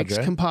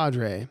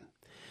compadre.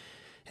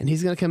 And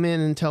he's going to come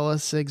in and tell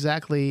us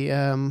exactly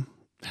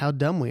how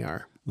dumb we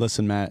are.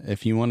 Listen, Matt,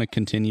 if you want to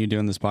continue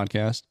doing this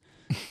podcast,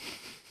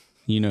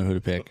 you know who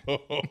to pick.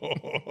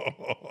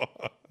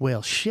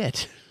 Well,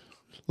 shit.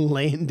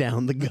 Laying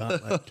down the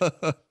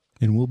gauntlet.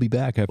 And we'll be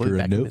back after We'll be a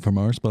back in a note minute. from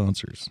our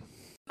sponsors.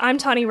 I'm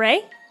Tawny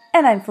Ray,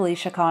 And I'm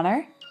Felicia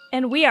Connor.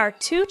 and we are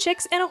Two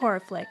Chicks and a Horror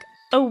Flick,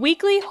 a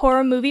weekly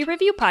horror movie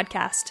review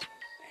podcast.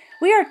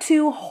 We are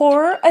two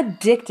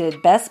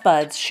horror-addicted best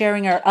buds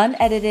sharing our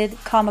unedited,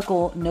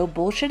 comical, no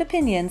bullshit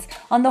opinions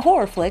on the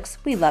horror flicks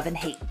we love and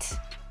hate.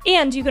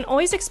 And you can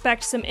always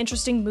expect some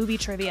interesting movie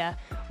trivia.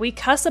 We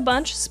cuss a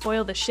bunch,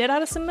 spoil the shit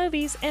out of some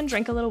movies, and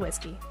drink a little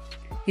whiskey.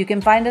 You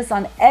can find us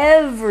on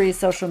every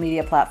social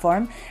media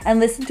platform and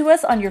listen to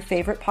us on your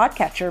favorite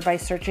podcatcher by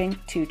searching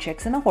Two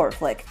Chicks and a Horror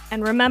Flick.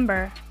 And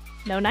remember,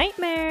 no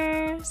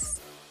nightmares.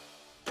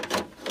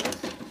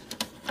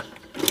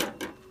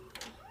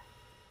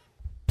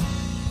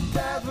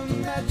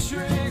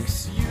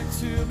 Bathymetrics,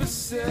 YouTube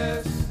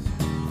assist.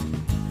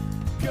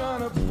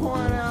 Gonna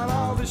point out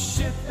all the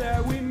shit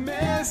that we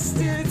missed.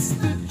 It's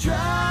the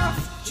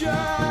draft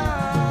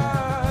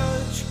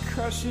judge,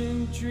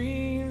 crushing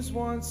dreams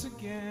once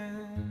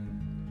again.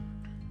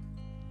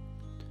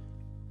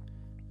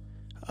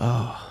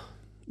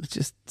 It's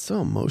just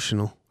so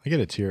emotional. I get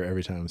a tear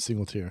every time, a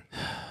single tear,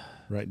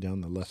 right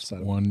down the left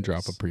side. One of my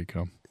drop face. of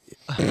pre-cum.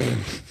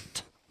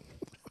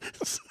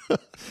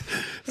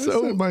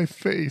 So my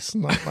face,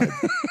 not my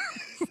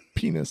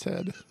penis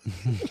head.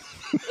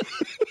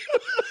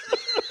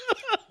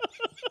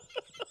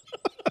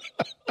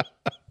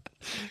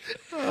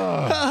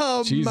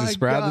 Oh, Jesus,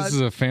 Brad, this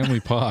is a family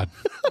pod.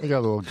 I got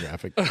a little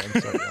graphic. I'm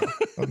sorry. Y'all.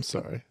 I'm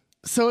sorry.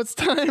 So it's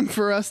time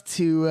for us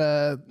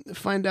to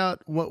find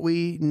out what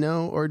we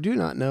know or do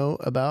not know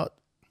about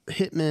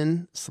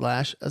hitmen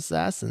 /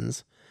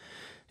 assassins,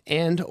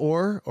 and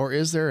or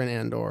is there an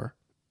and or?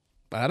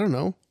 I don't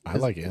know. I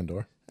like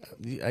Andor.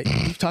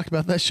 You've talked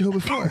about that show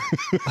before.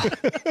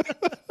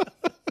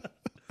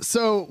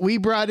 So we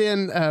brought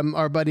in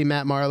our buddy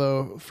Matt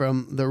Marlowe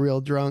from The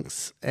Real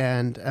Drunks,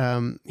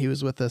 and he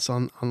was with us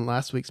on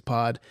last week's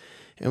pod,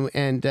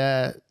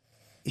 and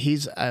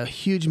he's a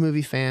huge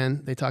movie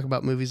fan. They talk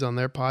about movies on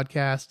their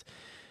podcast,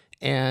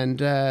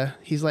 and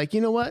he's like,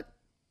 you know what?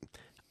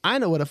 I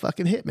know what a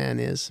fucking hitman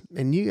is,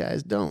 and you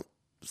guys don't.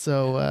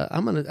 So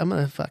I'm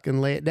gonna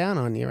fucking lay it down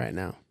on you right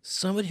now.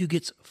 Somebody who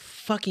gets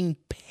fucking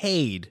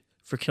paid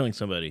for killing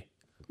somebody.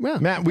 Well,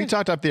 Matt, we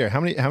talked up there. How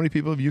many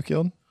people have you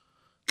killed?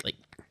 Like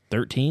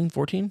 13,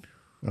 14?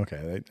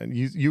 Okay,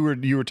 you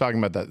were talking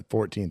about that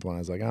 14th one. I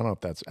was like, I don't know if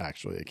that's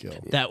actually a kill.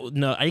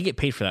 No, I didn't get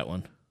paid for that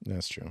one.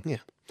 That's true. Yeah.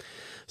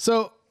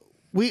 So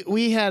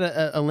we had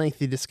a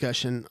lengthy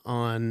discussion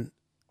on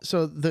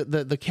so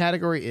the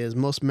category is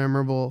most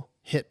memorable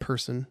hit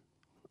person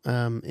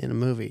in a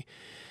movie,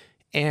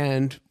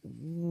 and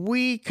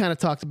we kind of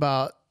talked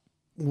about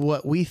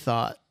what we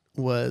thought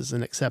was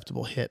an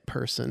acceptable hit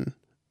person,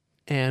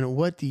 and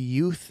what do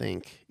you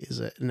think is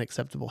an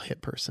acceptable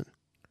hit person?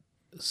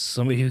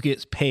 Somebody who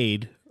gets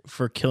paid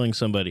for killing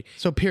somebody.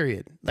 So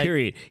period. Like,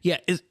 Period. Yeah.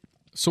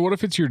 So what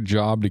if it's your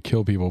job to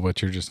kill people,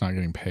 but you're just not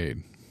getting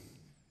paid?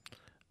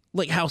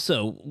 Like how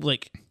so?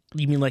 Like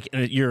you mean like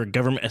you're a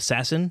government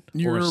assassin?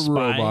 You're or a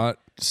spy? robot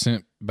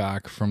sent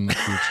back from the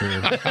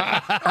future.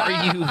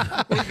 Are you?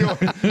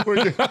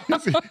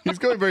 He's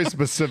going very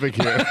specific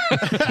here.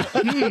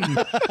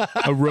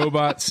 A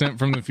robot sent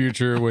from the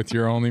future with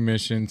your only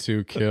mission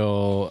to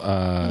kill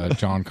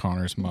John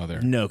Connor's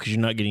mother. No, because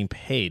you're not getting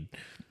paid.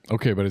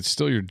 Okay, but it's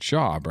still your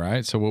job,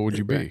 right? So what would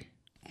you be?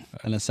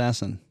 An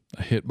assassin.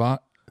 A hit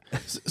bot?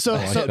 So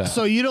I like that.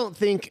 so you don't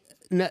think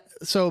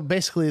so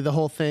basically the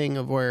whole thing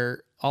of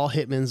where all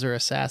hitmans are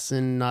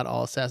assassin, not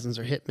all assassins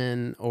are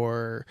hitmen,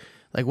 or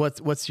like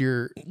what's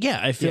your Yeah,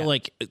 I feel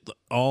like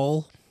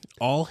all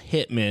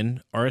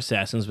hitmen are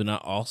assassins, but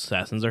not all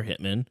assassins are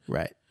hitmen.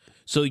 right?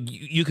 So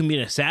you can be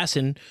an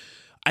assassin.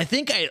 I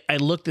think I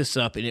looked this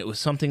up, and it was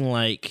something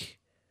like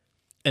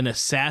an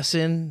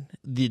assassin.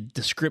 The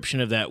description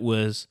of that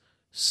was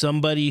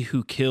somebody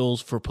who kills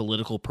for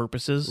political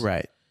purposes.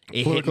 Right.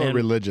 A Political or hitman-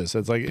 religious.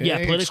 It's like Yeah,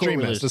 an political or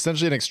extremist. religious.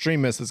 Essentially an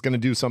extremist that's going to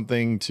do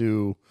something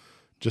to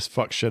just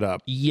fuck shit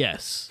up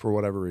Yes. for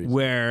whatever reason.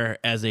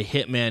 Whereas a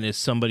hitman is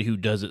somebody who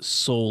does it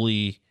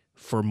solely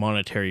for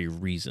monetary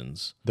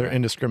reasons. They're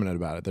indiscriminate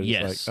about it. They're just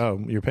Yes. like,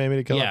 oh, you're paying me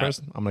to kill that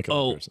person? I'm going to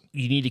kill that person.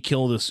 You need to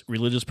kill this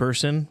religious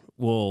person?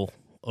 Well,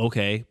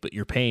 okay, but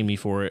you're paying me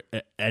for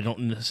it. I don't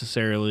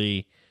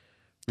necessarily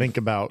Think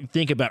about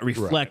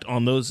reflect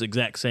on those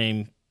exact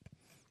same.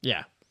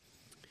 Yeah.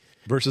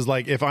 versus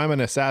like if I'm an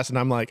assassin,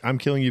 I'm like, I'm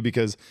killing you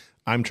because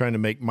I'm trying to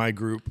make my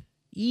group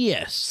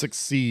Yes.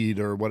 succeed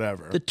or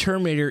whatever. The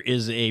Terminator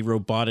is a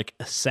robotic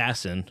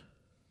assassin,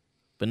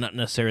 but not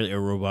necessarily a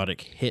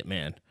robotic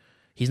hitman.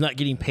 He's not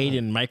getting paid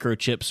in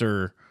microchips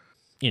or,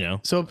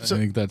 So I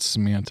think that's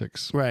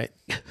semantics. right.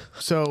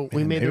 So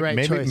we made the right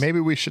maybe, choice.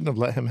 Maybe we shouldn't have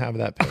let him have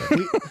that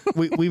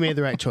pay. we made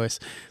the right choice.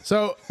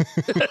 So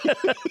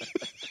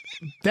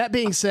that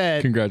being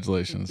said,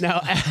 Congratulations.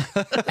 now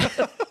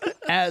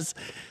as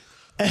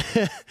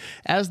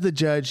the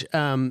judge,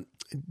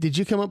 did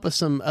you come up with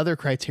some other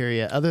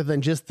criteria other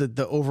than just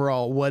the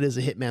overall what is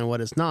a hitman,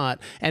 what is not?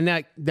 And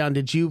now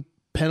did you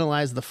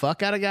penalize the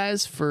fuck out of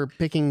guys for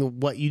picking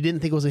what you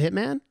didn't think was a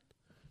hitman?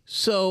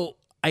 So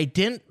I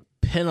didn't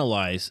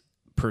penalize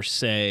per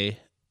se,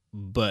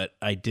 but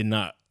I did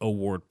not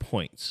award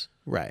points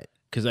Right.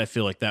 because I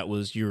feel like that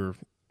was you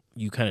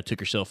kind of took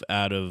yourself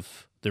out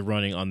of the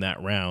running on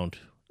that round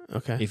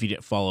Okay. if you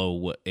didn't follow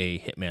what a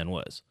hitman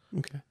was.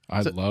 Okay.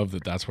 I love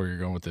that that's where you're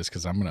going with this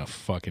because I'm going to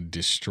fucking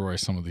destroy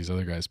some of these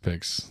other guys'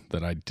 picks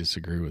that I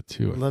disagree with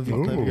too. Love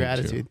your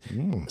attitude.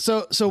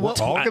 So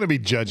what? All going to be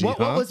judgy, What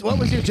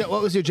huh?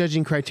 was your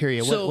judging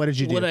criteria? What did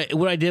you do?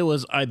 What I did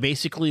was I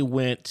basically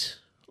went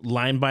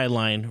line by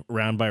line,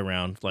 round by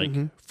round, like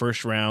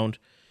first round.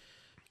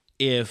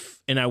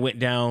 And I went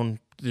down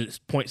this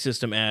point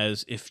system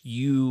as if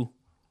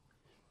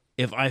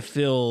I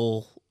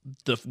feel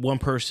the one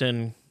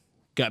person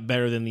got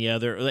better than the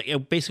other, like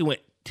it basically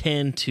went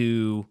 10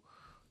 to,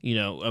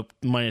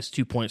 minus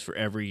 2 points for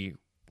every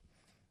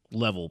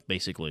level,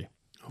 basically.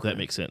 If that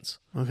makes sense.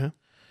 Okay.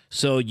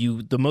 So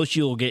the most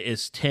you'll get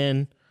is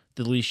 10.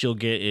 The least you'll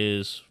get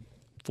is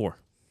 4.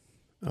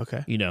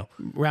 Okay.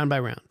 Round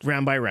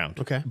Round by round.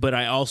 Okay. But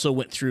I also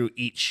went through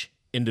each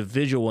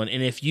individual one,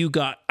 and if you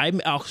got, I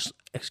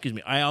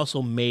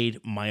also made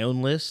my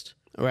own list,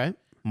 All right.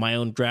 my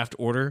own draft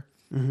order,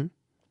 and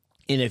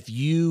if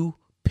you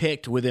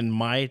picked within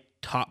my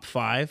top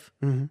 5,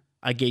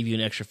 I gave you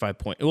an extra 5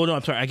 points. Well, no,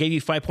 I'm sorry, I gave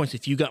you 5 points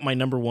if you got my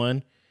number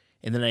 1,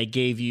 and then I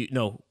gave you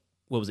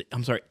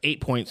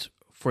 8 points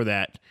for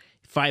that,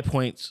 5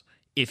 points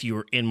if you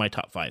were in my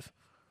top 5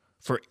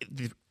 for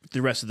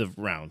the rest of the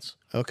rounds.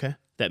 Okay.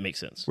 That makes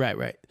sense. Right.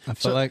 I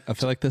feel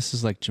like this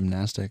is like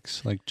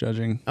gymnastics, like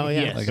judging. Oh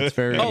yeah. Yes. Like it's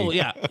very. Oh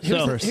yeah.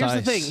 So Here's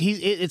the thing.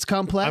 It's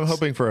complex. I'm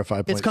hoping for a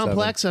 5.7. It's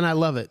complex, and I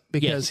love it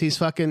because Yes.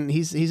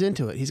 he's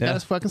into it. He's got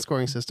his fucking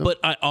scoring system. but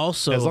I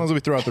also As long as we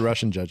throw out the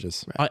Russian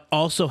judges. I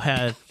also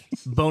had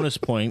bonus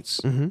points,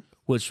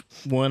 which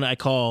one I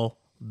call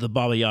the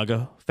Baba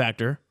Yaga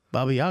factor,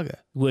 Baba Yaga.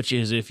 which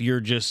is if you're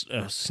just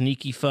a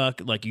sneaky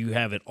fuck, like you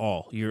have it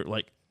all. You're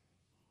like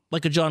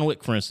a John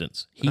Wick, for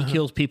instance. He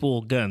kills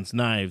people, guns,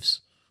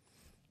 knives,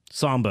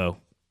 sambo,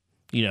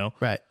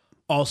 Right.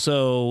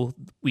 Also,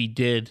 we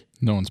did,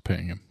 No one's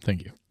paying him.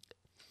 Thank you.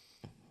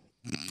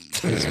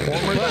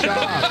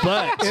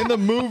 but In the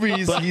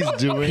movies, he's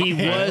doing he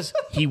was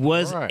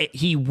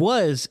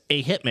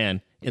a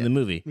hitman in the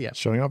movie. Yeah.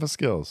 showing off his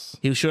skills.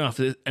 He was showing off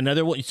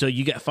another one. So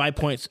you got 5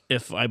 points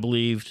if I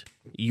believed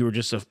you were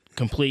just a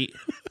complete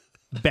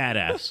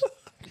badass.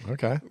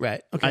 Okay.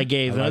 Right. Okay. I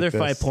gave I like another this.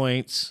 5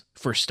 points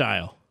for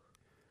style.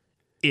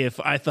 if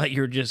I thought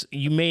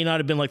you may not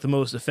have been like the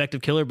most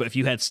effective killer, but if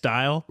you had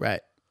style,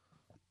 Right.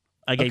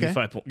 I gave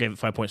Okay. gave it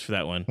 5 points for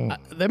that one.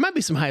 There might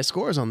be some high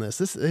scores on this.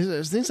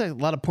 There seems like a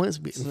lot of points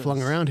being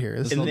flung around here.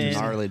 This is And then-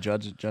 interesting. Gnarly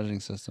judging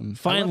system.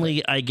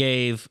 Finally, I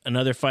gave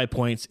another 5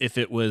 points if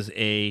it was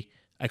I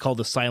called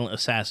the silent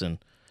assassin.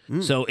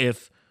 So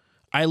if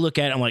I look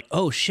at it, I'm like,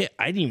 oh shit,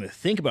 I didn't even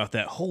think about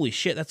that. Holy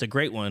shit, that's a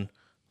great one.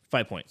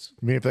 5 points.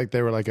 I mean, if like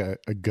they were like a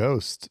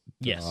ghost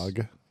Yes.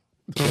 dog.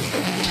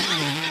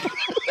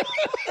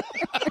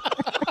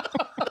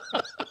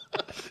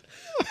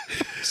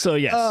 So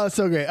yes. Oh,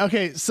 so great.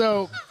 Okay,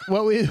 so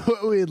what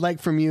we'd like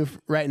from you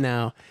right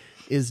now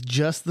is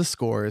just the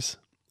scores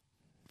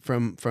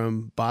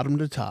from bottom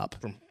to top.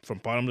 from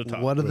bottom to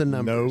top. What are the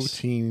No numbers?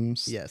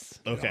 teams. Yes.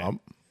 Okay.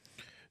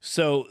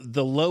 So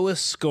the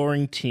lowest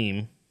scoring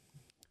team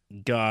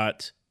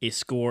got a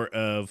score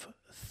of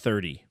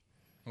 30.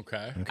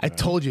 Okay. I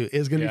told you it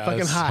was going to be fucking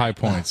that's high. high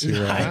points.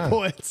 You're right. High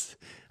points.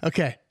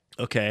 Okay.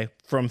 Okay.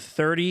 From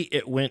 30,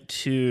 it went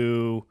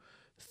to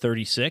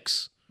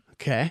 36,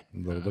 Okay. A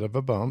little bit of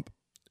a bump.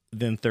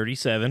 then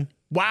 37.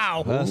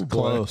 Wow. That's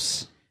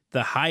close.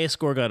 The highest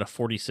score got a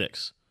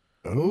 46.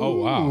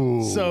 Oh wow.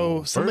 Ooh. So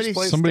First somebody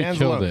place Somebody stands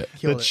killed alone. it.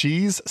 Killed The it.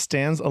 cheese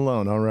stands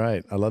alone. All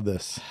right. I love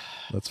this.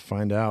 Let's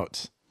find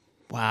out.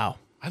 Wow.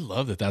 I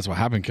love that that's what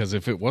happened because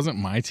if it wasn't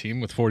my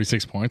team with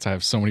 46 points, I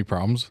have so many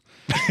problems.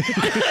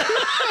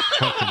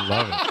 Fucking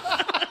love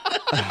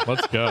it.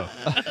 Let's go.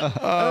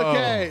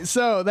 Okay.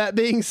 So that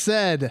being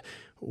said,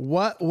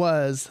 what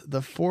was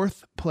the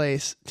fourth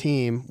place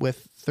team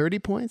with 30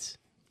 points?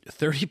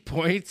 30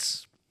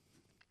 points.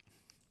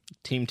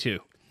 Team 2.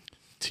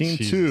 Team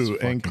Jesus 2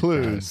 fucking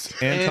includes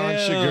Anton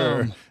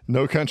Chigurh,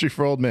 No Country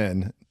for Old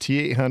Men,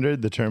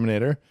 T-800, The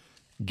Terminator,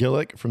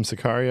 Gillick from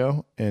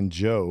Sicario, and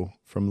Joe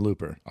from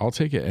Looper. I'll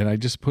take it. And I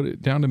just put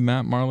it down to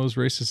Matt Marlowe's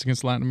racist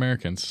against Latin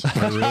Americans.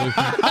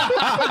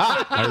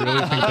 I really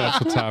think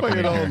that's what's happening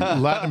Good old here.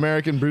 Latin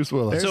American Bruce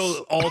Willis.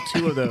 So all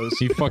two of those.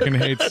 He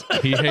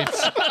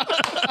hates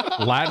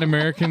Latin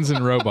Americans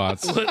and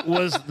robots.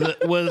 was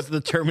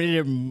the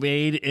Terminator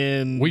made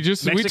in We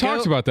Mexico?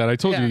 talked about that. I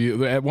told Yeah.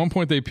 you at one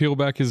point they peel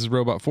back his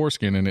robot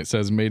foreskin and it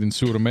says made in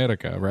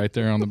Sudamerica right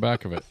there on the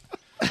back of it.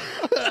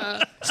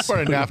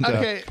 part of NAFTA.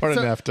 Okay, part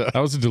so- of NAFTA. That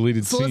was a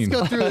deleted So scene.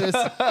 let's go through this.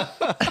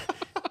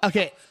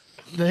 Okay.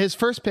 His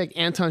first pick,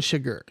 Anton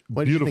Chigurh.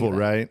 What did you think Beautiful, of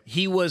that? right?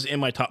 He was in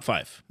my top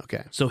 5.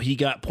 Okay. So he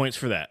got points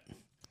for that.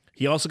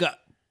 He also got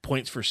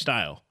points for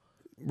style.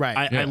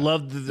 Right. I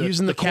loved the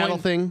Using the cattle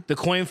thing? The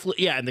coin flip.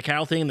 Yeah, and the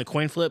cattle thing and the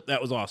coin flip.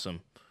 That was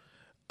awesome.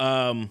 Do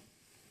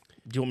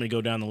you want me to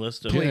go down the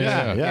list? Of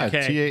Yeah.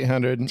 Okay.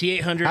 T-800.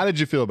 T-800. How did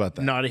you feel about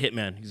that? Not a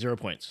hitman. 0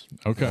 points.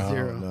 Okay.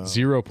 Zero.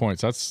 0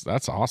 points.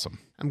 That's awesome.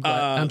 I'm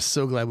glad. I'm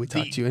so glad we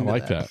talked you I into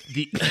like that.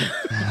 The,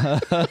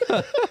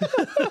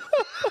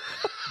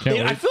 Can't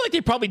I wait. feel like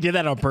they probably did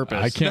that on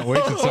purpose. I can't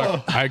wait to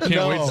talk. I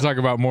can't wait to talk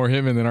about more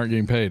hitmen that aren't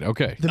getting paid.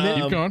 Okay.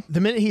 minute- Keep going. The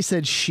minute he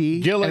said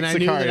she, Gillick and I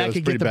knew that Sicario I is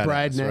could get pretty the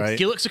bride badass, next. right?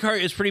 Gillick Sicario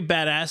is pretty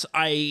badass.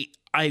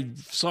 I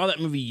saw that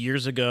movie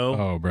years ago.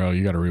 Oh, bro,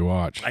 you got to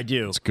rewatch. I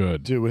do. It's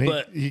good. Dude, when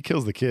But- he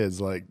kills the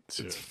kids, like,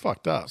 it's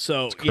fucked up.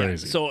 So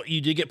crazy. so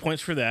you did get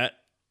points for that.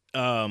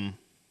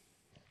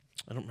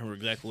 I don't remember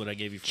exactly what I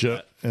gave you for Joe,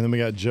 that. and then we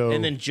got Joe.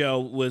 And then Joe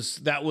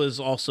was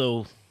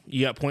also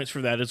you got points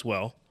for that as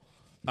well.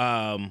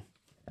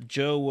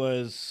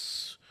 Joe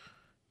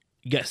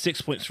you got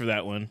 6 points for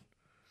that one.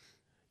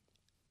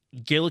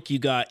 Gillick, you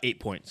got 8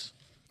 points.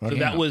 So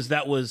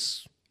that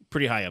was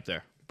pretty high up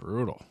there.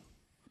 Brutal.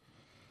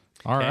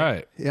 All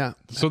right. Yeah.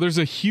 So there's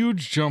a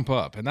huge jump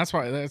up, and that's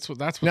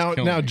what's now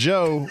killing me.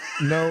 Joe,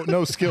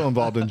 no skill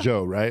involved in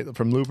Joe, right?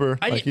 From Looper.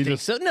 I Like, didn't think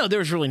so. No, there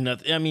was really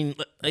nothing. I mean,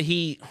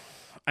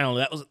 I don't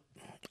know.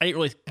 I didn't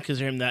really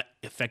consider him that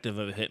effective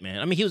of a hitman.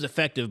 I mean, he was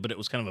effective, but it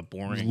was kind of a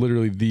boring.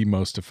 literally the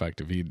most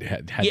effective. He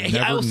had never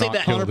I will say not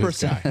that killed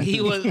this guy. He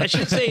was. I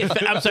should say.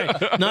 I'm sorry,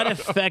 not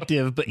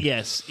effective, but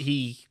yes,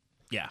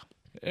 yeah.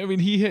 I mean,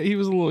 he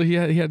was a little. He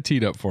had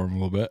teed up for him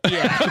a little bit.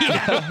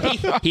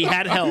 Yeah, he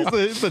had help.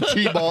 It's the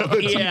T-ball,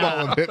 the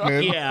T-ball of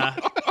Hitman. Yeah,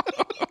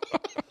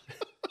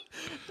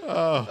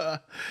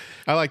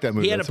 I like that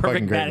movie. He had a That's fucking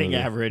perfect great batting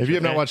movie. average If you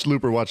have with not that. watched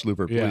Looper, watch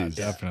Looper, Yeah, please.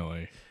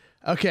 definitely.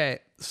 Okay.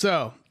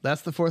 So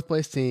that's the fourth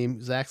place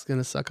team. Zach's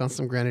gonna suck on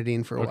some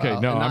grenadine for a Okay,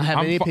 while. no, and not I'm- have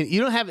I'm any fi- opinion.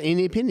 You don't have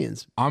any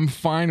opinions. I'm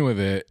fine with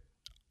it.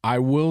 I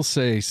will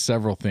say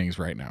several things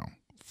right now.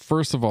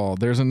 First of all,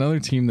 there's another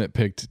team that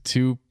picked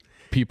 2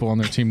 people on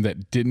their team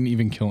that didn't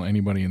even kill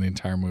anybody in the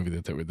entire movie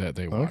that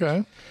they watched.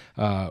 Okay.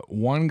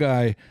 One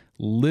guy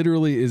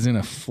literally is in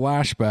a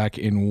flashback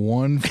in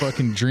one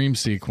fucking dream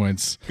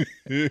sequence.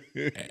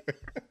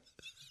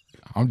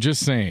 I'm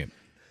just saying.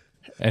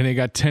 And they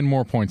got 10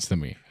 more points than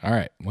me. All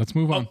right, let's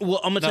move on. well,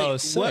 I'm gonna tell No, you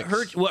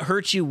 6. what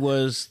hurt you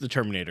was the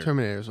Terminator.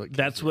 Terminator's what.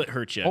 That's what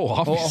hurt you. Oh,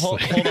 obviously.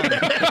 hold on.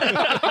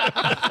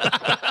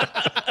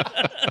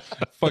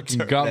 Fucking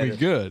got me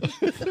good.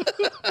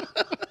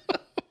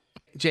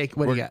 Jake,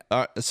 what do you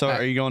got? So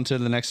are you going to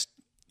the next?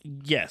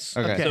 Yes.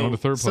 Okay. So On to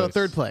third So place.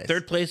 third place.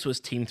 third place was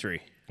Team 3.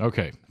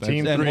 Okay.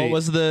 Team And 3 what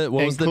was the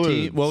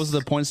includes- what was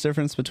the points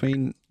difference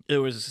between?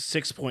 There was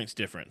 6 points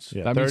difference.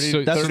 Yeah, That means 30,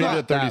 so- That's 30 to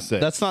not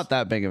 36. that's not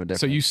that big of a difference.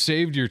 So you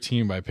saved your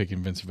team by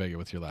picking Vincent Vega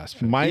with your last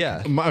pick.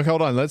 Yeah. Mike,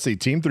 hold on. Let's see.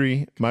 Team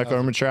 3, Michael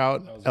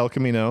Armentrout, El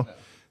Camino,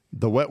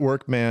 the Wet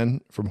Work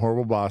Man from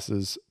Horrible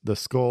Bosses, the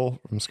Skull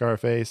from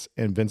Scarface,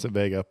 and Vincent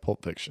Vega,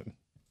 Pulp Fiction.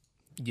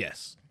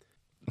 Yes.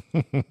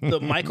 The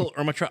Michael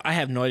Ermitrout, I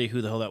have no idea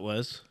who the hell that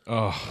was.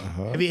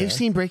 Have you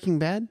seen Breaking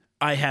Bad?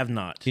 I have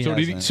not.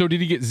 So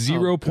did he get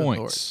 0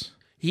 points?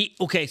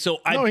 So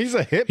No, he's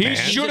a hitman. He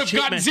should have He's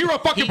a gotten hitman. 0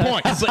 fucking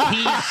points. But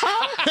he's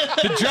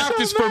The draft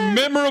is for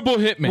memorable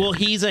hitmen. well,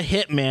 he's a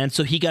hitman,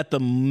 so he got the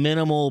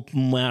minimal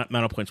amount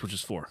of points, which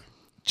is 4.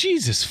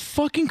 Jesus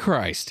fucking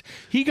Christ.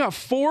 He got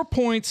 4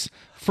 points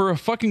for a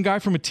fucking guy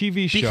from a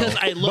TV show. Because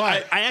I look,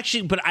 I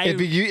actually, but I.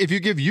 If you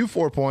give you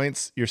 4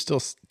 points, you're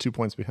still 2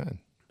 points behind.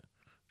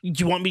 Do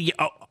you want me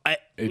to?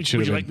 should Would you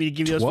have like me to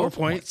give you those 4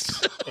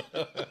 points?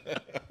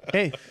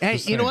 Hey,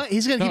 you know what?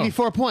 He's going to give you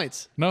 4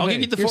 points. No, I'll hey,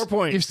 give you the You're 4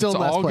 points. You're still it's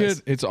in last all place.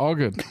 good. It's all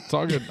good. It's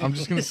all good. I'm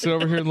just going to sit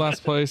over here in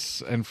last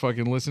place and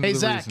fucking listen Hey, to the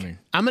Zach, reasoning.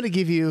 I'm going to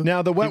give you.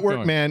 Now, the Wet Keep Work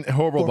going. Man,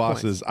 Horrible 4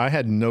 Bosses, I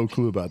had no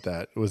clue about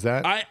that. Was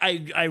that?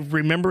 I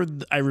remember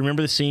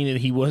the scene, and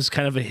he was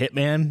kind of a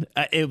hitman.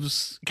 It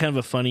was kind of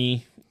a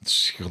funny.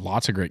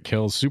 Lots of great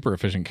kills. Super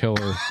efficient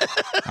killer.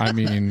 I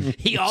mean,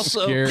 He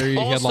also- scary. He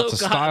had also lots of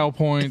got- style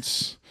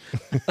points.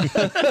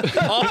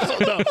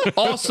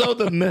 Also,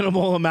 the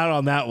minimal amount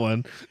on that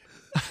one.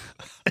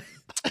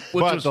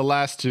 but the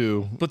last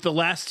 2. But the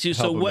last 2.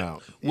 So Help him what?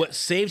 out. What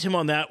saved him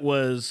on that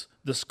was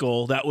the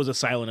skull. That was a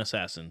silent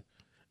assassin.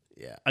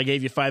 Yeah. I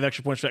gave you 5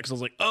 extra points for that because I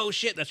was like, oh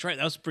shit, that's right.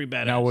 That was pretty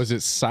badass. Now, was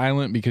it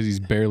silent because he's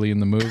barely in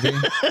the movie?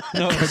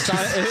 No, it was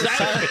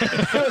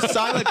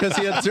silent because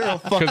he had 0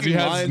 Because fucking he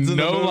has lines in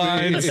the no movie.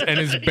 lines and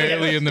is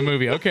barely in the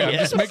movie. Okay, I'm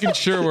just making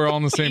sure we're all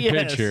on the same page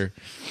Yes. here.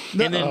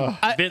 And then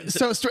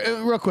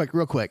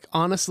Real quick.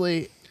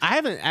 Honestly, I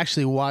haven't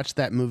actually watched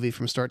that movie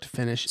from start to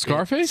finish.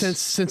 Scarface?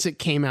 Since it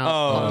came out.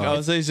 Oh,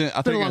 I thought you were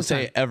a going long to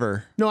say time.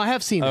 ever. No, I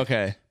have seen it.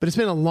 Okay. But it's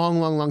been a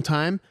long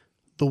time.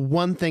 The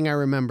one thing I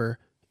remember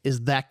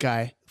is that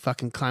guy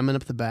fucking climbing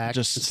up the back,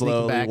 Just and sneaking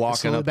slowly back, walking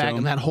slowly up to back, him.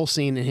 and that whole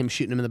scene and him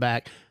shooting him in the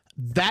back.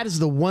 That is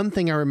the one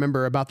thing I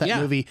remember about that Yeah.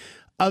 movie,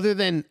 other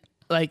than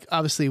like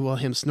obviously,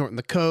 him snorting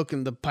the coke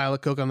and the pile of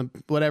coke on the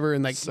whatever,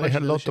 and like Say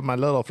hello to my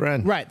little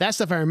friend. right, that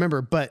stuff I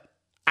remember. But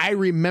I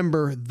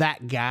remember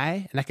that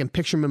guy, and I can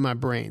picture him in my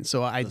brain.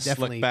 So I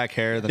definitely Slick back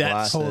hair, the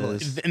That's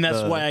glasses. and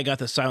that's the- why I got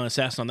the silent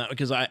assassin on that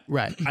because I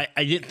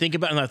didn't think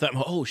about it and I thought,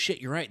 oh shit,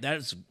 you're right. That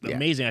is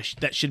amazing.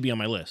 That should be on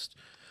my list.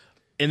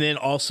 And then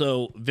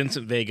also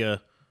Vincent Vega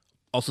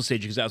also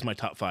saved you because that was my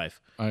top 5.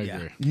 I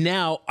agree.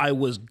 Now I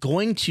was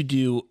going to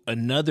do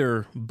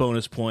another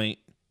bonus point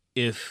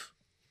if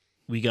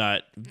we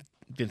got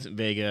Vincent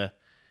Vega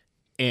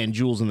and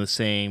Jules on the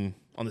same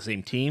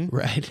team.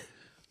 right.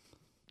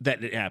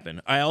 That didn't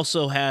happen. I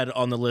also had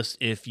on the list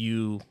if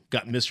you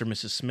got Mr. and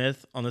Mrs.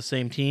 Smith on the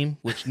same team,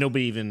 which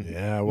nobody even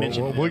Yeah,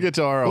 mentioned. we'll get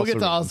to our. We'll get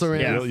to also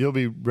Rams. Yeah. You'll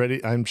be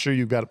ready. I'm sure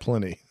you've got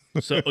plenty.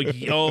 So I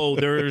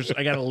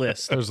got a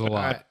list. There's a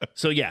lot.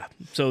 So yeah,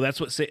 so that's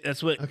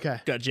what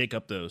Okay. got Jake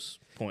up those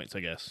points, I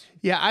guess.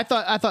 Yeah, I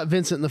thought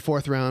Vincent in the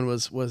 4th round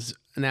was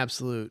an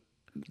absolute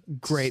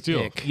great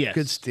Steal. pick. Yes.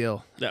 Good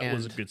steal. That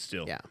was a And, good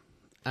steal. Yeah.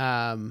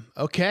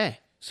 Okay.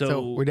 So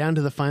So- we're down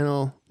to the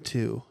final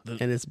 2,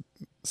 and it's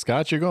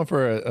Scott, you're going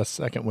for a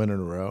second win in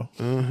a row.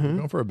 You're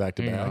going for a back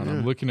to Hang back. on,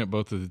 I'm looking at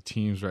both of the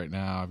teams right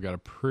now. I've got a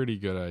pretty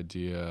good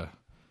idea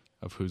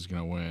of who's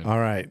going to win. All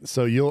right,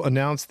 so you'll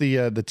announce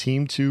the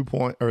team 2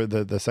 point or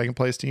the second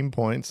place team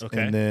points,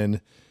 Okay. and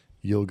then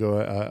you'll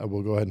go.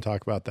 We'll go ahead and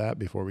talk about that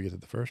before we get to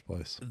the first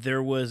place.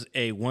 There was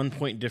a 1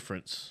 point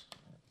difference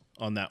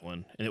on that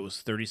one, and it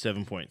was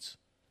 37 points.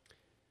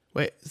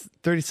 wait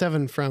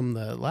 37 from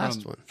the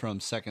last one. From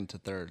second to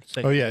third.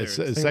 Second, Oh yeah,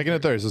 third. second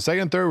and third. So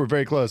second and third were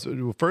very close.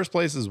 First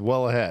place is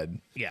well ahead.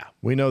 Yeah.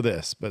 We know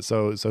this, but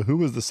so who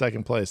was the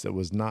second place that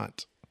was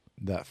not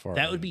that far?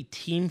 That ahead? would be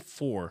Team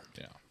 4.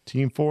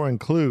 Team 4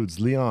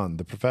 includes Leon,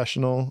 the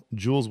Professional,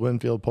 Jules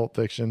Winfield, Pulp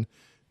Fiction,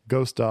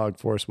 Ghost Dog,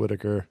 Forrest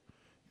Whitaker.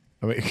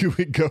 I mean,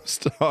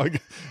 Ghost Dog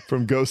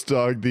from Ghost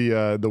Dog,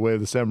 the Way of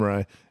the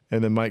Samurai,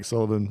 and then Mike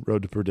Sullivan,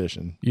 Road to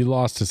Perdition. You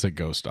lost us at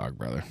Ghost Dog,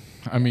 brother.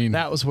 I mean,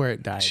 That was where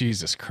it died.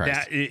 Jesus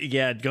Christ.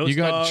 Ghost You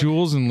got Dog.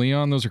 Jules and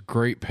Leon. Those are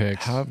great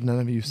picks. How have none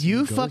of you seen You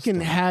Ghost fucking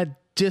Dog? had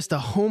just a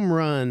home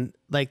run.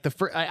 Like the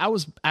first, I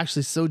was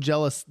actually so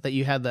jealous that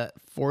you had that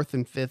 4th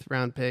and 5th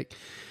round pick.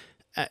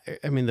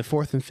 I mean, the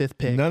 4th and 5th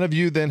pick. None of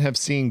you then have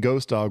seen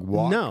Ghost Dog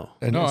walk. No.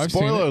 And No, I've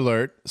seen spoiler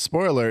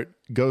alert,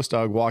 Ghost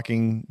Dog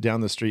walking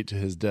down the street to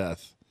his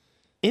death.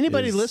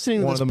 Anybody is listening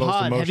to one this of the most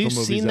pod, have you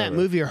emotional seen movies that ever.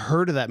 movie or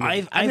heard of that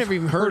movie? I've never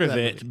even heard of that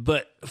it, movie.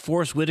 but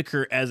Forrest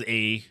Whitaker as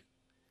a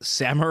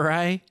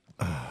samurai.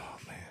 Oh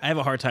man, I have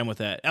a hard time with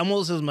that.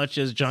 Almost as much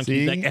as John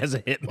See? Cusack as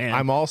a hitman.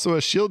 I'm also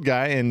a Shield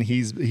guy, and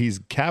he's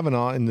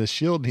Kavanaugh in the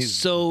Shield. He's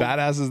So-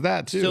 badass as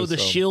that too. so the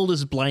shield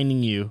is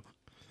blinding you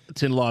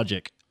to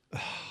logic.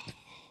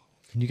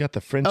 You got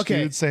the French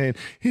Okay. dude saying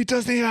he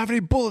doesn't even have any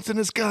bullets in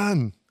his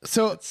gun.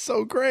 So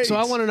So great. So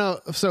I want to know.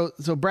 So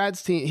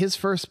Brad's team, his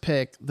first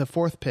pick, the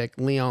fourth pick,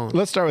 Leon.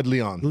 Let's start with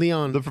Leon.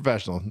 Leon, the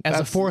professional, as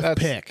a fourth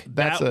pick.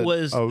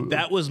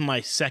 That was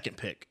my second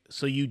pick.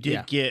 So you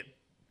did get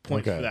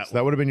points for that So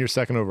that would have been your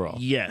second overall.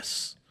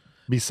 Yes.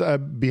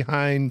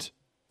 Behind,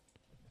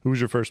 who was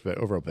your first pick,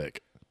 overall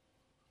pick?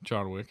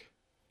 John Wick.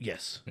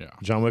 Yes. Yeah.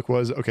 John Wick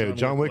was okay.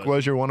 John Wick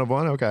was your one of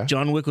one. Okay.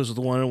 John Wick was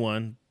the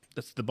 1-1.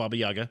 That's the Baba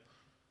Yaga.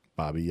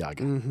 Bobby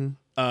Yaga.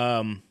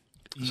 Mm-hmm.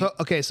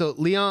 So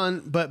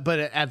Leon, but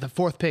at the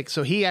fourth pick,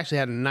 so he actually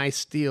had a nice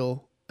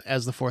steal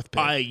as the fourth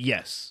pick.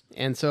 Yes.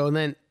 And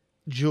then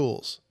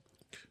Jules,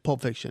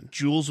 Pulp Fiction.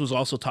 Jules was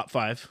also top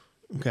 5.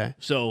 Okay.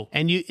 So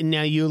And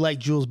you like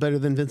Jules better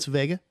than Vince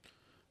Vega?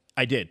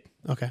 I did.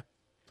 Okay.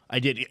 I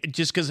did.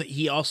 Just because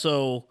he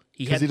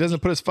Because he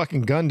doesn't put his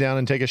fucking gun down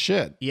and take a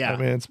shit. Yeah. I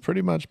mean, it's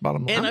pretty much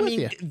bottom line. And I'm I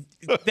with mean,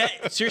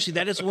 that seriously,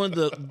 that is one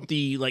of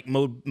the like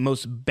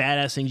most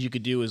badass things you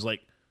could do is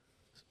like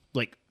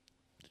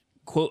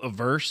quote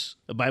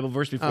a Bible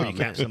verse before you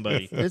catch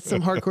somebody. It's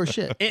some hardcore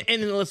shit.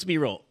 And then let's be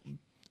real.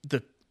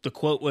 The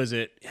quote was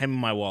it, "Hem in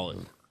my wallet."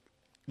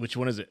 Which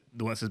one is it?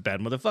 The one that says "bad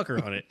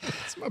motherfucker" on it.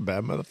 It's my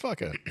bad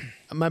motherfucker.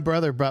 My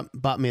brother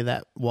bought me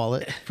that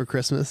wallet for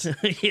Christmas.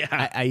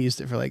 Yeah. I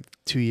used it for like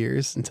 2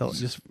 years until it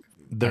just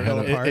There- fell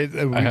apart.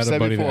 we've I had a said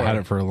buddy before, that had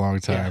it for a long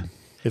time.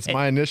 It's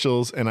my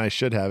initials, and I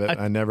should have it.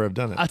 I never have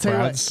done it. I'll tell you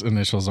what. Brad's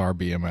initials are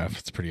BMF.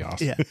 It's pretty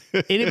awesome.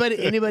 Yeah.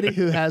 Anybody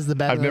who has the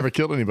bad I've never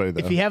killed anybody,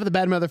 though. if you have the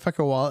bad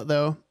motherfucker wallet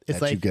though, it's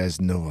that you like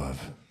guys know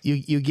of.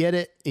 you get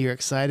it, you're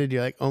excited,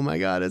 you're like, oh my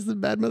God, it's the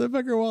bad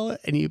motherfucker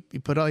wallet. And you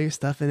put all your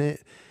stuff in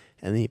it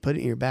and then you put it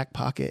in your back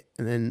pocket.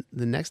 And then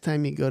the next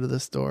time you go to the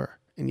store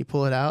and you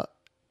pull it out,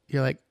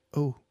 you're like,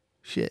 oh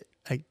shit,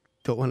 I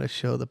don't want to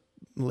show the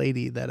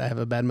lady that I have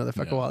a bad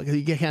motherfucker wallet because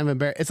you get kind of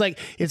embarrassed. It's like,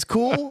 it's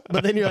cool,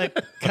 but then you're like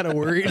kind of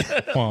worried.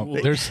 Well,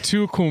 there's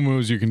two cool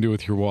moves you can do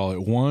with your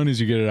wallet. One is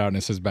you get it out and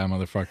it says bad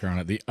motherfucker on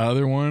it. The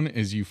other one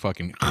is you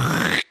fucking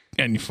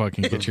and you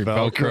fucking get your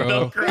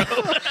Velcro.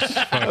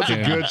 That's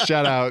a good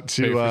shout out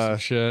to.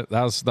 Shit.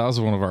 That was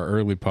one of our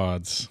early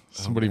pods.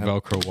 Somebody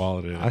Velcro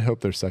walleted it. I hope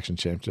there's section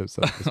championships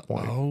at this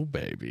point. Oh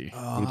baby.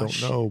 We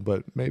don't know,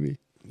 but maybe.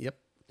 Yep.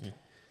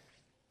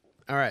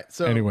 All right.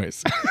 So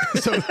Anyways,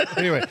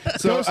 Anyway,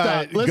 so Ghost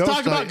Dog. Let's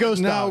talk about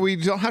Ghost No, Dog. we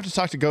don't have to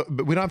talk to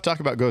but we don't have to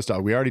talk about Ghost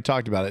Dog. We already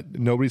talked about it.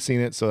 Nobody's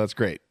seen it, so that's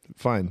great.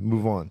 Fine,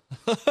 move on.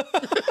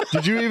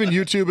 Did you even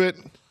YouTube it?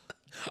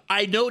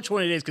 I know which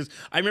one it is because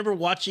I remember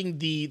watching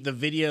the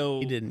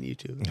video. you didn't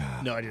YouTube.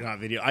 No, I did not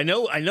video. I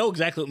know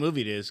exactly what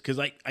movie it is because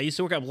I used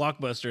to work at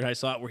Blockbuster and I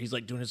saw it where he's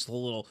like doing his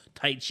little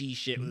Tai Chi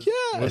shit. With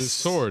with his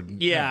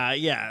sword.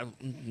 yeah,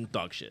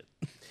 dog shit.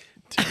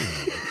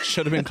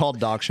 Should have been called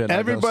dog shit. not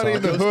Everybody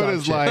in Ghost the Dog. hood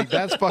is like,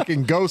 that's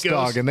fucking Ghost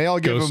Dog, and they all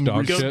give Ghost him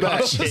Dog respect. shit.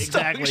 Dog shit,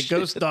 exactly.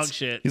 Ghost dog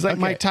shit. He's like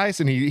Mike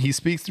Tyson. He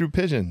speaks through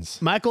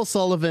pigeons. Michael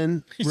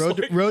Sullivan, Road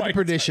like to Mike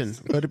Perdition.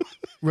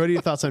 What are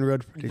your thoughts on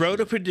Road to Perdition? Road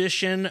to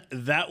Perdition.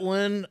 That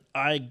one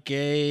I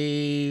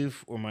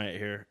gave. Where am I at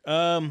here?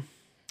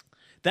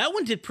 That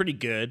one did pretty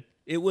good.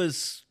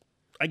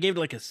 I gave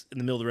it like in the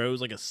middle of the road. It was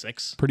like a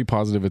 6. Pretty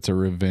positive it's a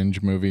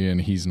revenge movie and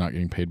he's not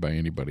getting paid by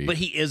anybody. But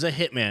he is a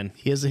hitman.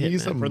 He is a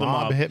He's a hitman. For the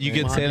mob mob. hitman. You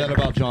could say that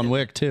about John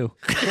Wick too.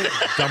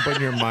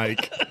 Dumping your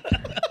mic.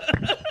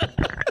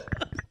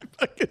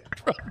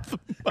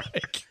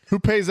 Who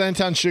pays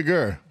Anton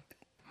Chigurh?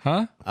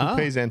 Huh? Who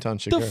pays Anton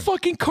The Chigurh?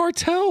 fucking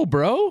cartel,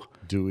 bro.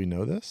 Do we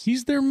know this?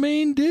 He's their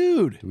main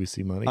dude. Do we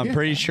see money? I'm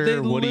pretty sure They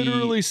Woody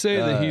literally say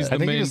that he's the I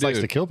think main he just dude. likes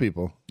to kill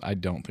people. I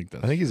don't think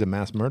that's. I think he's a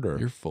mass murderer.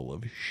 you're full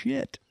of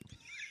shit.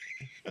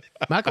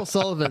 Michael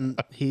Sullivan,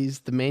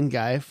 he's the main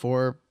guy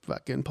for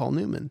fucking Paul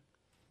Newman.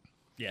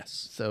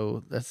 Yes.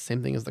 So that's the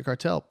same thing as the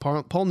cartel.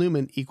 Paul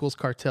Newman equals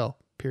cartel,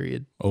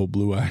 period. Oh,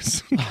 blue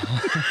eyes.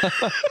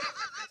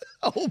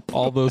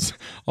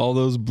 all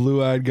those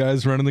blue-eyed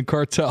guys running the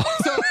cartel.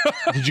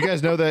 Did you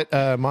guys know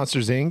that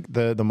Monsters Inc.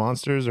 the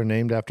monsters are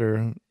named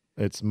after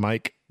it's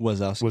Mike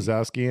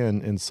Wazowski.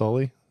 and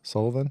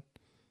Sullivan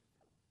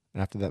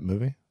after that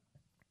movie?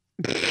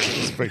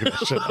 Just making that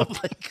shit up.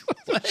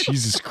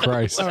 Jesus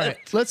Christ. All right,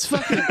 let's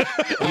fucking.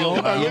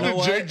 I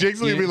look at Jake's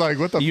gonna be like,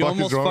 "What the You fuck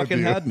is almost wrong with fucking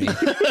you?" had me.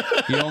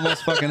 You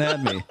almost fucking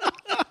had me.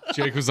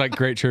 Jake was like,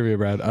 great trivia,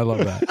 Brad. I love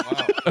that.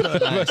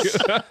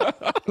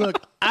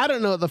 Look, I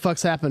don't know what the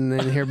fuck's happening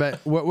in here, but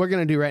what we're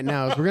gonna do right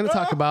now is we're gonna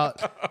talk about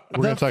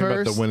gonna talk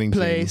about the winning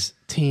place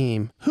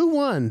team. Who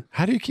won?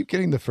 How do you keep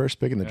getting the first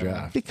pick in the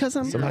draft? Because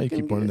I'm Somehow you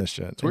fucking keep winning good. this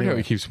shit. It's weird how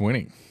Anyway, he keeps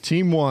winning.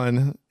 Team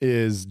 1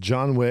 is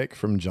John Wick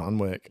from John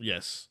Wick,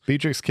 Yes.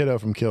 Beatrix Kiddo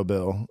from Kill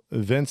Bill,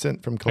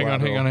 Vincent from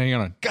Collateral. Hang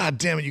on. God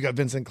damn it, you got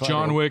Vincent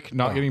Collateral. John Wick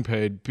not getting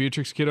paid.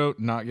 Beatrix Kiddo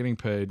not getting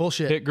paid.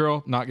 Bullshit. Hit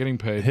Girl not getting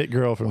paid. Hit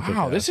Girl from Wow,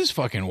 Kick-Ass. this is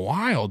fucking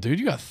wild, dude.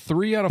 You got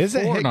 3 out of 4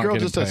 Isn't Hit not Girl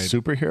getting just a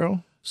paid.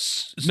 superhero?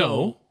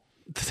 No.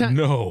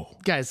 No.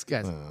 Guys,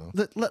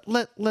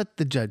 let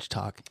the judge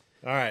talk.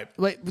 All right.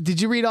 Wait, did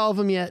you read all of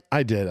them yet?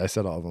 I did. I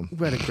said all of them.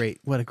 What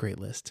a great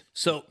list.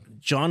 So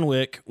John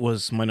Wick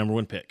was my number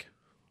 1 pick.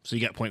 So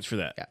you got points for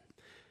that. Yeah.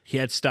 He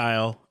had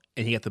style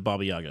and he got the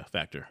Baba Yaga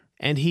factor.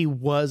 and he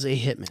was a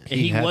hitman. And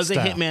he had was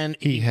style. a hitman.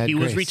 He had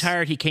was grace.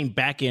 retired. He came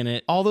back in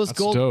it. All those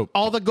dope.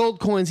 all the gold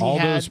coins he All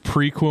had. those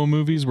prequel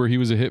movies where he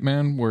was a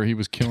hitman, where he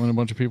was killing a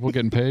bunch of people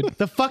getting paid.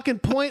 The fucking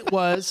point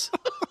was,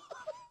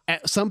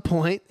 at some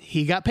point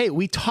he got paid.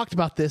 We talked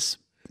about this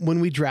when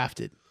we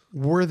drafted.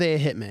 Were they a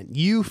hitman?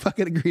 You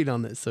fucking agreed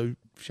on this, so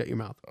shut your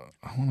mouth.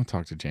 I want to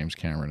talk to James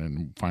Cameron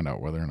and find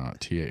out whether or not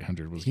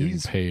T-800 was getting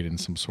paid in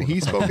some sort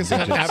He's of... focusing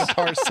on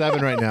Avatar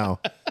 7 right now.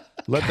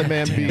 Let the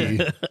man be.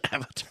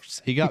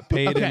 He got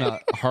paid in a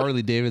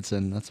Harley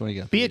Davidson. That's what he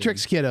got.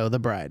 Beatrix Kiddo, the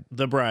bride.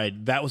 The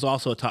Bride. That was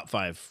also a top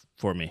 5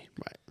 for me.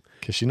 Right.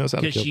 Because she knows how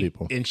to kill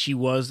people. And she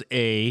was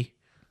a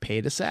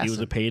Paid assassin. She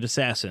was a paid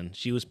assassin.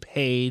 She was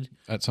paid.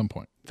 At some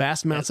point.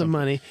 Vast amounts of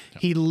money.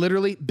 He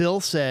literally, Bill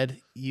said,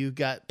 you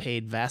got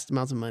paid vast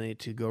amounts of money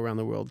to go around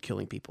the world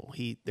killing people.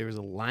 There was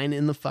a line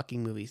in the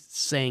fucking movie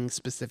saying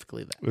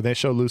specifically that. When they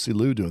show Lucy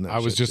Liu doing that, I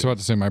was just about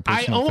to say my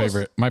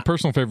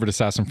personal favorite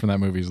assassin from that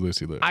movie is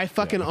Lucy Liu. I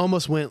fucking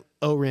almost went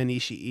O-Ren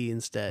Ishii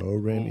instead.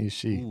 O-Ren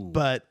Ishii.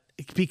 But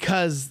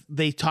because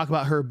they talk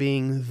about her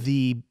being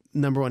the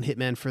number one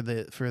hitman for the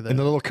in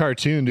the little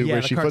cartoon, dude, Yeah,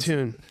 where the she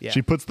cartoon. puts Yeah.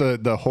 she puts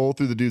the hole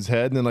through the dude's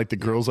head, and then like the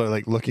girls are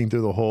like looking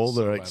through the hole,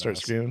 they're like start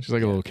screaming. She's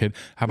like a little kid.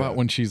 How about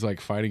when she's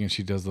like fighting and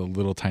she does the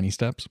little tiny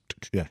steps?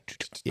 Yeah.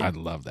 I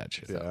love that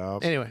shit. Yeah.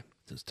 Anyway,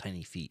 Those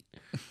tiny feet.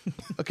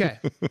 okay.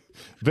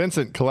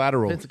 Vincent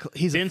Collateral.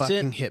 He's a Vincent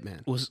fucking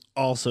hitman. was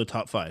also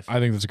top 5. I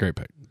think that's a great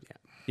pick.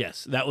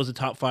 Yes, that was a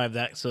top 5.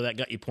 So that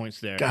got you points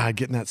there. God,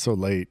 getting that so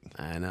late.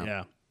 I know.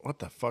 Yeah. What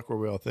the fuck were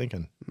we all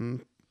thinking?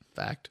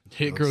 Fact.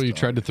 Hit Girl, you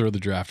tried to throw the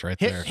draft right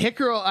there. Hit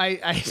Girl,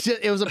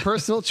 it was a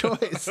personal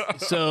choice.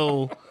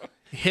 So,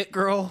 Hit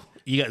Girl,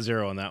 you got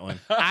 0 on that one.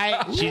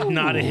 She's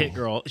not a hit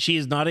girl. She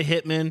is not a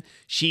hitman.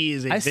 She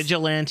is a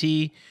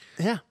vigilante.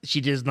 Yeah.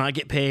 She does not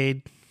get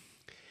paid.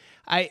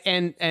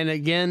 And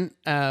again,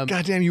 God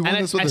damn, you won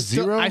this with a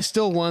 0? I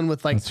still won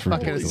with like That's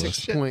fucking a ridiculous.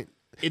 6 point.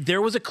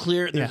 There was a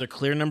clear. There's a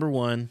clear number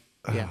 1.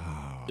 Yeah.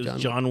 It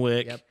was John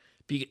Wick. Yep.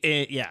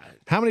 Yeah.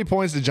 How many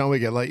points did John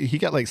Wick get? Like he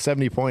got like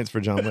 70 points for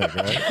John Wick,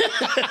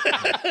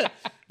 right?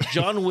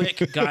 John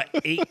Wick got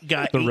 8.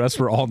 The rest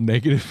were all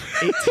negative.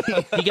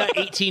 18. He got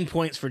 18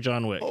 points for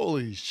John Wick.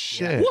 Holy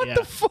shit. What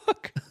the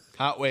fuck?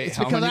 Wait,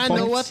 Because I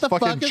know what the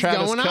Fucking fuck is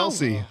Travis going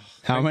Kelce. on.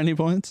 How many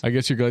points? I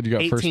guess you're glad you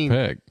got 18. first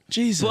pick.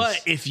 Jesus. But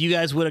if you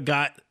guys would have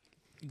got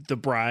The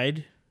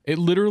Bride, It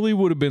literally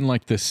would have been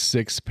like the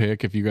 6th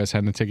pick if you guys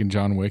hadn't taken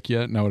John Wick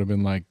yet, and I would have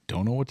been like,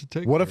 don't know what to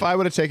take. What if I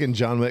would have taken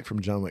John Wick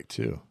from John Wick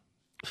 2?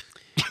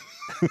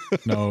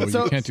 No,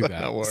 So- you can't do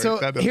that. So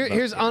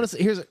here's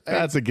honestly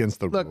That's against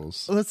the look.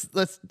 rules. I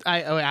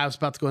was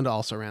about to go into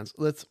all-star rounds.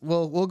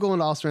 We'll go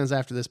into all-star rounds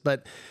after this,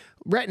 but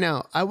right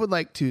now I would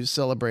like to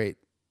celebrate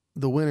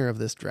the winner of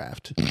this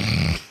draft.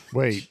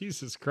 Wait,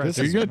 Jesus Christ.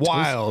 this is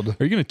wild.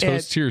 Are you going to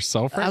toast to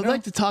yourself right I'd now?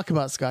 like to talk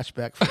about Scotch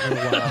Beck for a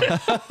little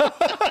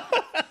while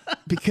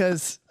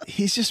because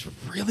he's just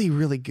really,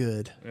 really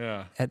good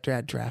at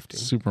drafting.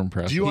 Super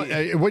impressed. Do you want,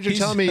 what you're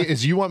telling me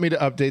is you want me to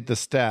update the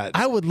stats.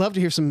 I would love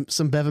to hear some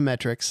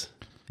bevometrics.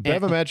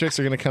 Bevometrics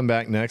are going to come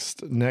back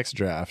next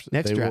draft.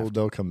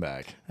 They'll come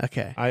back.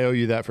 Okay. I owe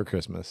you that for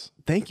Christmas.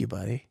 Thank you,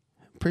 buddy.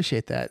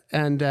 Appreciate that.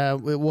 And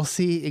we'll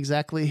see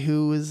exactly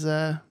who is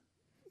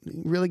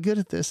really good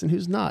at this and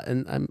who's not.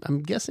 And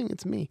I'm guessing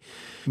it's me.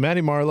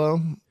 Maddie Marlowe.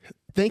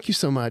 Thank you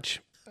so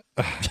much.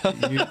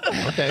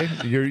 Okay,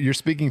 you're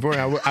speaking for me.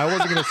 I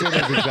wasn't going to say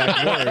those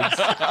exact words.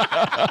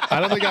 I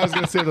don't think I was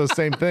going to say those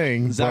same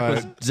things.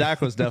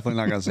 Zach was definitely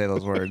not going to say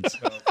those words.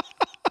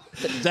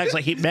 Zach's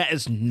like, Matt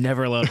is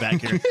never allowed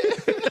back here.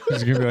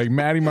 He's going to be like,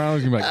 Maddie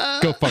Marlowe's going to be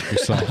like, go fuck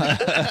yourself.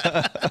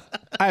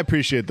 I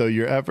appreciate though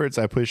your efforts.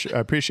 I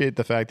appreciate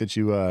the fact that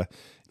you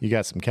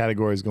got some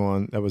categories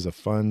going. That was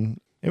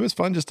It was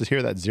fun just to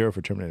hear that 0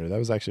 for Terminator. That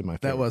was actually my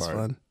favorite. That was part.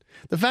 fun.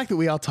 The fact that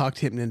we all talked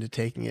him into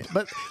taking it,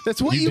 but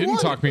that's what You you didn't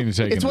wanted. talk me into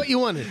taking It's it. what you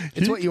wanted.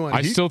 It's what you wanted.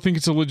 I still think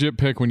it's a legit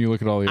pick when you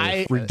look at all the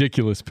I-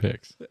 ridiculous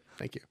picks.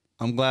 Thank you.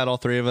 I'm glad all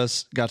 3 of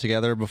us got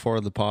together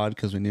before the pod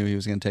because we knew he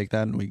was going to take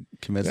that, and we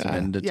convinced him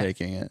into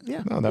taking it.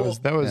 Yeah. No, that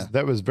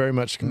was very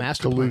much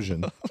Master plan.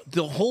 collusion.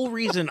 The whole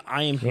reason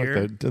I am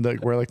here,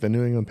 We're like the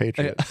New England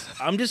Patriots.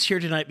 I'm just here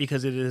tonight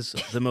because it is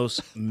the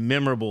most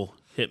memorable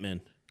Hitman.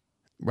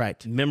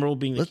 Right. Memorable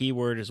being the key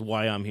word is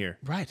why I'm here.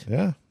 Right.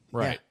 Yeah.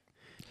 Right.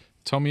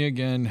 Tell me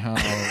again how.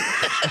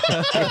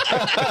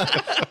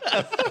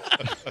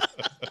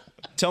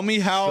 Tell me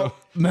how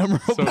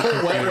memorable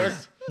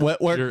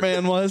Wet Work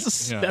Man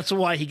was. Yeah. That's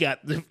why he got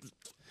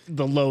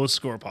the lowest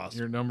score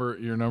possible.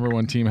 Your number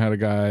one team had a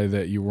guy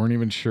that you weren't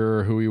even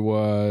sure who he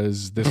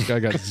was. This guy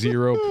got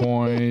 0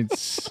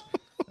 points.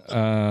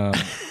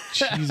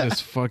 Jesus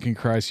fucking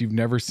Christ! You've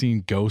never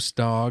seen Ghost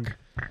Dog?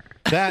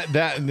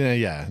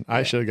 Yeah.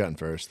 I should have gotten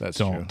first. That's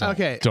true.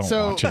 Okay, Don't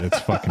so- watch it. It's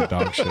fucking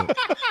dog shit.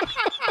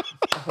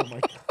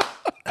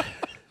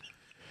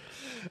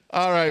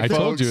 All right, I folks.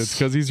 told you it's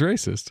because he's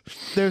racist.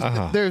 There's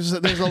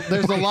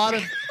a lot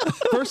of.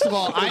 First of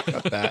all,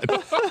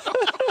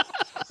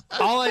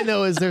 all I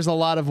know is there's a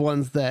lot of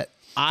ones that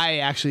I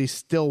actually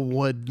still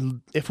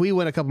would, if we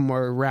went a couple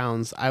more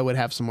rounds, I would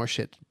have some more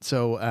shit.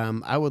 So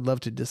I would love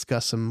to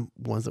discuss some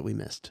ones that we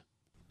missed.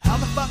 How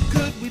the fuck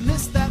could we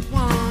miss that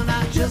one?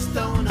 I just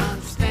don't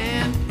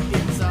understand.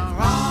 It's our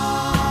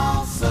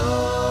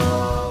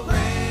also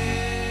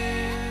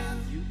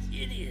ran. You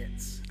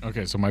idiots.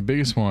 Okay, so my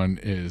biggest one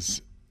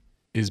is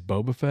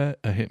Boba Fett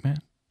a hitman?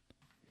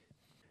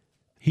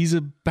 He's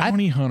a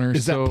bounty hunter.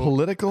 Is that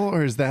political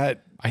or is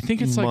that I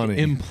think it's money? like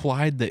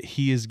implied that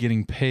he is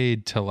getting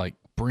paid to like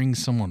bring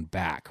someone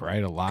back,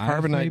 right? Alive.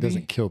 Carbonite maybe?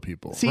 doesn't kill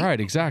people. Right,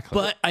 exactly.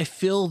 But I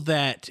feel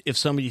that if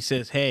somebody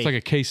says, "Hey, it's like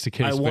a case to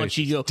case. I want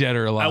you to go dead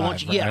or alive." I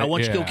want you, I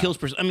want you to go kill this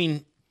person." I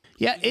mean,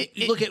 Yeah,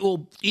 look at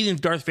even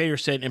Darth Vader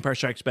said in Empire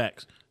Strikes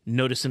Back,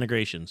 no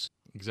disintegrations.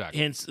 Exactly.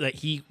 Hence,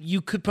 that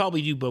you could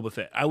probably do Boba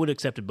Fett. I would have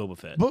accepted Boba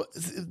Fett. But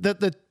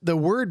the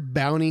word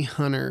bounty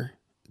hunter,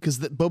 because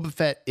Boba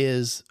Fett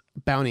is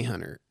bounty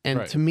hunter, and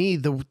Right. to me,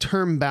 the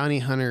term bounty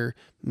hunter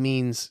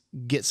means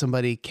get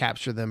somebody,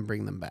 capture them,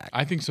 bring them back.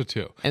 I think so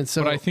too. And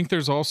so- but I think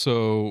there's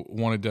also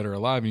wanted dead or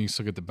alive, and you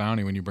still get the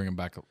bounty when you bring them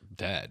back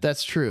dead.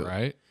 That's true,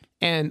 right?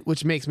 And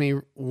which makes me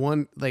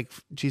one like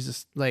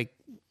Jesus, like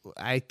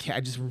I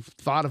just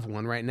thought of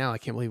one right now. I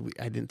can't believe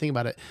I didn't think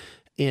about it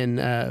in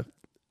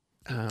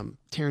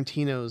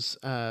Tarantino's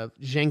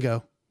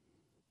Django.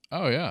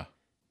 Oh yeah.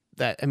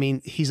 That I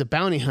mean, he's a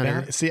bounty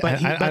hunter, See,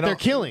 but I they're don't-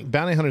 killing.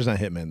 Bounty hunter's not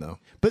hitman though.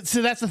 But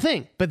so that's the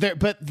thing. But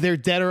they're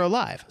dead or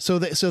alive. So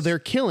they're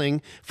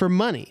killing for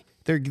money.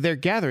 They're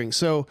gathering.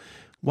 So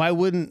why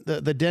wouldn't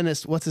the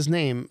dentist? What's his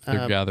name?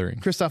 They're gathering.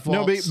 Christoph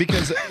No, Waltz.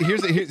 because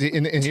here's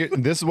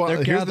this is what They're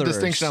here's the gatherers.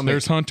 distinction I'm making.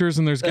 There's hunters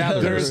and there's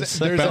gatherers.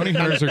 There's bounty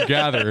hunters are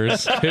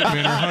gatherers.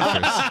 Hitmen are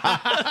hunters.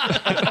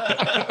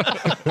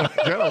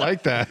 I don't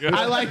like that.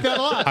 I like that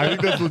a lot. I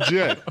think that's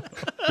legit.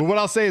 But what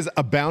I'll say is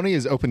a bounty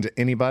is open to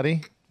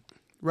anybody.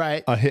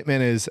 Right. A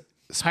hitman is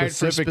Hired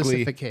for a specifically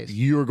specific case.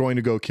 you are going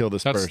to go kill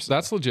this person.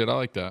 That's legit. I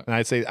like that. And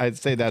I'd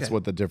say that's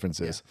what the difference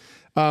is.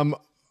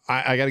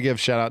 I got to give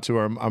shout out to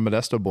our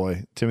Modesto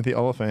boy, Timothy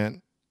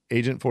Oliphant,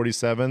 Agent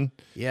 47.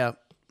 Yeah.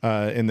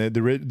 In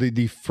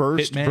the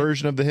first Hitman?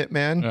 version of the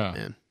Hitman. Yeah.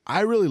 Man.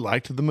 I really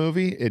liked the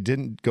movie. It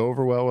didn't go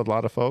over well with a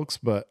lot of folks,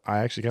 but I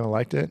actually kind of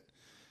liked it.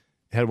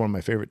 It had one of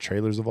my favorite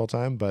trailers of all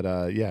time.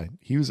 But yeah,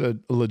 he was a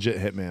legit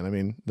hitman. I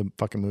mean, the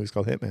fucking movie's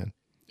called Hitman.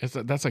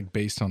 That's like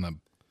based on the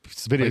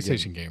Video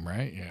PlayStation game,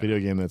 right? Yeah. Video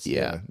game that's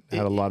Yeah.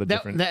 had a lot of that,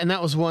 different. and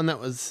that was one that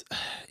was,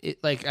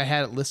 like I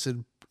had it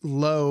listed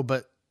low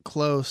but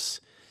close.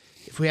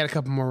 If we had a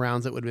couple more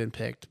rounds, it would have been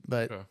picked.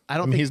 But I don't I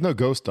mean, think he's no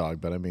ghost dog,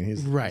 but I mean,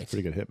 he's a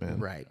pretty good hitman.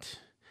 right.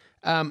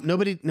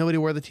 Nobody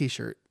wore the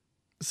T-shirt.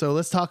 So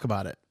let's talk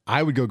about it.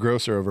 I would go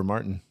Grosser over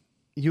Martin.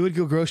 You would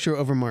go Grosser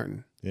over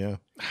Martin Yeah.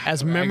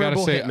 as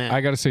memorable hitman.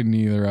 I gotta say,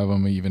 neither of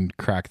them even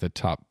cracked the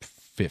top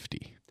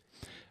 50.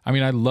 I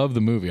mean, I love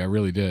the movie, I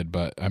really did,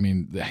 but I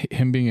mean,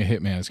 him being a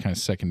hitman is kind of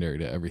secondary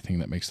to everything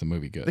that makes the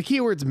movie good. The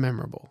keyword's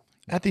memorable.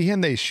 At the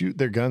end, they shoot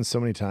their guns so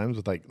many times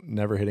with like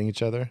never hitting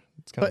each other.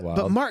 It's kind of wild.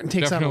 But Martin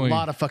takes Definitely. out a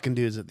lot of fucking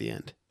dudes at the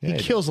end. Yeah, he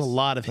he kills does. a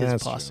lot of his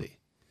That's posse. true.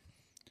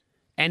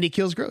 And he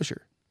kills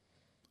Grosser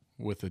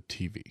With a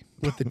TV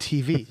with the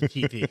TV.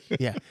 TV.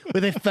 Yeah.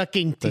 With a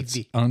fucking that's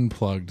TV.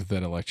 unplugged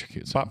that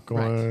electrocutes him.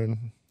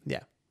 Popcorn. Yeah.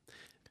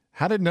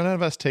 How did none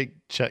of us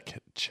take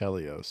Chet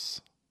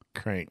Chelios?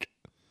 Crank.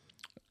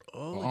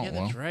 Oh, yeah,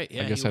 that's well, right.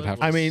 Yeah, I guess he I'd was- have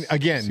to I mean,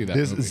 again, see that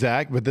this movie.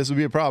 Zach, but this would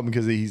be a problem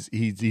because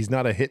he's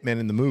not a hitman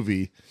in the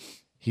movie.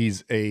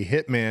 He's a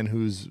hitman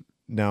who's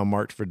now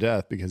marked for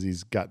death because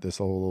he's got this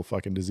whole little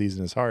fucking disease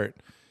in his heart,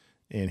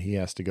 and he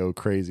has to go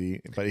crazy.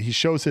 But he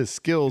shows his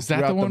skills Is that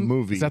throughout the one?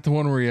 movie. Is that the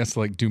one where he has to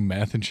like do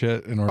meth and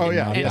shit in order? Oh to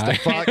yeah, not he has die? to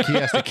fuck, he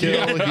has to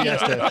kill,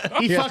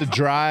 he has to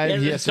drive,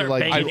 he has to start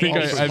like. banging I think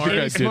Amy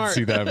I Smart. did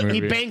see that movie.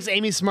 He bangs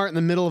Amy Smart in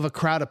the middle of a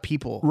crowd of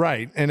people.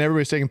 Right, and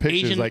everybody's taking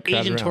pictures like crowded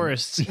Asian around.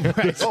 tourists.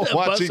 Oh,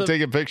 watching, Bus of-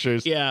 taking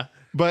pictures. Yeah.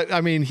 But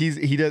I mean, he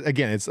does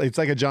again. It's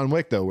like a John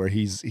Wick though, where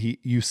you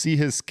see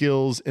his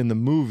skills in the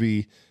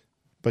movie,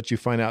 but you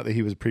find out that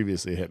he was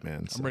previously a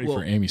hitman. So. I'm ready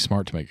for Amy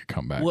Smart to make a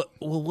comeback.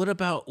 What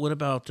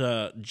about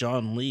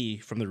John Lee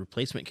from the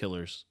Replacement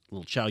Killers?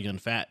 Little Chow Yun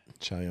Fat.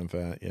 Chow Yun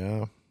Fat,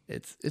 yeah.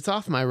 It's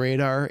off my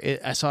radar.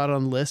 I saw it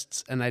on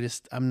lists, and I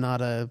just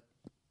haven't.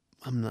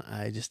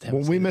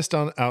 Well, we missed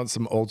out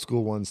some old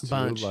school ones too.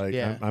 Bunch, like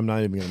yeah. I'm not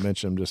even going to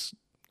mention them. Just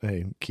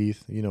hey,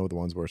 Keith, you know the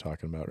ones we're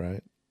talking about,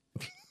 right?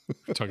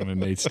 Talking to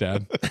Nate's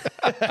dad.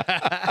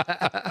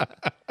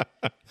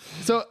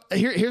 So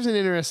here's an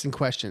interesting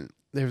question.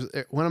 There's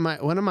one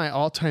of my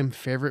all-time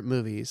favorite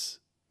movies,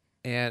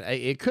 and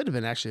it could have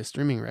been actually a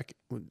streaming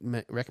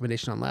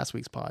recommendation on last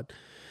week's pod.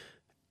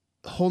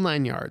 Whole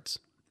 9 Yards,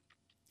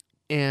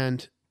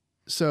 and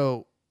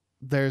so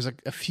there's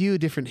a few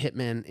different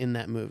hitmen in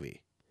that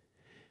movie.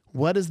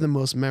 What is the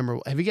most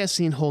memorable? Have you guys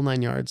seen Whole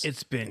 9 Yards?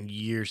 It's been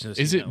years since.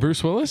 Is it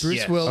Bruce Willis? Bruce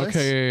Yes. Willis.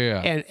 Okay,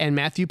 yeah. And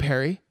Matthew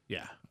Perry.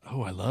 Yeah.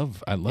 Oh, I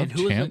love And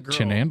who is the girl?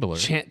 Chenandler.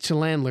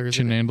 Chandler.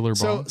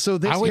 Chenandler Bond. So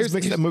this, I always here's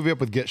mix that movie up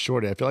with Get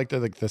Shorty. I feel like they're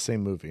like the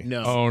same movie.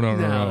 No. Oh no,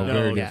 No,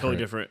 very No, different. totally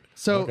different.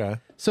 So, Okay.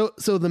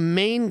 so the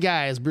main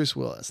guy is Bruce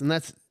Willis, and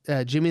that's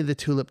Jimmy the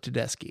Tulip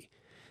Tedeschi,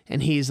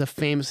 and he's a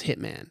famous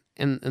hitman.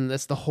 And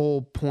that's the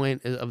whole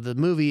point of the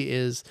movie,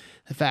 is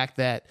the fact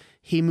that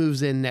he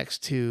moves in next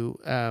to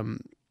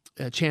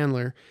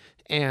Chandler,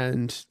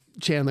 and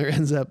Chandler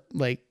ends up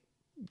like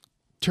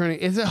turning.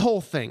 It's a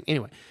whole thing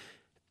anyway.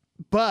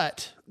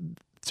 But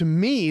to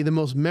me, the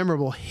most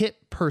memorable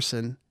hit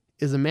person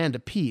is Amanda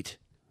Peet,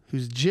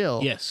 who's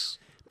Jill. Yes.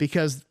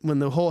 Because when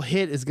the whole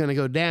hit is going to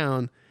go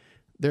down,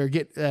 they're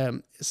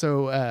getting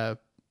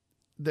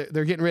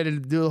ready to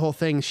do the whole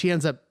thing. She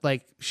ends up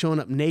like showing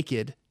up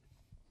naked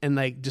and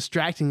like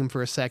distracting him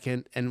for a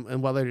second.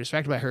 And while they're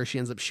distracted by her, she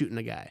ends up shooting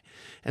a guy.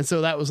 And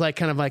so that was like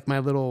kind of like my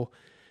little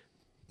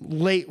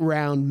late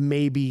round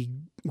maybe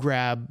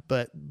grab,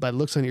 but by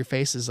looks on your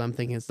faces, I'm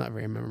thinking it's not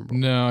very memorable.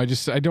 No, I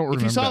don't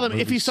remember.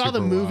 If you saw the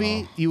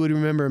movie, well. you would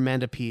remember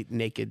Amanda Peet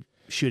naked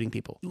shooting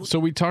people. So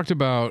we talked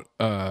about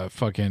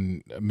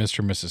fucking Mr.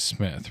 and Mrs.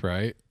 Smith,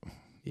 right?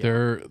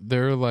 Yeah.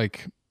 They're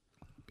like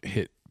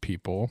hit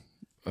people,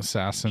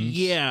 assassins.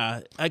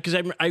 Yeah, because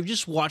I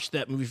just watched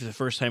that movie for the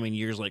first time in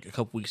years, like a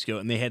couple weeks ago,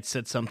 and they had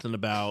said something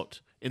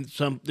about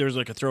there's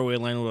like a throwaway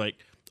line where like,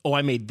 oh,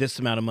 I made this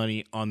amount of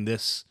money on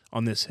this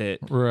hit.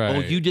 Right. Oh,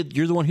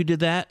 you're the one who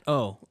did that?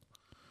 Oh.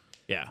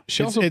 Yeah.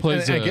 She also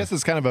plays I guess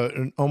it's kind of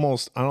an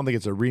almost, I don't think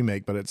it's a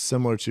remake, but it's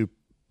similar to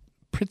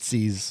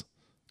Prizzi's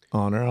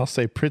Honor. I'll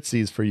say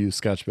Prizzi's for you,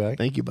 Scotchback.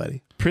 Thank you,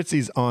 buddy.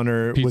 Prizzi's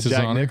Honor with Pizza's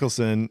Jack Honor?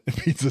 Nicholson.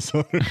 Pizza's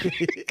Honor.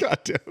 God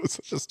damn, it was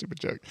such a stupid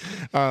joke.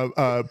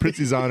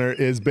 Prizzi's Honor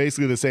is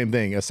basically the same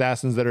thing.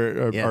 Assassins that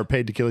are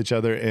paid to kill each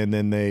other, and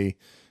then they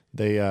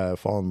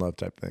fall in love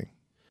type thing.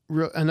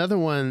 Another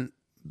one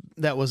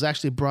that was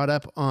actually brought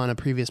up on a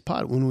previous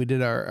pod when we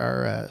did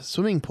our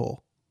swimming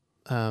pool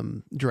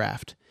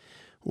draft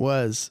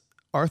was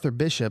Arthur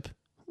Bishop,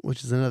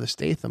 which is another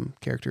Statham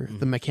character,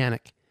 the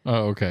mechanic.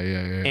 Oh, okay,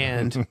 yeah.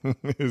 And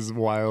his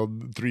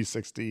wild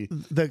 360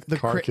 the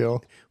car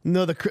kill.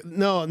 No,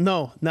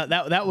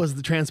 that was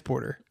the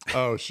transporter.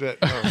 Oh shit!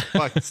 Oh,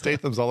 fuck,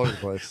 Statham's all over the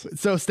place.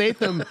 So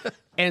Statham,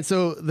 and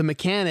so the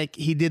mechanic,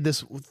 he did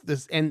this,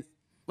 and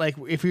like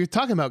if you're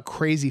talking about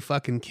crazy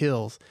fucking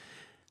kills,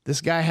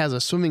 this guy has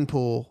a swimming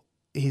pool.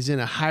 He's in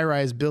a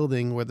high-rise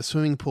building where the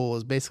swimming pool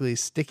is basically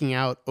sticking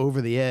out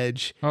over the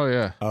edge. Oh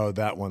yeah. Oh,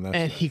 that one. That's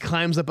And he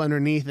climbs up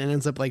underneath and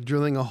ends up like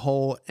drilling a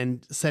hole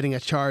and setting a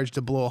charge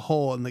to blow a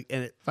hole, and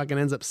it fucking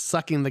ends up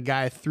sucking the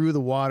guy through the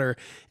water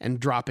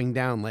and dropping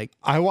down. Like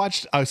I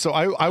watched. So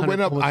I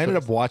went up. I ended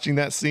up watching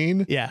that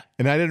scene. Yeah.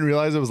 And I didn't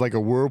realize it was like a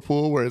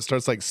whirlpool where it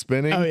starts like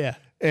spinning. Oh, yeah.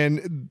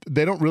 And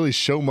they don't really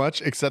show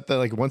much except that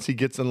like once he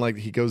gets in, like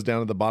he goes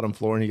down to the bottom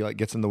floor and he like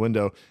gets in the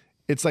window.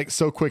 It's like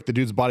so quick, the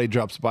dude's body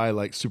drops by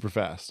like super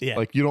fast. Yeah.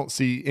 Like you don't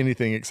see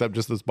anything except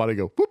just this body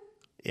go whoop.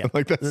 yeah,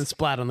 Like that. and then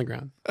splat on the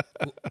ground.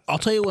 I'll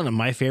tell you one of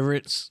my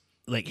favorites,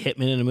 like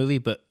hitmen in a movie,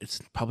 but it's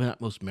probably not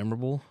most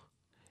memorable.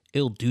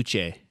 Il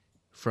Duce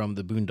from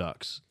the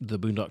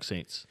Boondock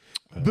Saints.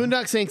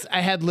 Boondock Saints,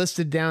 I had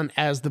listed down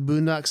as the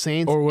Boondock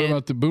Saints. Or what and-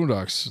 about the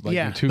Boondocks? Like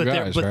Yeah, the two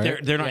guys,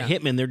 right? they're not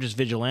hitmen, they're just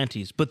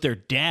vigilantes. But their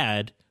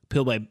dad,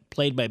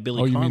 played by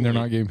Billy Oh, you Connolly. mean they're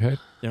not getting paid?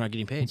 They're not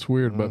getting paid. It's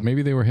weird, but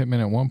maybe they were hitmen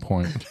at one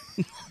point.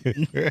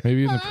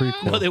 Maybe in the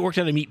prequel. No, they worked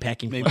at a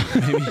meatpacking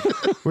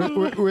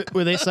plant.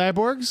 were they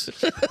cyborgs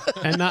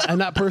and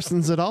not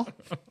persons at all?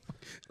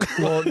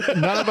 Well,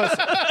 none of us.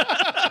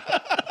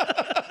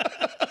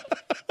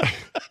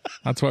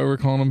 That's why we're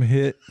calling them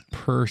hit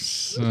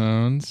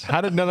persons.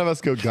 How did none of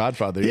us go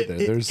Godfather either?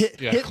 There's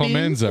Yeah,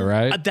 Clemenza,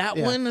 right? That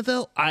one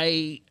though,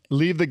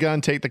 leave the gun,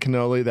 take the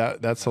cannoli.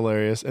 That's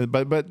hilarious.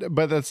 But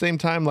at the same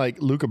time,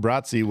 like Luca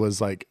Brasi was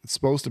like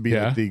supposed to be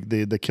like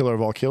the killer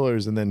of all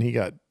killers, and then he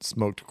got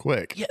smoked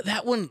quick. yeah,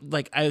 that one.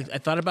 Like I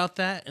thought about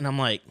that, and I'm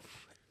like,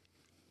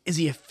 is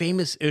he a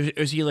famous? Or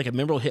is he like a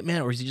memorable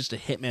hitman, or is he just a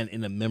hitman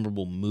in a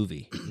memorable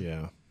movie?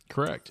 Yeah.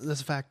 Correct. That's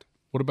a fact.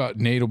 What about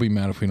Nate will be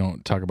mad if we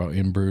don't talk about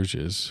In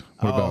Bruges?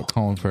 What about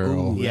Colin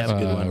Farrell, yeah, that's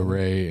a good one.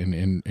 Ray, and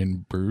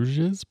In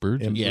Bruges?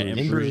 Bruges? Yeah,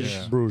 in Bruges.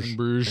 Yeah. Bruges. In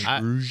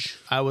Bruges.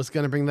 I was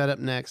going to bring that up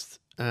next.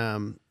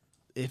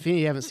 If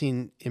you haven't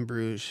seen In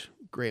Bruges,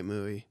 great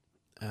movie.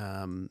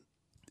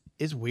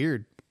 It's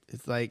weird.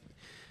 It's like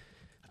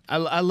I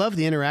love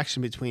the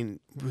interaction between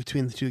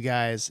the two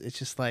guys. It's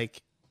just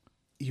like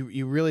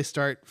you really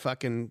start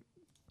fucking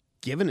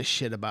giving a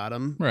shit about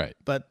them. Right.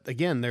 But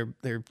again,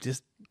 they're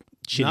just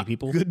Shitty not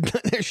people. Good.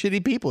 They're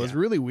shitty people. It's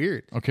really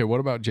weird. Okay, what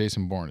about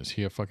Jason Bourne? Is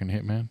he a fucking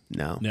hitman?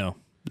 No.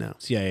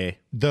 CIA.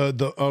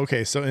 The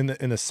okay. So in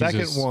the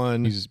second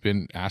one, he's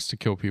been asked to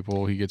kill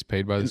people. He gets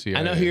paid by the CIA.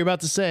 I know who you're about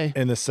to say.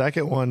 in the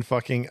second one,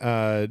 fucking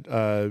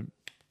the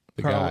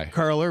guy.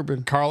 Carl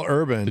Urban. Carl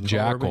Urban, The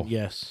Jackal.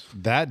 Yes,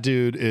 that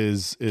dude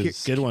is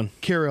good one.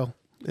 Kirill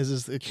is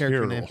his character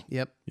Kirill. name.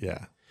 Yep.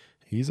 yeah,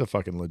 he's a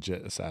fucking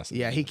legit assassin.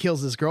 Yeah, he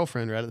kills his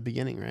girlfriend right at the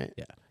beginning, right?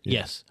 Yeah.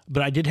 Yes,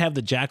 but I did have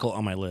the Jackal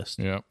on my list.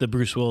 Yeah. The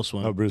Bruce Willis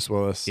one. Oh, Bruce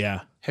Willis.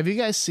 Yeah. Have you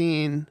guys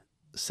seen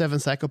Seven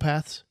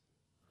Psychopaths?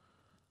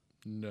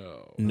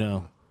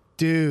 No.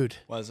 Dude.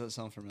 Why does that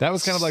sound familiar? That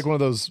was kind of like one of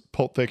those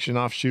Pulp Fiction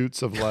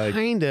offshoots of like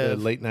Kind the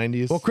of. late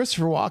 90s. Well,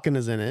 Christopher Walken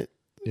is in it.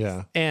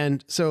 yeah.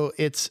 And so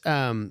it's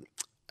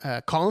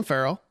Colin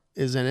Farrell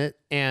is in it,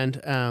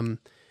 and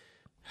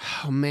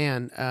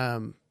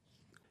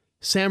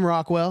Sam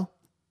Rockwell.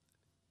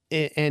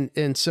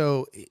 And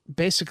so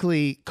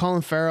basically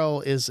Colin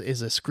Farrell is a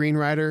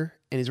screenwriter,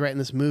 and he's writing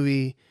this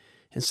movie,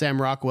 and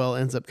Sam Rockwell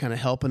ends up kind of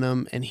helping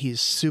him, and he's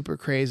super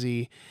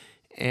crazy.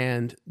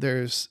 And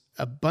there's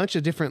a bunch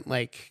of different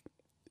like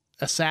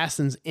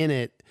assassins in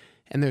it,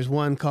 and there's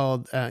one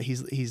called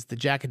he's the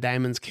Jack of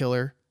Diamonds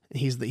killer.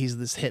 He's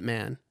this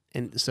hitman,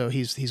 and so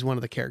he's one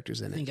of the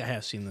characters in it. I think I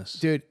have seen this.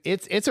 Dude,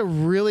 it's a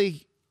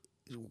really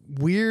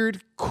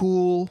weird,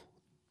 cool,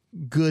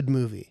 good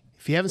movie.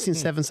 If you haven't seen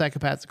Seven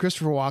Psychopaths,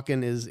 Christopher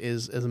Walken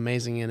is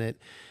amazing in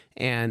it,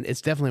 and it's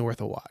definitely worth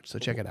a watch. So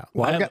check it out.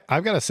 Well,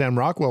 I've got a Sam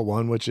Rockwell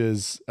one, which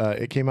is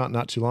it came out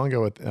not too long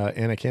ago with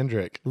Anna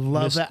Kendrick.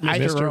 Love that.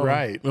 Mr.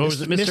 Right. Oh,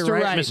 was it Mr.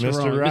 Right?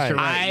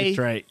 Mr.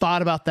 Right. I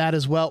thought about that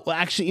as well. Well,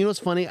 actually, you know what's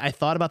funny? I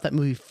thought about that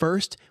movie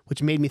first,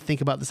 which made me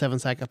think about the Seven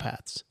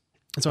Psychopaths.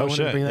 And so I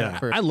wanted to bring that up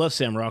first. I love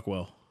Sam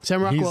Rockwell.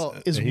 Sam Rockwell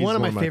is he's one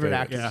of my favorite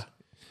actors. Yeah.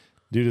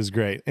 Dude is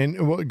great.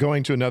 And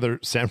going to another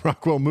Sam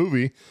Rockwell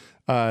movie,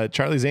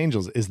 Charlie's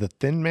Angels. Is the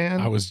Thin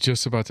Man? I was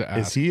just about to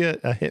ask. Is he a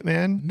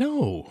hitman?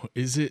 No.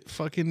 Is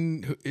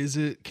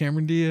it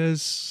Cameron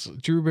Diaz,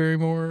 Drew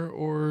Barrymore,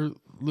 or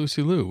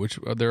Lucy Liu? Which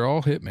they're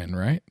all hitmen,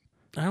 right?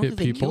 I don't think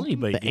they kill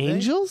anybody. The do they?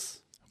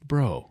 Angels?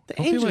 Bro, The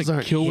don't Angels they like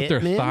aren't kill with their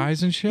hitmen,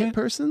 thighs and shit? Hit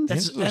persons?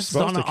 That's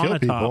supposed to kill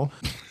people.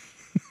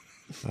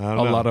 I don't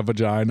A know. lot of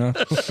vagina.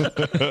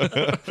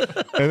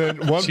 And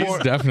then one She's more.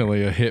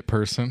 definitely a hit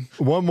person.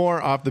 One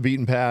more off the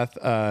beaten path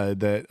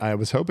that I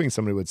was hoping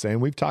somebody would say,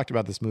 and we've talked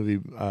about this movie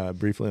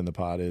briefly in the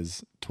pod,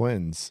 is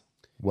Twins.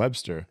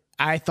 Webster.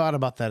 I thought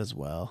about that as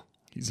well.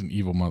 He's an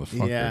evil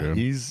motherfucker, Yeah. dude.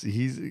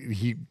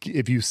 He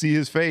if you see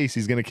his face,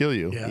 he's gonna kill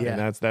you. Yeah.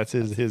 And that's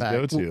his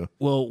fact. go-to.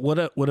 Well, what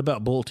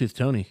about Bulletooth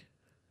Tony?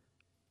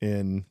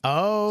 In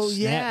Oh, Snatch.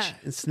 yeah.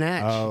 And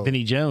Snatch.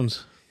 Vinnie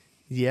Jones.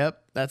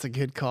 Yep. That's a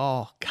good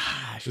call.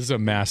 Gosh. This is a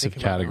massive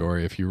Think about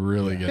category if you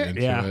really get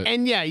into Yeah. it.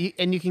 And yeah, you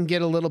can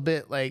get a little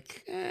bit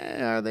like,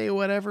 are they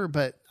whatever?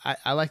 But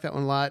I like that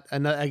one a lot.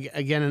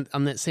 Again,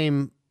 on that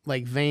same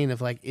like vein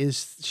of like,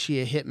 is she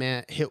a hit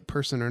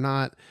person or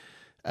not?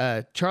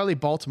 Charlie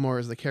Baltimore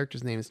is the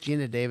character's name. It's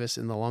Gina Davis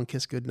in The Long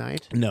Kiss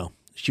Goodnight. No,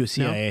 she was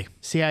CIA.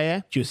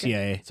 CIA? She was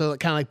CIA. So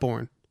kind of like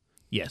Bourne.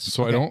 Yes.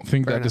 So I don't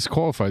think that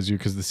disqualifies you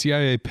because the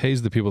CIA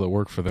pays the people that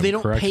work for them. They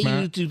don't correct, pay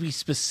Matt? you to be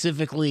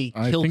specifically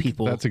I kill think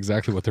people. That's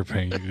exactly what they're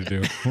paying you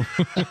to do.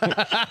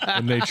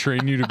 And they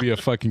train you to be a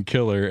fucking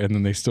killer, and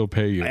then they still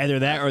pay you. Either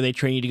that, or they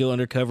train you to go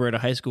undercover at a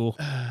high school.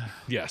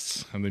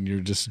 Yes, and then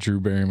you're just Drew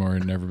Barrymore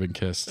and never been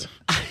kissed.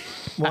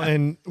 well,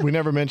 and we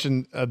never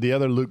mentioned the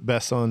other Luc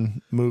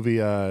Besson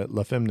movie,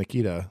 La Femme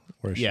Nikita,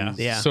 where Yeah. she's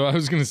Yeah. So I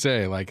was gonna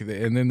say, like,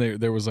 and then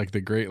there was like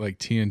the great like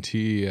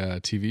TNT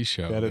TV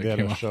show. They that had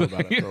came a out. show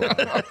about it for a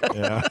while.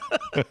 Yeah,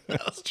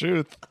 that's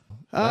truth.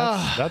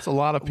 That's a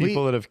lot of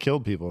people that have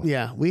killed people.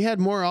 Yeah. We had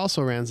more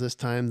also rans this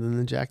time than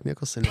the Jack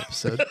Nicholson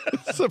episode.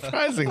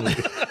 Surprisingly,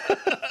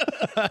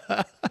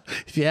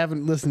 If you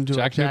haven't listened to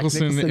Jack our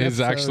Nicholson is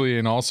episode, actually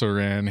an also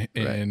ran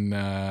in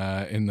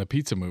the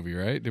pizza movie,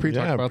 right? Did we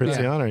talk yeah, about Prince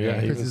that? Honor. Yeah,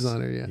 he Prince's was,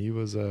 Honor, yeah. he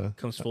was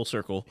Comes full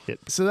circle.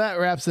 So that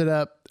wraps it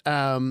up.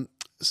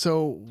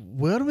 So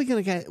what are we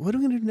gonna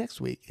do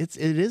next week? It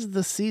is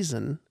the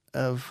season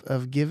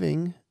of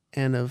giving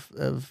and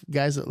of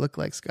guys that look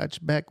like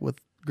Scotch Beck with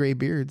gray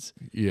beards.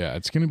 Yeah,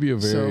 it's gonna be a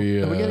So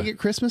very. are we gonna get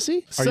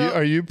Christmassy?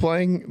 Are you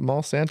playing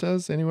Mall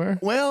Santas anywhere?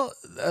 Well,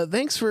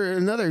 thanks for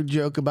another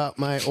joke about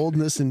my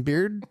oldness and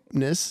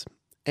beardness.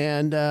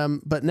 And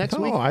but next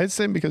week, I'd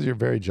say because you're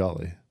very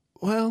jolly.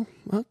 well,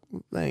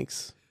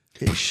 thanks.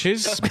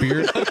 his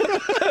beard?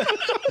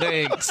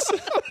 Thanks.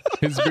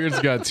 His beard's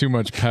got too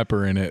much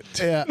pepper in it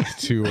Yeah.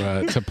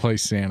 to play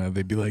Santa.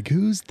 They'd be like,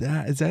 "Who's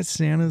that? Is that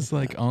Santa's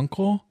like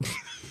uncle?"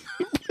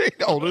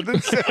 Older than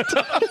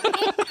Santa.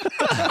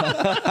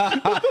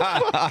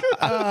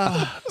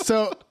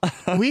 So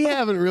we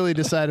haven't really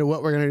decided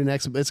what we're gonna do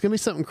next, but it's gonna be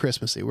something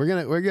Christmassy. We're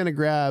gonna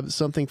grab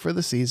something for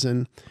the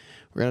season.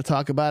 We're gonna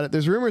talk about it.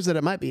 There's rumors that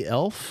it might be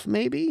Elf,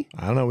 maybe.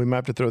 I don't know. We might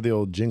have to throw the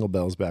old jingle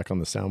bells back on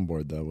the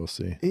soundboard, though. We'll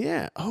see.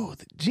 Yeah. Oh,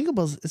 the Jingle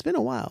Bells. It's been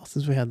a while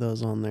since we had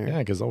those on there. Yeah,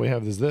 because all we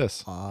have is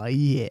this. Oh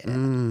yeah.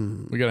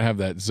 We gotta have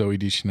that Zoe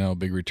Deschanel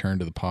big return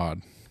to the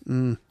pod.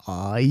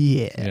 Oh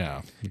yeah.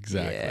 Yeah,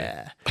 exactly.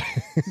 Yeah.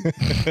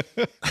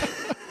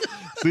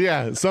 So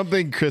yeah,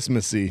 something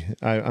Christmassy.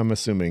 I'm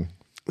assuming.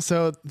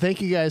 So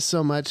thank you guys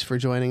so much for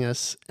joining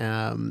us.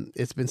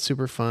 It's been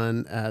super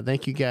fun.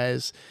 Thank you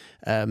guys,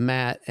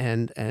 Matt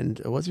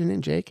and what's your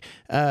name, Jake,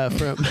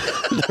 from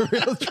the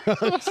Real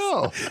Drunks.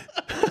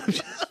 I'm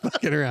just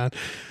fucking around.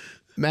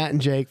 Matt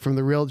and Jake from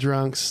the Real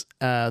Drunks.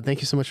 Thank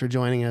you so much for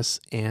joining us,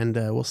 and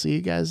we'll see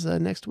you guys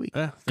next week.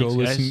 Go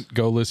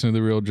listen to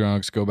the Real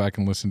Drunks. Go back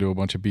and listen to a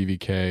bunch of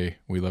BVK.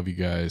 We love you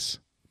guys.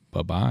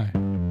 Bye bye.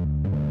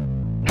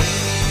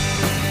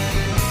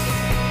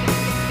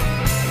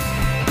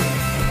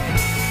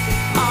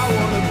 I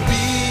wanna